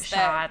shots,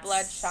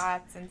 blood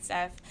shots and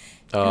stuff.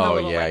 Oh,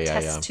 and the little,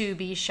 test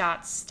tubey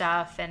shot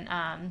stuff, and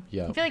I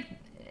feel like,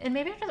 and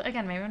maybe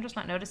I'm just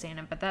not noticing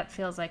it, but that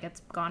feels like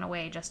it's gone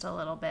away just a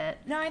little bit.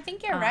 No, I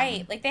think you're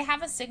right. Like they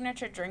have a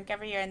signature drink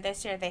every year, and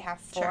this year they have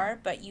 4,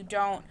 but you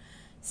don't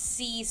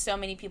see so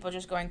many people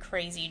just going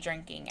crazy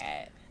drinking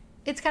it.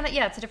 It's kind of,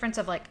 it's a difference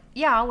of like,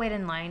 I'll wait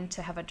in line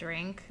to have a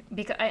drink,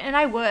 because, and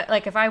I would,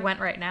 like, if I went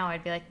right now,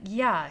 I'd be like,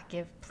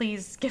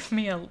 please give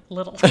me a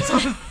little, for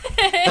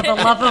the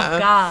love of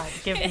God,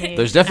 give me.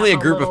 There's definitely a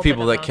group of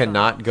people that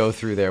cannot go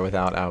through there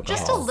without alcohol.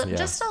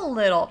 Just a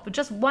little,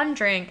 just one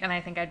drink, and I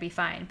think I'd be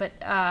fine. But,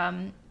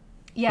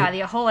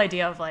 the whole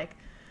idea of like,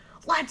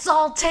 let's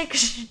all take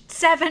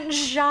 7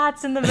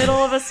 shots in the middle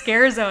of a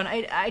scare zone.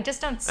 I just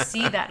don't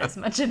see that as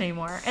much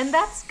anymore, and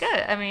that's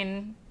good. I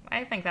mean,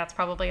 I think that's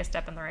probably a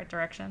step in the right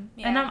direction.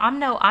 Yeah. And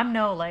I'm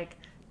no like,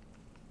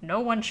 no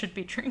one should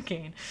be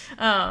drinking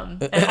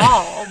at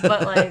all.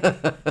 But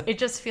like, it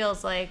just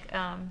feels like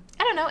I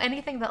don't know,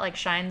 anything that like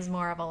shines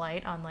more of a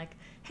light on like,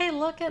 hey,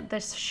 look at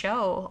this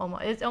show.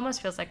 It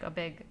almost feels like a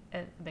big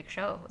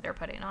show they're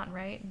putting on,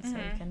 right? And so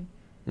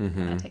you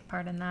can take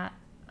part in that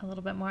a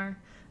little bit more.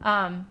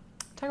 Talk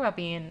about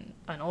being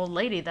an old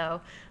lady though.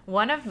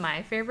 One of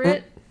my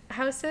favorite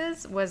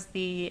houses was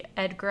the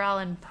Edgar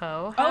Allan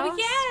Poe house. Oh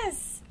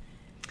yes.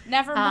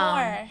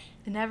 Nevermore.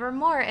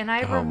 And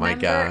I remember, my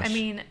gosh. I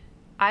mean,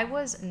 I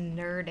was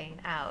nerding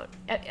out.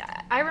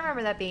 I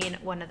remember that being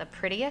one of the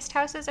prettiest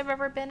houses I've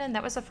ever been in.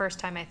 That was the first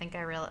time I think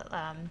I really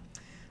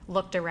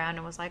looked around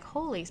and was like,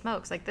 holy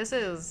smokes, like this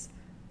is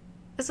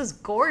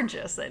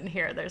gorgeous in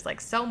here. There's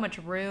like so much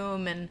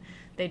room, and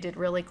they did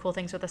really cool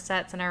things with the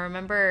sets. And I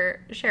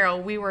remember,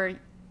 Cheryl,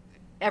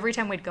 every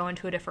time we'd go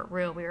into a different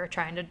room, we were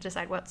trying to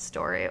decide what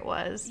story it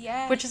was.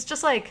 Yeah. Which is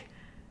just like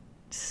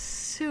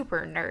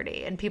super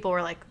nerdy, and people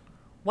were like,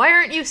 why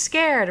aren't you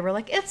scared? And we're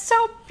like, it's so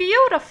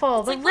beautiful.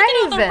 It's the like,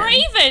 raven. look at all the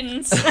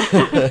ravens.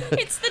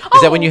 It's the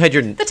Is that when you had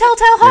the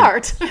telltale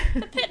heart?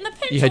 The pit and the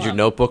pit. You had your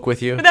notebook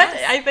with you?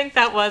 I think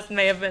that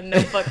may have been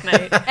notebook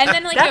night. And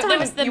then like there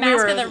was the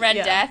Mask of the Red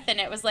Death,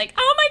 and it was like,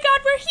 oh my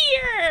God, we're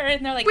here.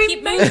 And they're like,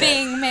 keep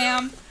moving,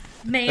 ma'am.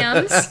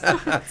 Ma'ams.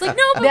 It's like,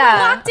 no, but we're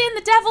locked in.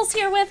 The devil's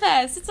here with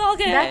us. It's all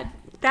good.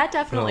 That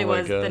definitely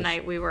was the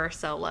night we were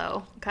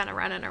solo, kind of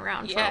running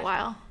around for a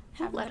while.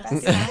 Let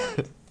us know.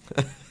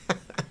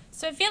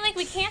 So I feel like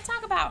we can't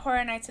talk about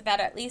Horror Nights without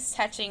at least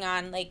touching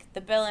on like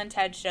the Bill and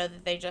Ted show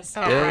that they just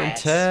Bill and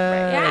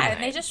Ted. Yeah,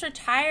 and they just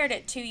retired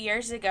it 2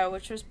 years ago,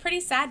 which was pretty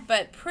sad,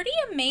 but pretty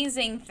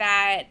amazing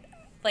that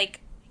like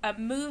a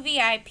movie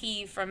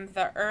IP from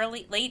the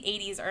late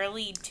 80s,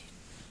 early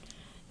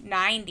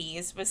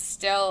 90s was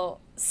still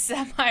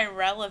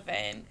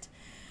semi-relevant.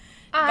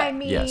 I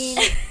mean,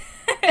 yes.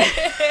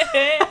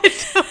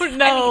 I don't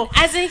know.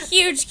 I mean, as a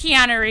huge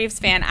Keanu Reeves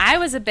fan, I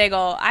was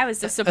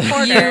a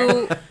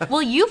supporter.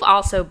 You've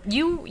also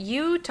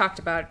you talked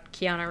about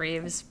Keanu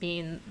Reeves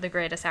being the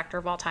greatest actor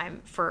of all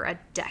time for a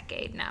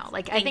decade now.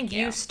 Like, I think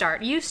you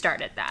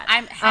started that.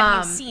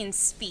 Have you seen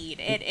Speed?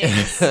 It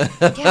is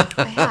yeah,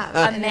 I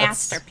have. a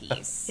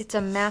masterpiece. It's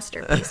a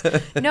masterpiece.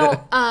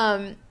 No,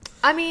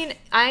 I mean,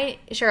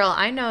 Cheryl,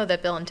 I know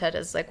that Bill and Ted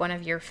is like one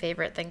of your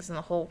favorite things in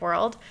the whole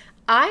world.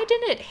 I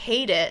didn't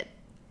hate it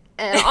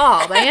at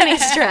all by any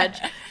stretch,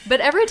 but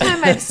every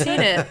time I've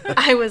seen it,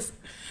 I was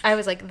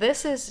like,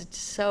 this is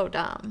so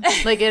dumb.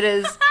 Like, it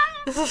is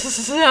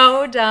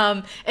so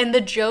dumb, and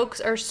the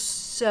jokes are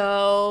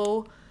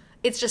so,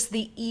 it's just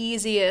the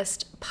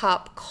easiest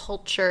pop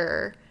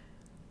culture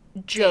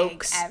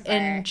jokes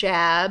and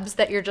jabs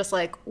that you're just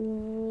like,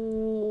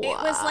 what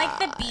It was like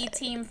the B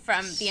team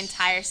from the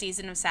entire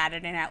season of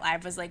Saturday Night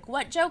Live was like,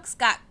 what jokes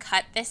got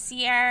cut this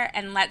year,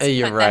 and let's put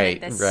them in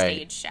this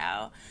stage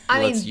show.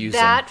 Let's mean, use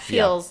that them.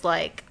 feels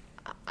like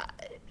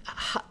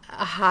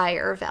a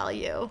higher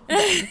value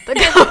than the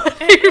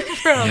comedy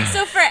from.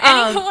 So for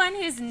anyone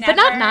who's never,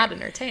 but not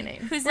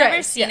entertaining, who's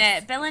never seen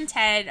it, Bill and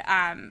Ted.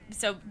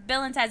 So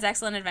Bill and Ted's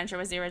Excellent Adventure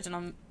was the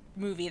original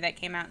movie that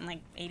came out in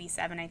like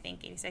 87, I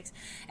think, 86,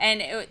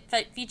 and it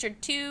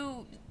featured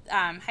two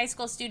high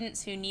school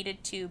students who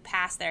needed to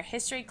pass their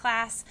history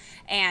class,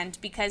 and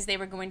because they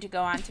were going to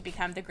go on to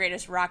become the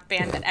greatest rock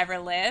band that ever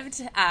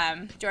lived,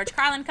 George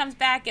Carlin comes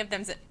back,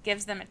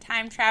 gives them a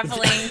time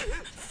traveling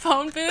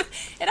phone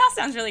booth. It all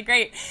sounds really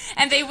great,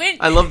 and they went.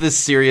 I love this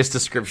serious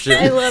description.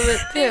 I love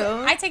it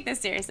too. I take this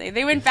seriously.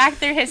 They went back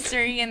through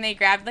history and they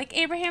grabbed like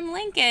Abraham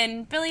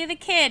Lincoln, Billy the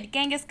Kid,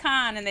 Genghis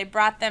Khan, and they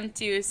brought them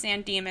to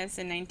San Dimas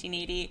in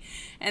 1980,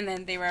 and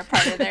then they were a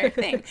part of their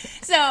thing.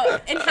 So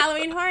in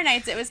Halloween Horror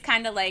Nights, it was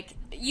kind of like,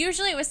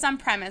 usually it was some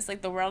premise,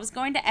 like the world is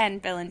going to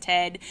end, Bill and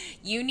Ted.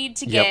 You need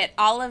to get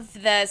all of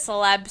the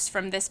celebs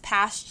from this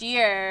past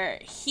year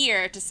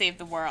here to save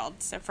the world.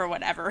 So for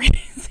whatever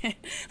reason.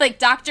 Like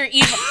Dr.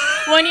 Evil.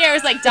 One year it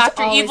was like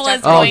Dr. Evil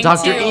is going to... Oh,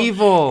 Dr.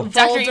 Evil.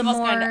 Dr. Evil's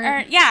going to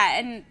earn... Yeah,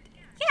 and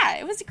yeah,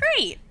 it was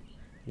great.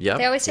 Yep.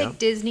 They always take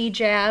Disney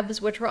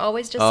jabs, which were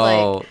always just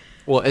like...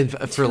 Well, and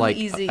for like,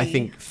 easy. I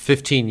think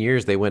 15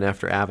 years they went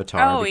after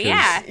Avatar. Oh,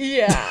 yeah.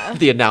 Yeah.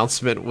 The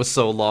announcement was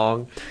so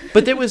long.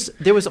 But there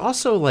was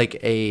also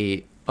like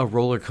a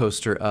roller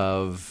coaster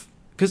of,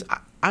 because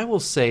I will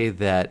say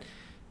that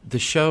the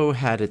show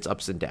had its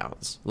ups and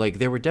downs. Like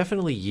there were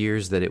definitely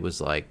years that it was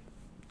like,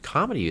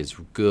 comedy is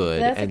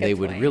good, That's a and good they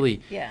would point.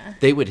 really, Yeah.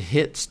 they would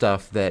hit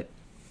stuff that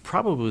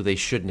probably they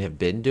shouldn't have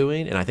been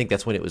doing, and I think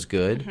that's when it was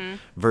good,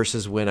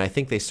 versus when I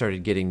think they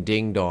started getting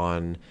dinged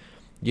on,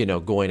 you know,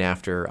 going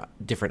after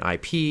different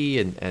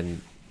IP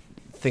and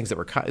things that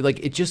were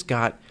like, it just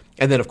got,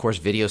 and then of course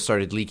videos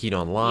started leaking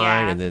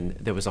online, and then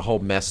there was a whole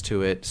mess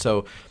to it.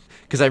 So,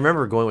 because I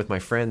remember going with my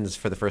friends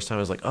for the first time,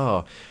 I was like,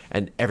 oh,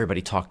 and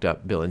everybody talked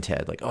up Bill and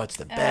Ted, like, oh, it's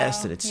the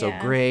best, and it's so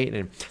great,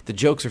 and the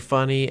jokes are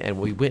funny, and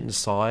we went and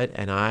saw it,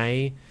 and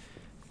I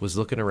was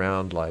looking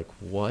around like,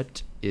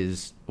 what,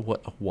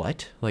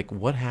 like,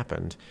 what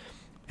happened?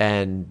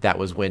 And that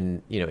was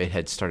when, you know, it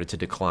had started to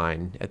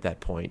decline at that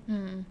point.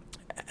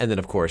 And then,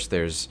 of course,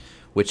 there's,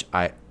 which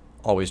I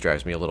always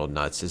drives me a little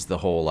nuts, is the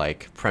whole,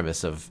 like,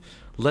 premise of,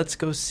 let's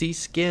go see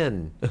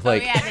Skin.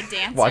 Like, the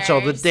dancers. Watch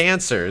all the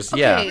dancers.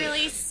 Okay. Yeah.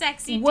 Really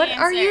sexy What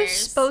dancers. are you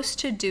supposed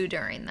to do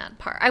during that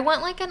part? I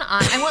want like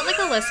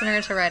a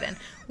listener to write in.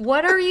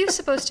 What are you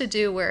supposed to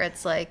do where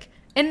it's like,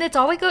 and it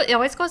always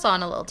goes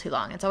on a little too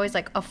long. It's always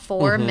like a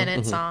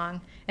 4-minute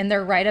song, and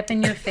they're right up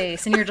in your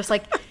face, and you're just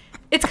like,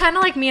 it's kind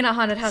of like me in a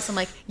haunted house. I'm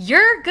like,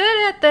 you're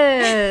good at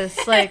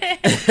this, like,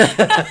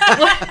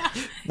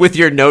 With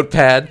your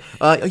notepad.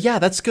 Yeah,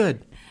 that's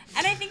good.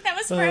 And I think that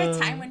was for a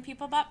time when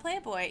people bought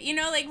Playboy. You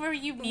know, like where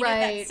you needed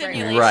Right, that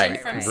simulation right.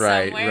 from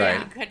Right, somewhere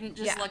right. and you couldn't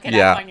just look it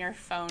Yeah. up on your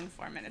phone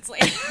 4 minutes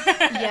later.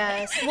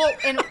 yes, well,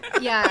 and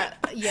yeah,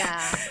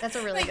 that's a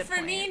really Like good for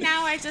point. me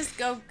now, I just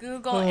go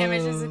Google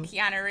images of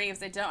Keanu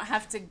Reeves. I don't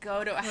have to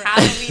go to a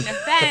Halloween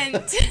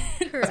event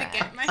to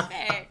get my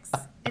fix.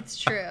 It's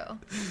true.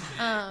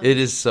 It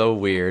is so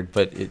weird,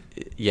 but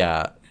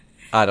yeah,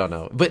 I don't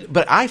know.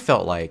 But I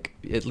felt like,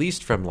 at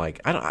least from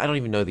like, I don't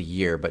even know the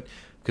year, but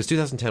because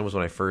 2010 was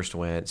when I first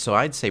went, so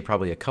I'd say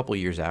probably a couple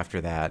years after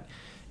that,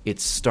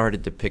 it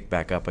started to pick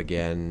back up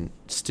again.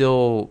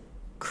 Still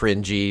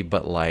cringy,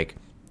 but like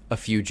a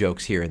few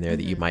jokes here and there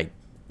that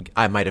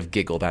I might have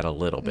giggled at a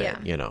little bit,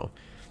 you know.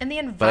 And the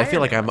environment. But I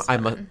feel like was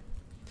fun.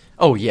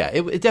 oh yeah,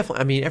 it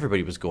definitely. I mean,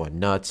 everybody was going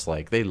nuts.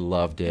 Like they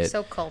loved it.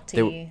 So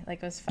culty,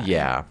 like it was fun.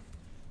 Yeah,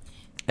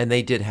 and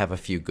they did have a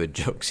few good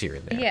jokes here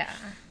and there. Yeah.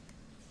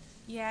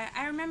 Yeah,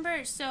 I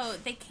remember, so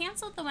they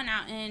canceled the one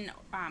out in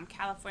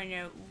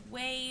California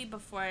way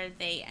before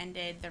they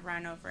ended the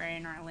run over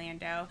in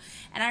Orlando.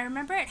 And I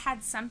remember it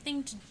had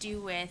something to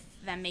do with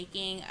them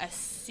making a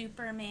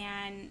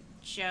Superman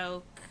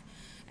joke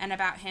and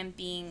about him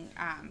being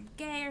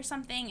gay or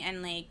something.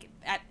 And, like,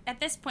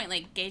 at this point,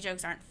 like, gay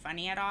jokes aren't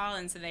funny at all.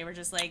 And so they were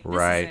just like, this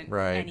isn't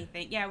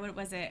anything. Yeah, what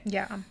was it?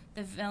 Yeah.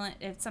 The villain,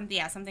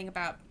 something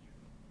about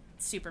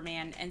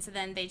Superman. And so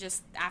then they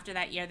just, after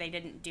that year, they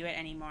didn't do it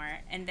anymore.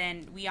 And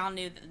then we all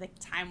knew that the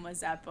time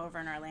was up over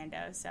in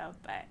Orlando. So,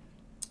 but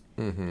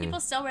people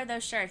still wear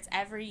those shirts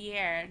every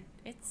year.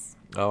 It's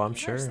I'm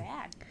sure.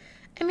 sad.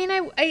 I mean,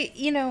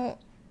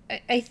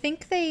 I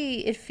think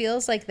it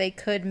feels like they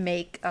could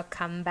make a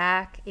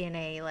comeback in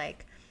a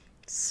like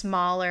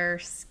smaller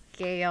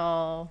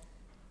scale,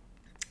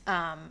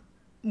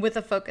 with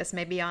a focus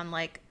maybe on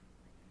like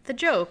the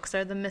jokes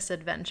or the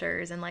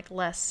misadventures and like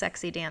less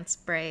sexy dance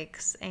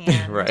breaks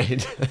and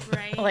Right.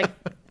 Right.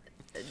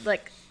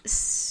 like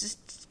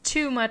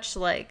too much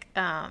like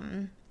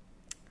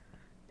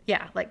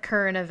like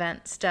current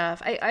event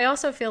stuff. I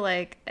also feel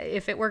like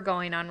if it were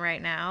going on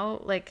right now,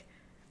 like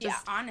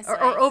just honestly.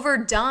 or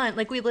overdone.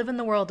 Like, we live in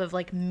the world of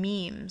like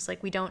memes.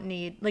 Like, we don't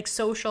need like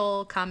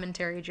social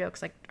commentary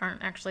jokes like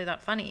aren't actually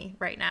that funny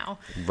right now.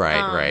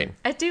 Right.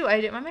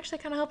 I'm actually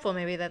kind of hopeful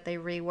maybe that they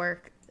rework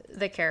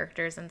the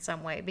characters in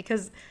some way,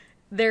 because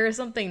there is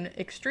something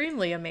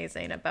extremely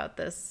amazing about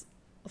this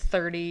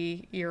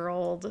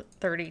 30-year-old,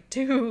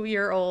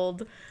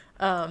 32-year-old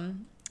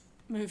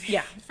Movie.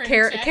 yeah,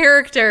 franchise.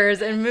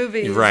 characters and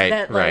movies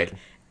that Right.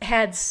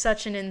 had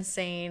such an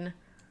insane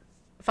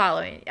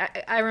following.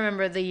 I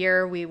remember the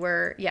year we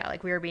were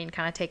being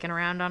kind of taken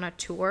around on a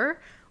tour.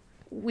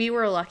 We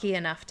were lucky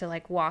enough to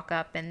like walk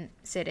up and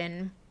sit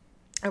in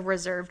a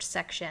reserved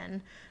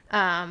section,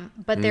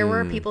 but there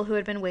were people who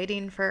had been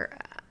waiting for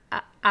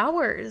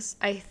hours.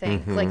 I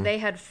think like they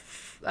had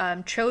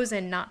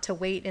chosen not to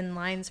wait in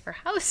lines for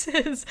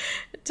houses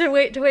to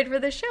wait for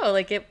the show.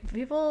 Like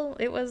people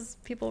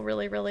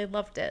really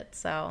loved it.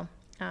 So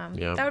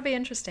that would be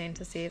interesting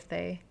to see if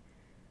they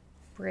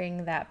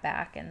bring that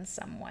back in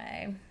some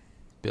way.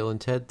 Bill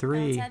and Ted 3.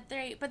 Bill and Ted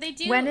 3. But they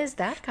do. When is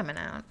that coming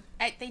out?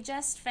 They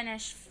just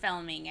finished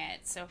filming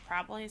it, so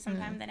probably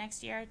sometime the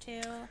next year or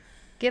two.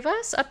 Give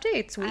us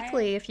updates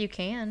weekly if you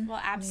can.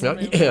 Well,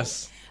 absolutely.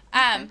 Yes.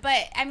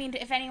 But I mean,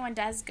 if anyone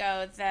does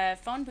go, the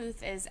phone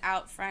booth is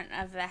out front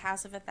of the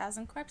House of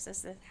 1,000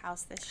 Corpses, the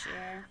house this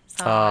year.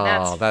 So,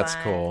 That's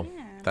fun. cool.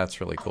 Yeah.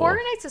 That's really cool. Horror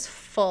Nights is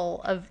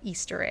full of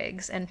Easter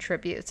eggs and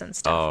tributes and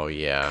stuff. Oh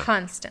yeah.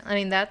 Constant. I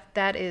mean,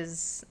 that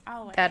is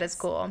Always.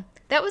 cool.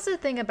 That was the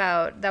thing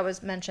that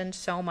was mentioned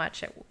so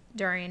much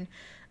during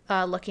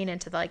looking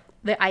into the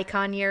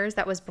icon years.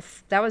 That was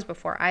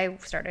before I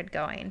started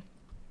going.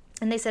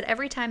 And they said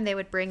every time they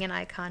would bring an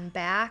icon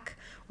back,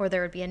 or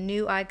there would be a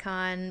new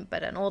icon,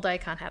 but an old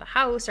icon had a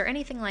house or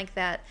anything like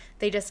that,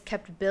 they just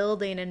kept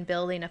building and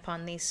building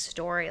upon these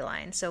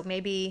storylines. So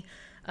maybe,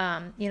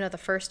 the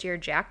first year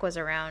Jack was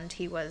around,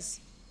 he was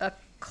a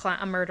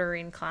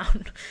murdering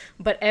clown.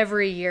 But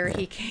every year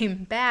he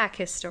came back,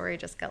 his story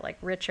just got like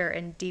richer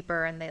and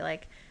deeper, and they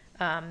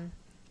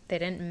they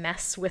didn't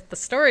mess with the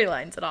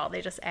storylines at all. They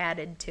just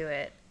added to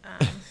it.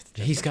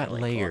 He's got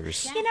really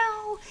layers. Cool.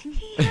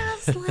 He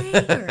has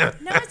layers.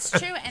 No, it's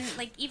true. And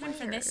like even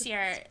for this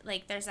year,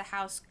 like there's a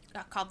house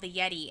called the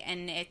Yeti,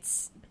 and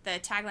the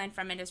tagline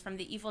from it is from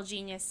the evil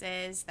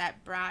geniuses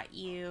that brought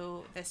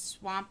you the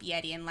Swamp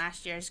Yeti in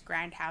last year's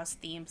Grindhouse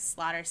themed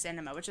Slaughter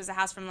Cinema, which was a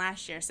house from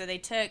last year. So they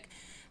took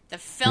the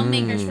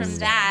filmmakers from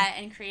that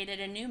and created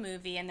a new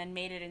movie and then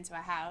made it into a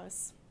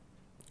house.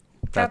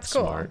 That's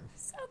cool. Smart.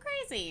 So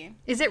crazy.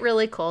 Is it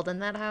really cold in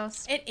that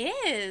house? It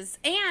is.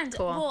 And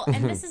Cool. well,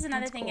 and this is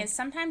another That's thing cool. is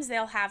sometimes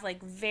they'll have like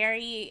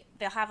the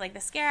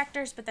scare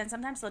actors, but then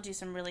sometimes they'll do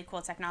some really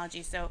cool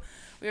technology. So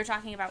we were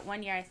talking about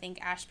one year, I think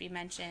Ashby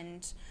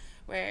mentioned,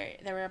 where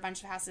there were a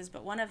bunch of houses,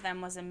 but one of them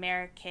was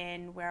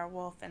American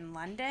Werewolf in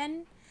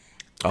London.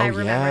 Oh, I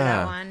remember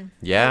that one.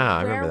 Yeah,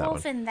 I remember that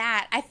Werewolf one. in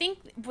that, I think,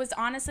 was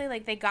honestly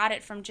like they got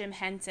it from Jim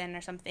Henson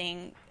or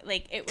something.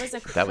 Like it was a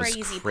That was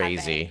crazy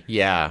crazy. puppet.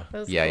 Yeah. That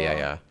was Yeah, cool.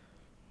 yeah.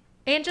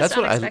 And just That's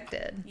what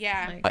unexpected.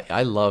 Yeah. Like,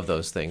 I love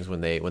those things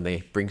when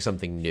they bring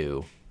something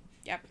new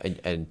Yep.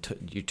 and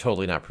you're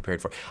totally not prepared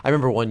for it. I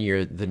remember one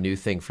year the new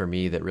thing for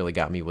me that really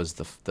got me was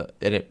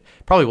and it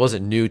probably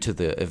wasn't new to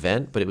the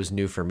event, but it was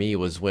new for me,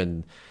 was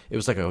when it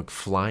was like a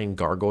flying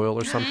gargoyle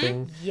or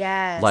something.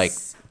 yes. Like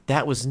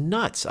that was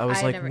nuts. I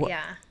was like, never, what?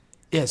 yeah.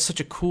 Yeah, it's such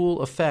a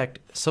cool effect,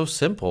 so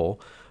simple,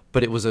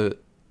 but it was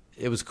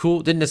cool.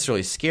 It didn't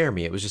necessarily scare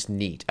me. It was just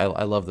neat. I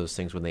love those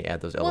things when they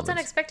add those Well, it's elements.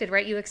 unexpected,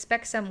 right? You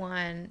expect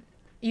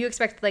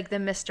like the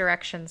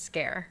misdirection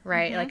scare,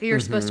 right? Like you're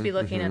supposed to be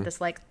looking at this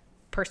like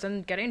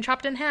person getting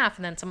chopped in half,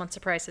 and then someone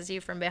surprises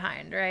you from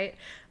behind, right?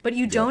 But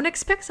you don't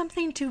expect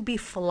something to be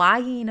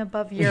flying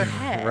above your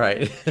head.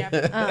 Right.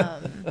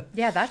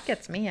 Yeah, that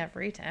gets me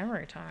every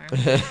time.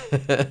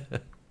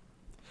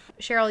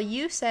 Cheryl,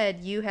 you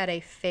said you had a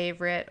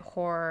favorite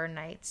Horror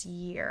Nights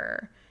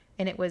year,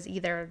 and it was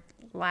either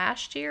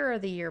last year or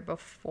the year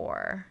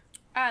before.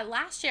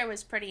 Last year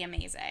was pretty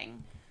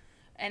amazing.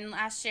 And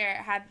last year it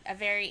had a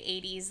very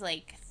 80s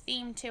like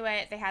theme to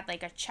it. They had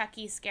like a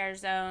Chucky scare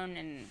zone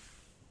and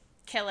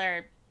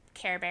killer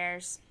Care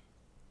Bears.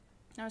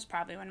 That was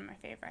probably one of my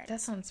favorites.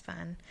 That sounds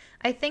fun.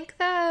 I think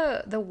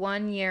the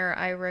one year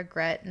I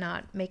regret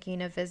not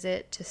making a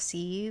visit to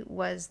see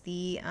was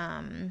the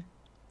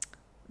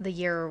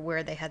year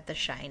where they had the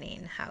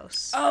Shining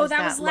house. Oh,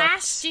 that was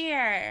last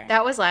year.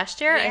 That was last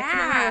year? I can't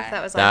remember if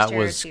that was last That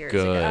year or was 2 years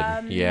good.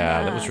 ago.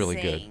 Yeah, that was really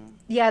good. Amazing.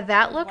 Yeah,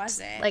 that Was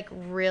looked it? like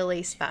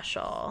really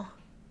special.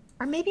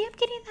 Or maybe I'm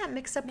getting that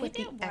mixed up with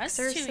Maybe The it was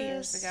Exorcist. 2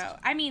 years ago.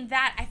 I mean,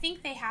 I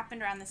think they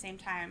happened around the same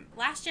time.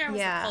 Last year was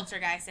Yeah. The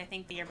Poltergeist. I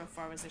think the year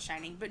before was The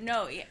Shining. But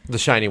no, The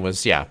Shining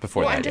was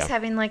before Well, that. I'm just Yeah.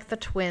 having like the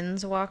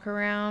twins walk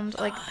around.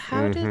 Like,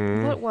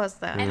 what was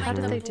that? and How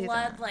like did they the do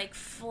blood that? like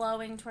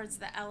flowing towards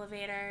the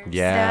elevators.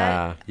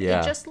 Yeah.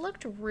 It just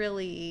looked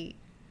really,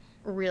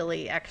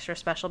 really extra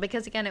special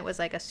because again, it was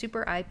like a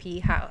super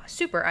IP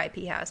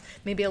house,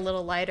 maybe a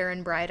little lighter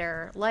and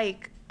brighter,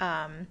 like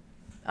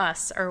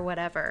Us or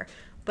whatever.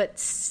 but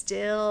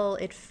still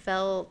it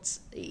felt,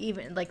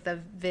 even like the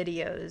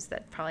videos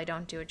that probably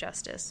don't do it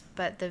justice,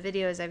 but the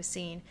videos I've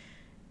seen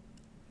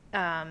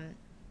kind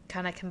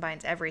of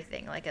combines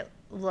everything. Like it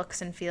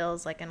looks and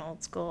feels like an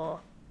old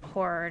school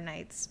Horror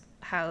Nights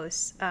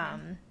house,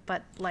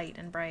 but light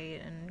and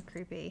bright and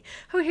creepy.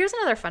 Oh, here's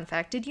another fun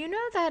fact. Did you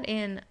know that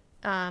in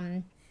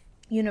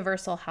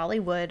Universal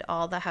Hollywood,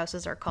 all the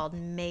houses are called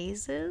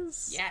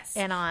mazes? Yes.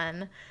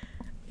 And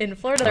in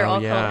Florida, they're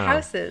all called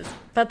houses,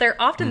 but they're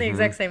often the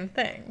exact same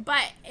thing.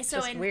 But so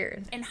just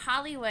weird. In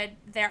Hollywood,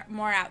 they're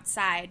more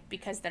outside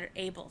because they're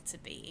able to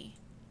be.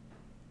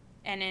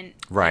 And in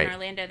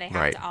Orlando, they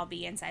have to all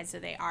be inside, so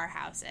they are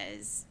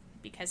houses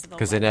because of the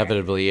Because weather.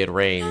 inevitably it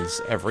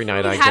rains every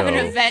night I have go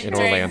an event in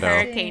during Orlando.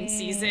 hurricane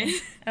season.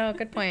 Oh,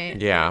 good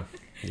point. Yeah.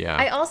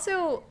 I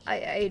also,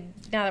 I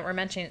now that we're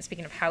mentioning it,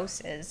 speaking of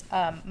houses,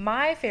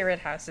 my favorite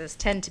houses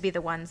tend to be the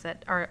ones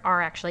that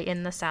are actually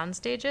in the sound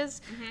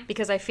stages,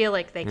 because I feel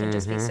like they can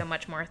just be so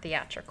much more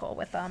theatrical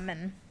with them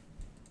and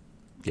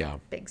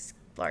big,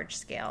 large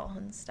scale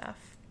and stuff.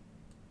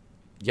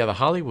 Yeah, the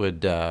Hollywood,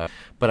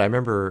 but I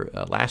remember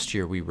last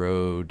year we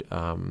were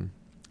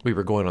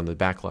going on the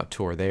backlot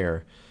tour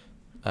there,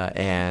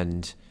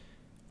 and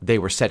they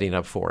were setting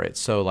up for it.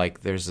 So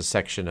like there's a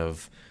section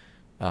of,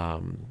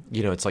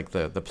 it's like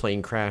the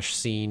plane crash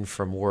scene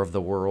from War of the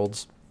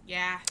Worlds.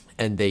 Yeah.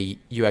 And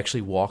you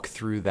actually walk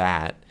through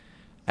that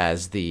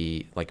as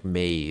the like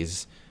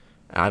maze.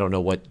 I don't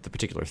know what the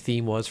particular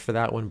theme was for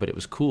that one, but it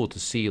was cool to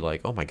see like,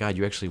 oh my God,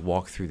 you actually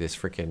walk through this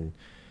freaking,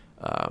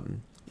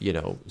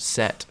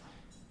 set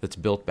that's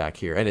built back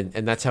here.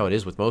 And that's how it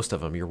is with most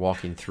of them. You're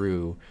walking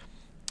through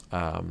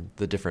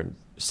the different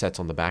sets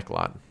on the back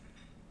lot.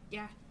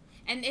 Yeah.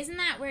 And isn't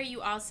that where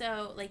you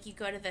also, like, you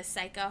go to the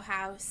Psycho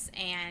house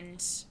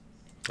and...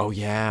 Oh,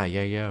 yeah.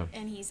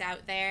 And he's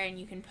out there and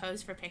you can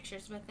pose for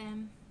pictures with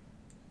him?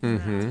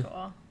 Mm-hmm. That's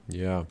cool.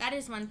 Yeah. That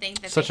is one thing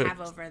that Such they a-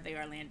 have over the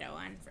Orlando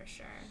one, for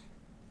sure.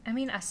 I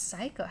mean, a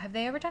Psycho. Have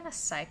they ever done a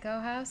Psycho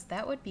house?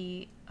 That would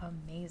be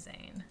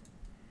amazing.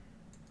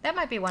 That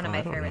might be one of my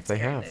I don't know favorite if they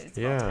scary have. movies of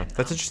all Yeah. time, That's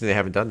though. interesting they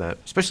haven't done that.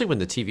 Especially when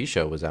the TV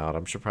show was out.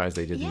 I'm surprised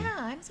they didn't. Yeah,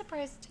 I'm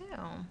surprised too.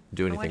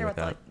 Do I anything wonder with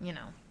what that.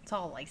 it's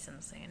all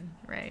licensing,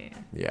 right?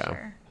 Yeah.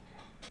 Sure.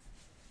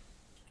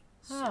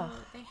 So Oh.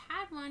 they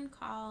had one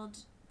called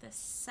the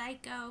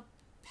Psycho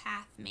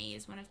Path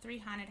Maze, one of 3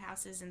 haunted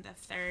houses in the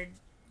 3rd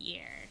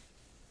year.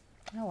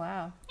 Oh,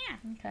 wow. Yeah.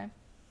 Okay.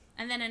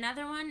 And then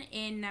another one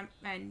in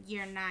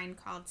year 9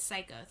 called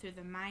Psycho, Through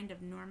the Mind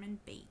of Norman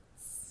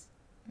Bates.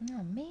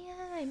 Oh, man,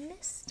 I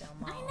missed them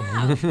all.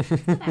 I know.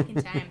 Go back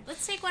in time.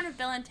 Let's take one of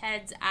Bill and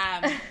Ted's.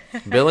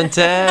 Bill and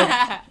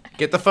Ted,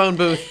 get the phone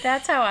booth.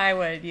 That's how I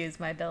would use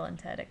my Bill and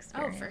Ted Oh,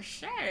 experience. for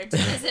sure. To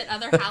visit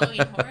other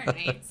Halloween Horror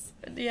Nights.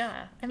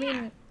 Yeah. I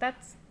mean,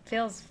 that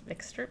feels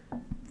extremely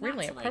Not to,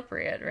 like,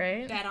 appropriate,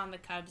 right? Bet on the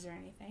Cubs or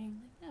anything.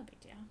 Like, no big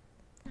deal.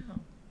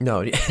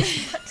 No.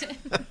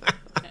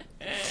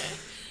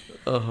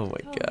 Oh,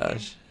 my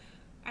gosh.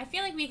 I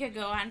feel like we could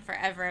go on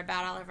forever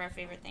about all of our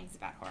favorite things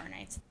about Horror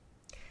Nights.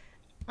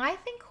 I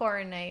think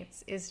Horror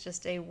Nights is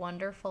just a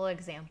wonderful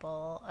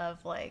example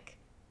of like,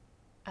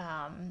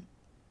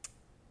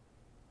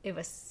 it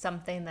was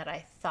something that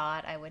I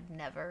thought I would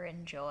never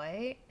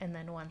enjoy, and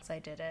then once I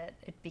did it,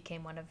 it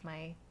became one of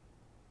my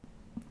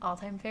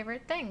all-time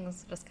favorite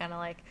things. Just kind of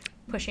like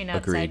pushing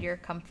outside Agreed. your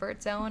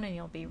comfort zone, and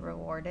you'll be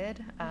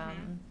rewarded.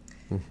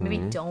 Maybe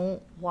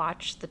don't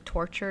watch the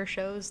torture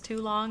shows too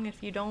long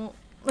if you're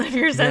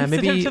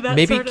sensitive to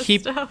that sort of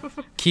stuff.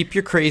 keep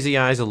your crazy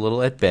eyes a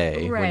little at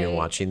bay when you're Right.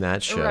 watching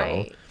that show.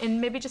 Right.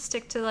 And maybe just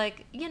stick to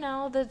like,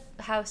 the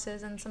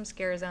houses and some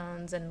scare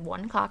zones and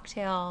one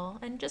cocktail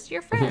and just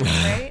your friends,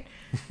 right?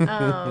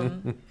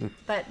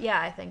 But yeah,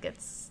 I think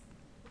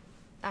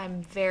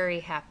I'm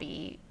very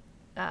happy.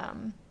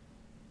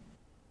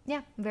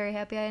 Very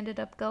happy I ended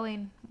up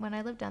going when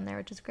I lived down there,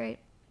 which is great.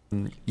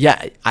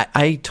 Yeah,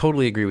 I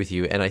totally agree with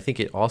you. And I think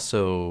it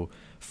also,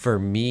 for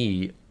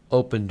me,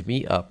 opened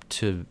me up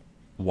to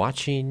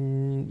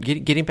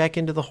getting back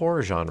into the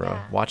horror genre,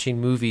 Yeah. watching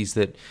movies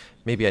that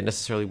maybe I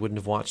necessarily wouldn't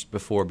have watched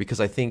before,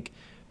 because I think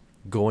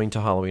going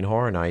to Halloween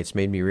Horror Nights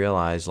made me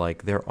realize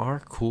like there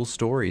are cool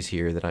stories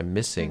here that I'm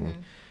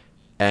missing.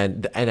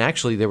 And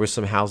actually there were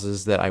some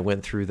houses that I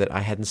went through that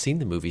I hadn't seen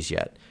the movies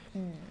yet.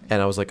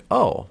 And I was like,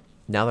 oh,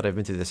 now that I've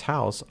been through this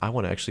house, I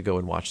want to actually go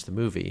and watch the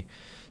movie.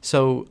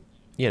 So,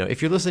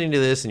 if you're listening to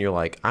this and you're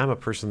like, I'm a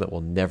person that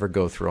will never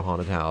go through a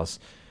haunted house,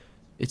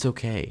 it's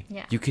okay.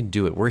 Yeah. You can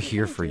do it. We're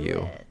here for Do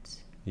you. it.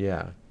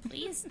 Yeah.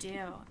 Please do.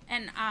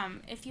 And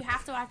if you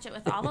have to watch it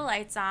with all the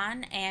lights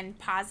on and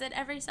pause it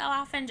every so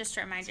often, just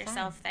to remind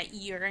yourself that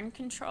you're in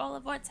control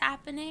of what's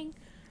happening.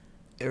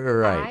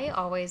 Right. I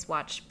always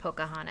watch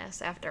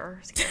Pocahontas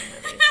after scary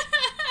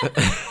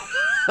movies.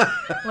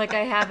 Like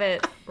I have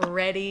it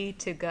ready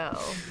to go.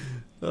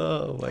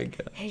 Oh my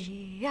god. Hey,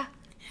 yeah.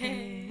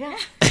 Hey, yeah.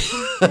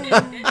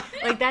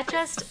 Like that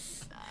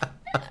just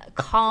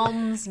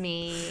calms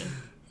me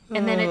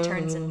And then it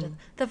turns into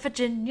the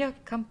Virginia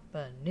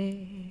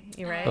Company,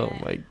 right? Oh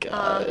my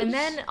god. And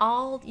then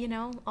all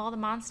the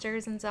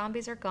monsters and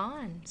zombies are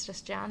gone. It's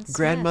just John Smith.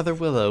 Grandmother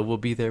Willow will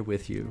be there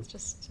with you. It's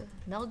just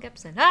Mel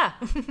Gibson. Ah!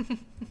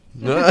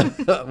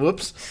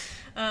 Whoops.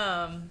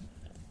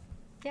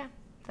 Yeah,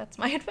 that's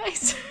my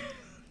advice.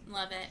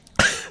 Love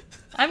it.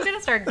 I'm going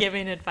to start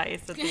giving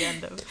advice at the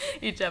end of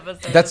each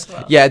episode. That's as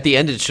well. yeah. At the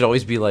end, it should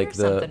always be like Here's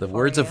the something for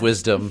words of you.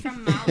 wisdom.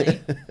 From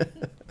Molly.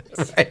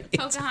 Right.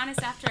 Pocahontas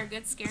after a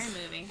good scary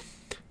movie.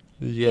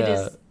 Yeah. It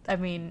is. I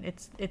mean,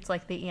 it's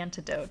like the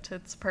antidote.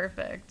 It's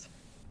perfect.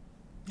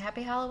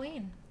 Happy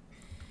Halloween.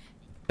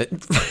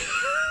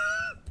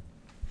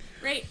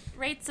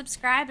 Rate,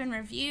 subscribe, and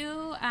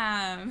review.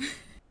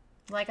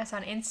 Like us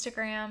on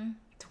Instagram,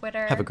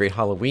 Twitter. Have a great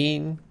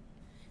Halloween.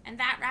 And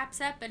that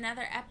wraps up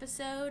another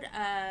episode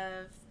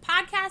of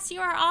Podcast You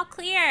Are All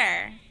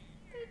Clear.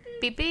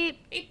 beep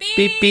beep. Beep beep.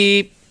 Beep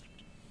beep.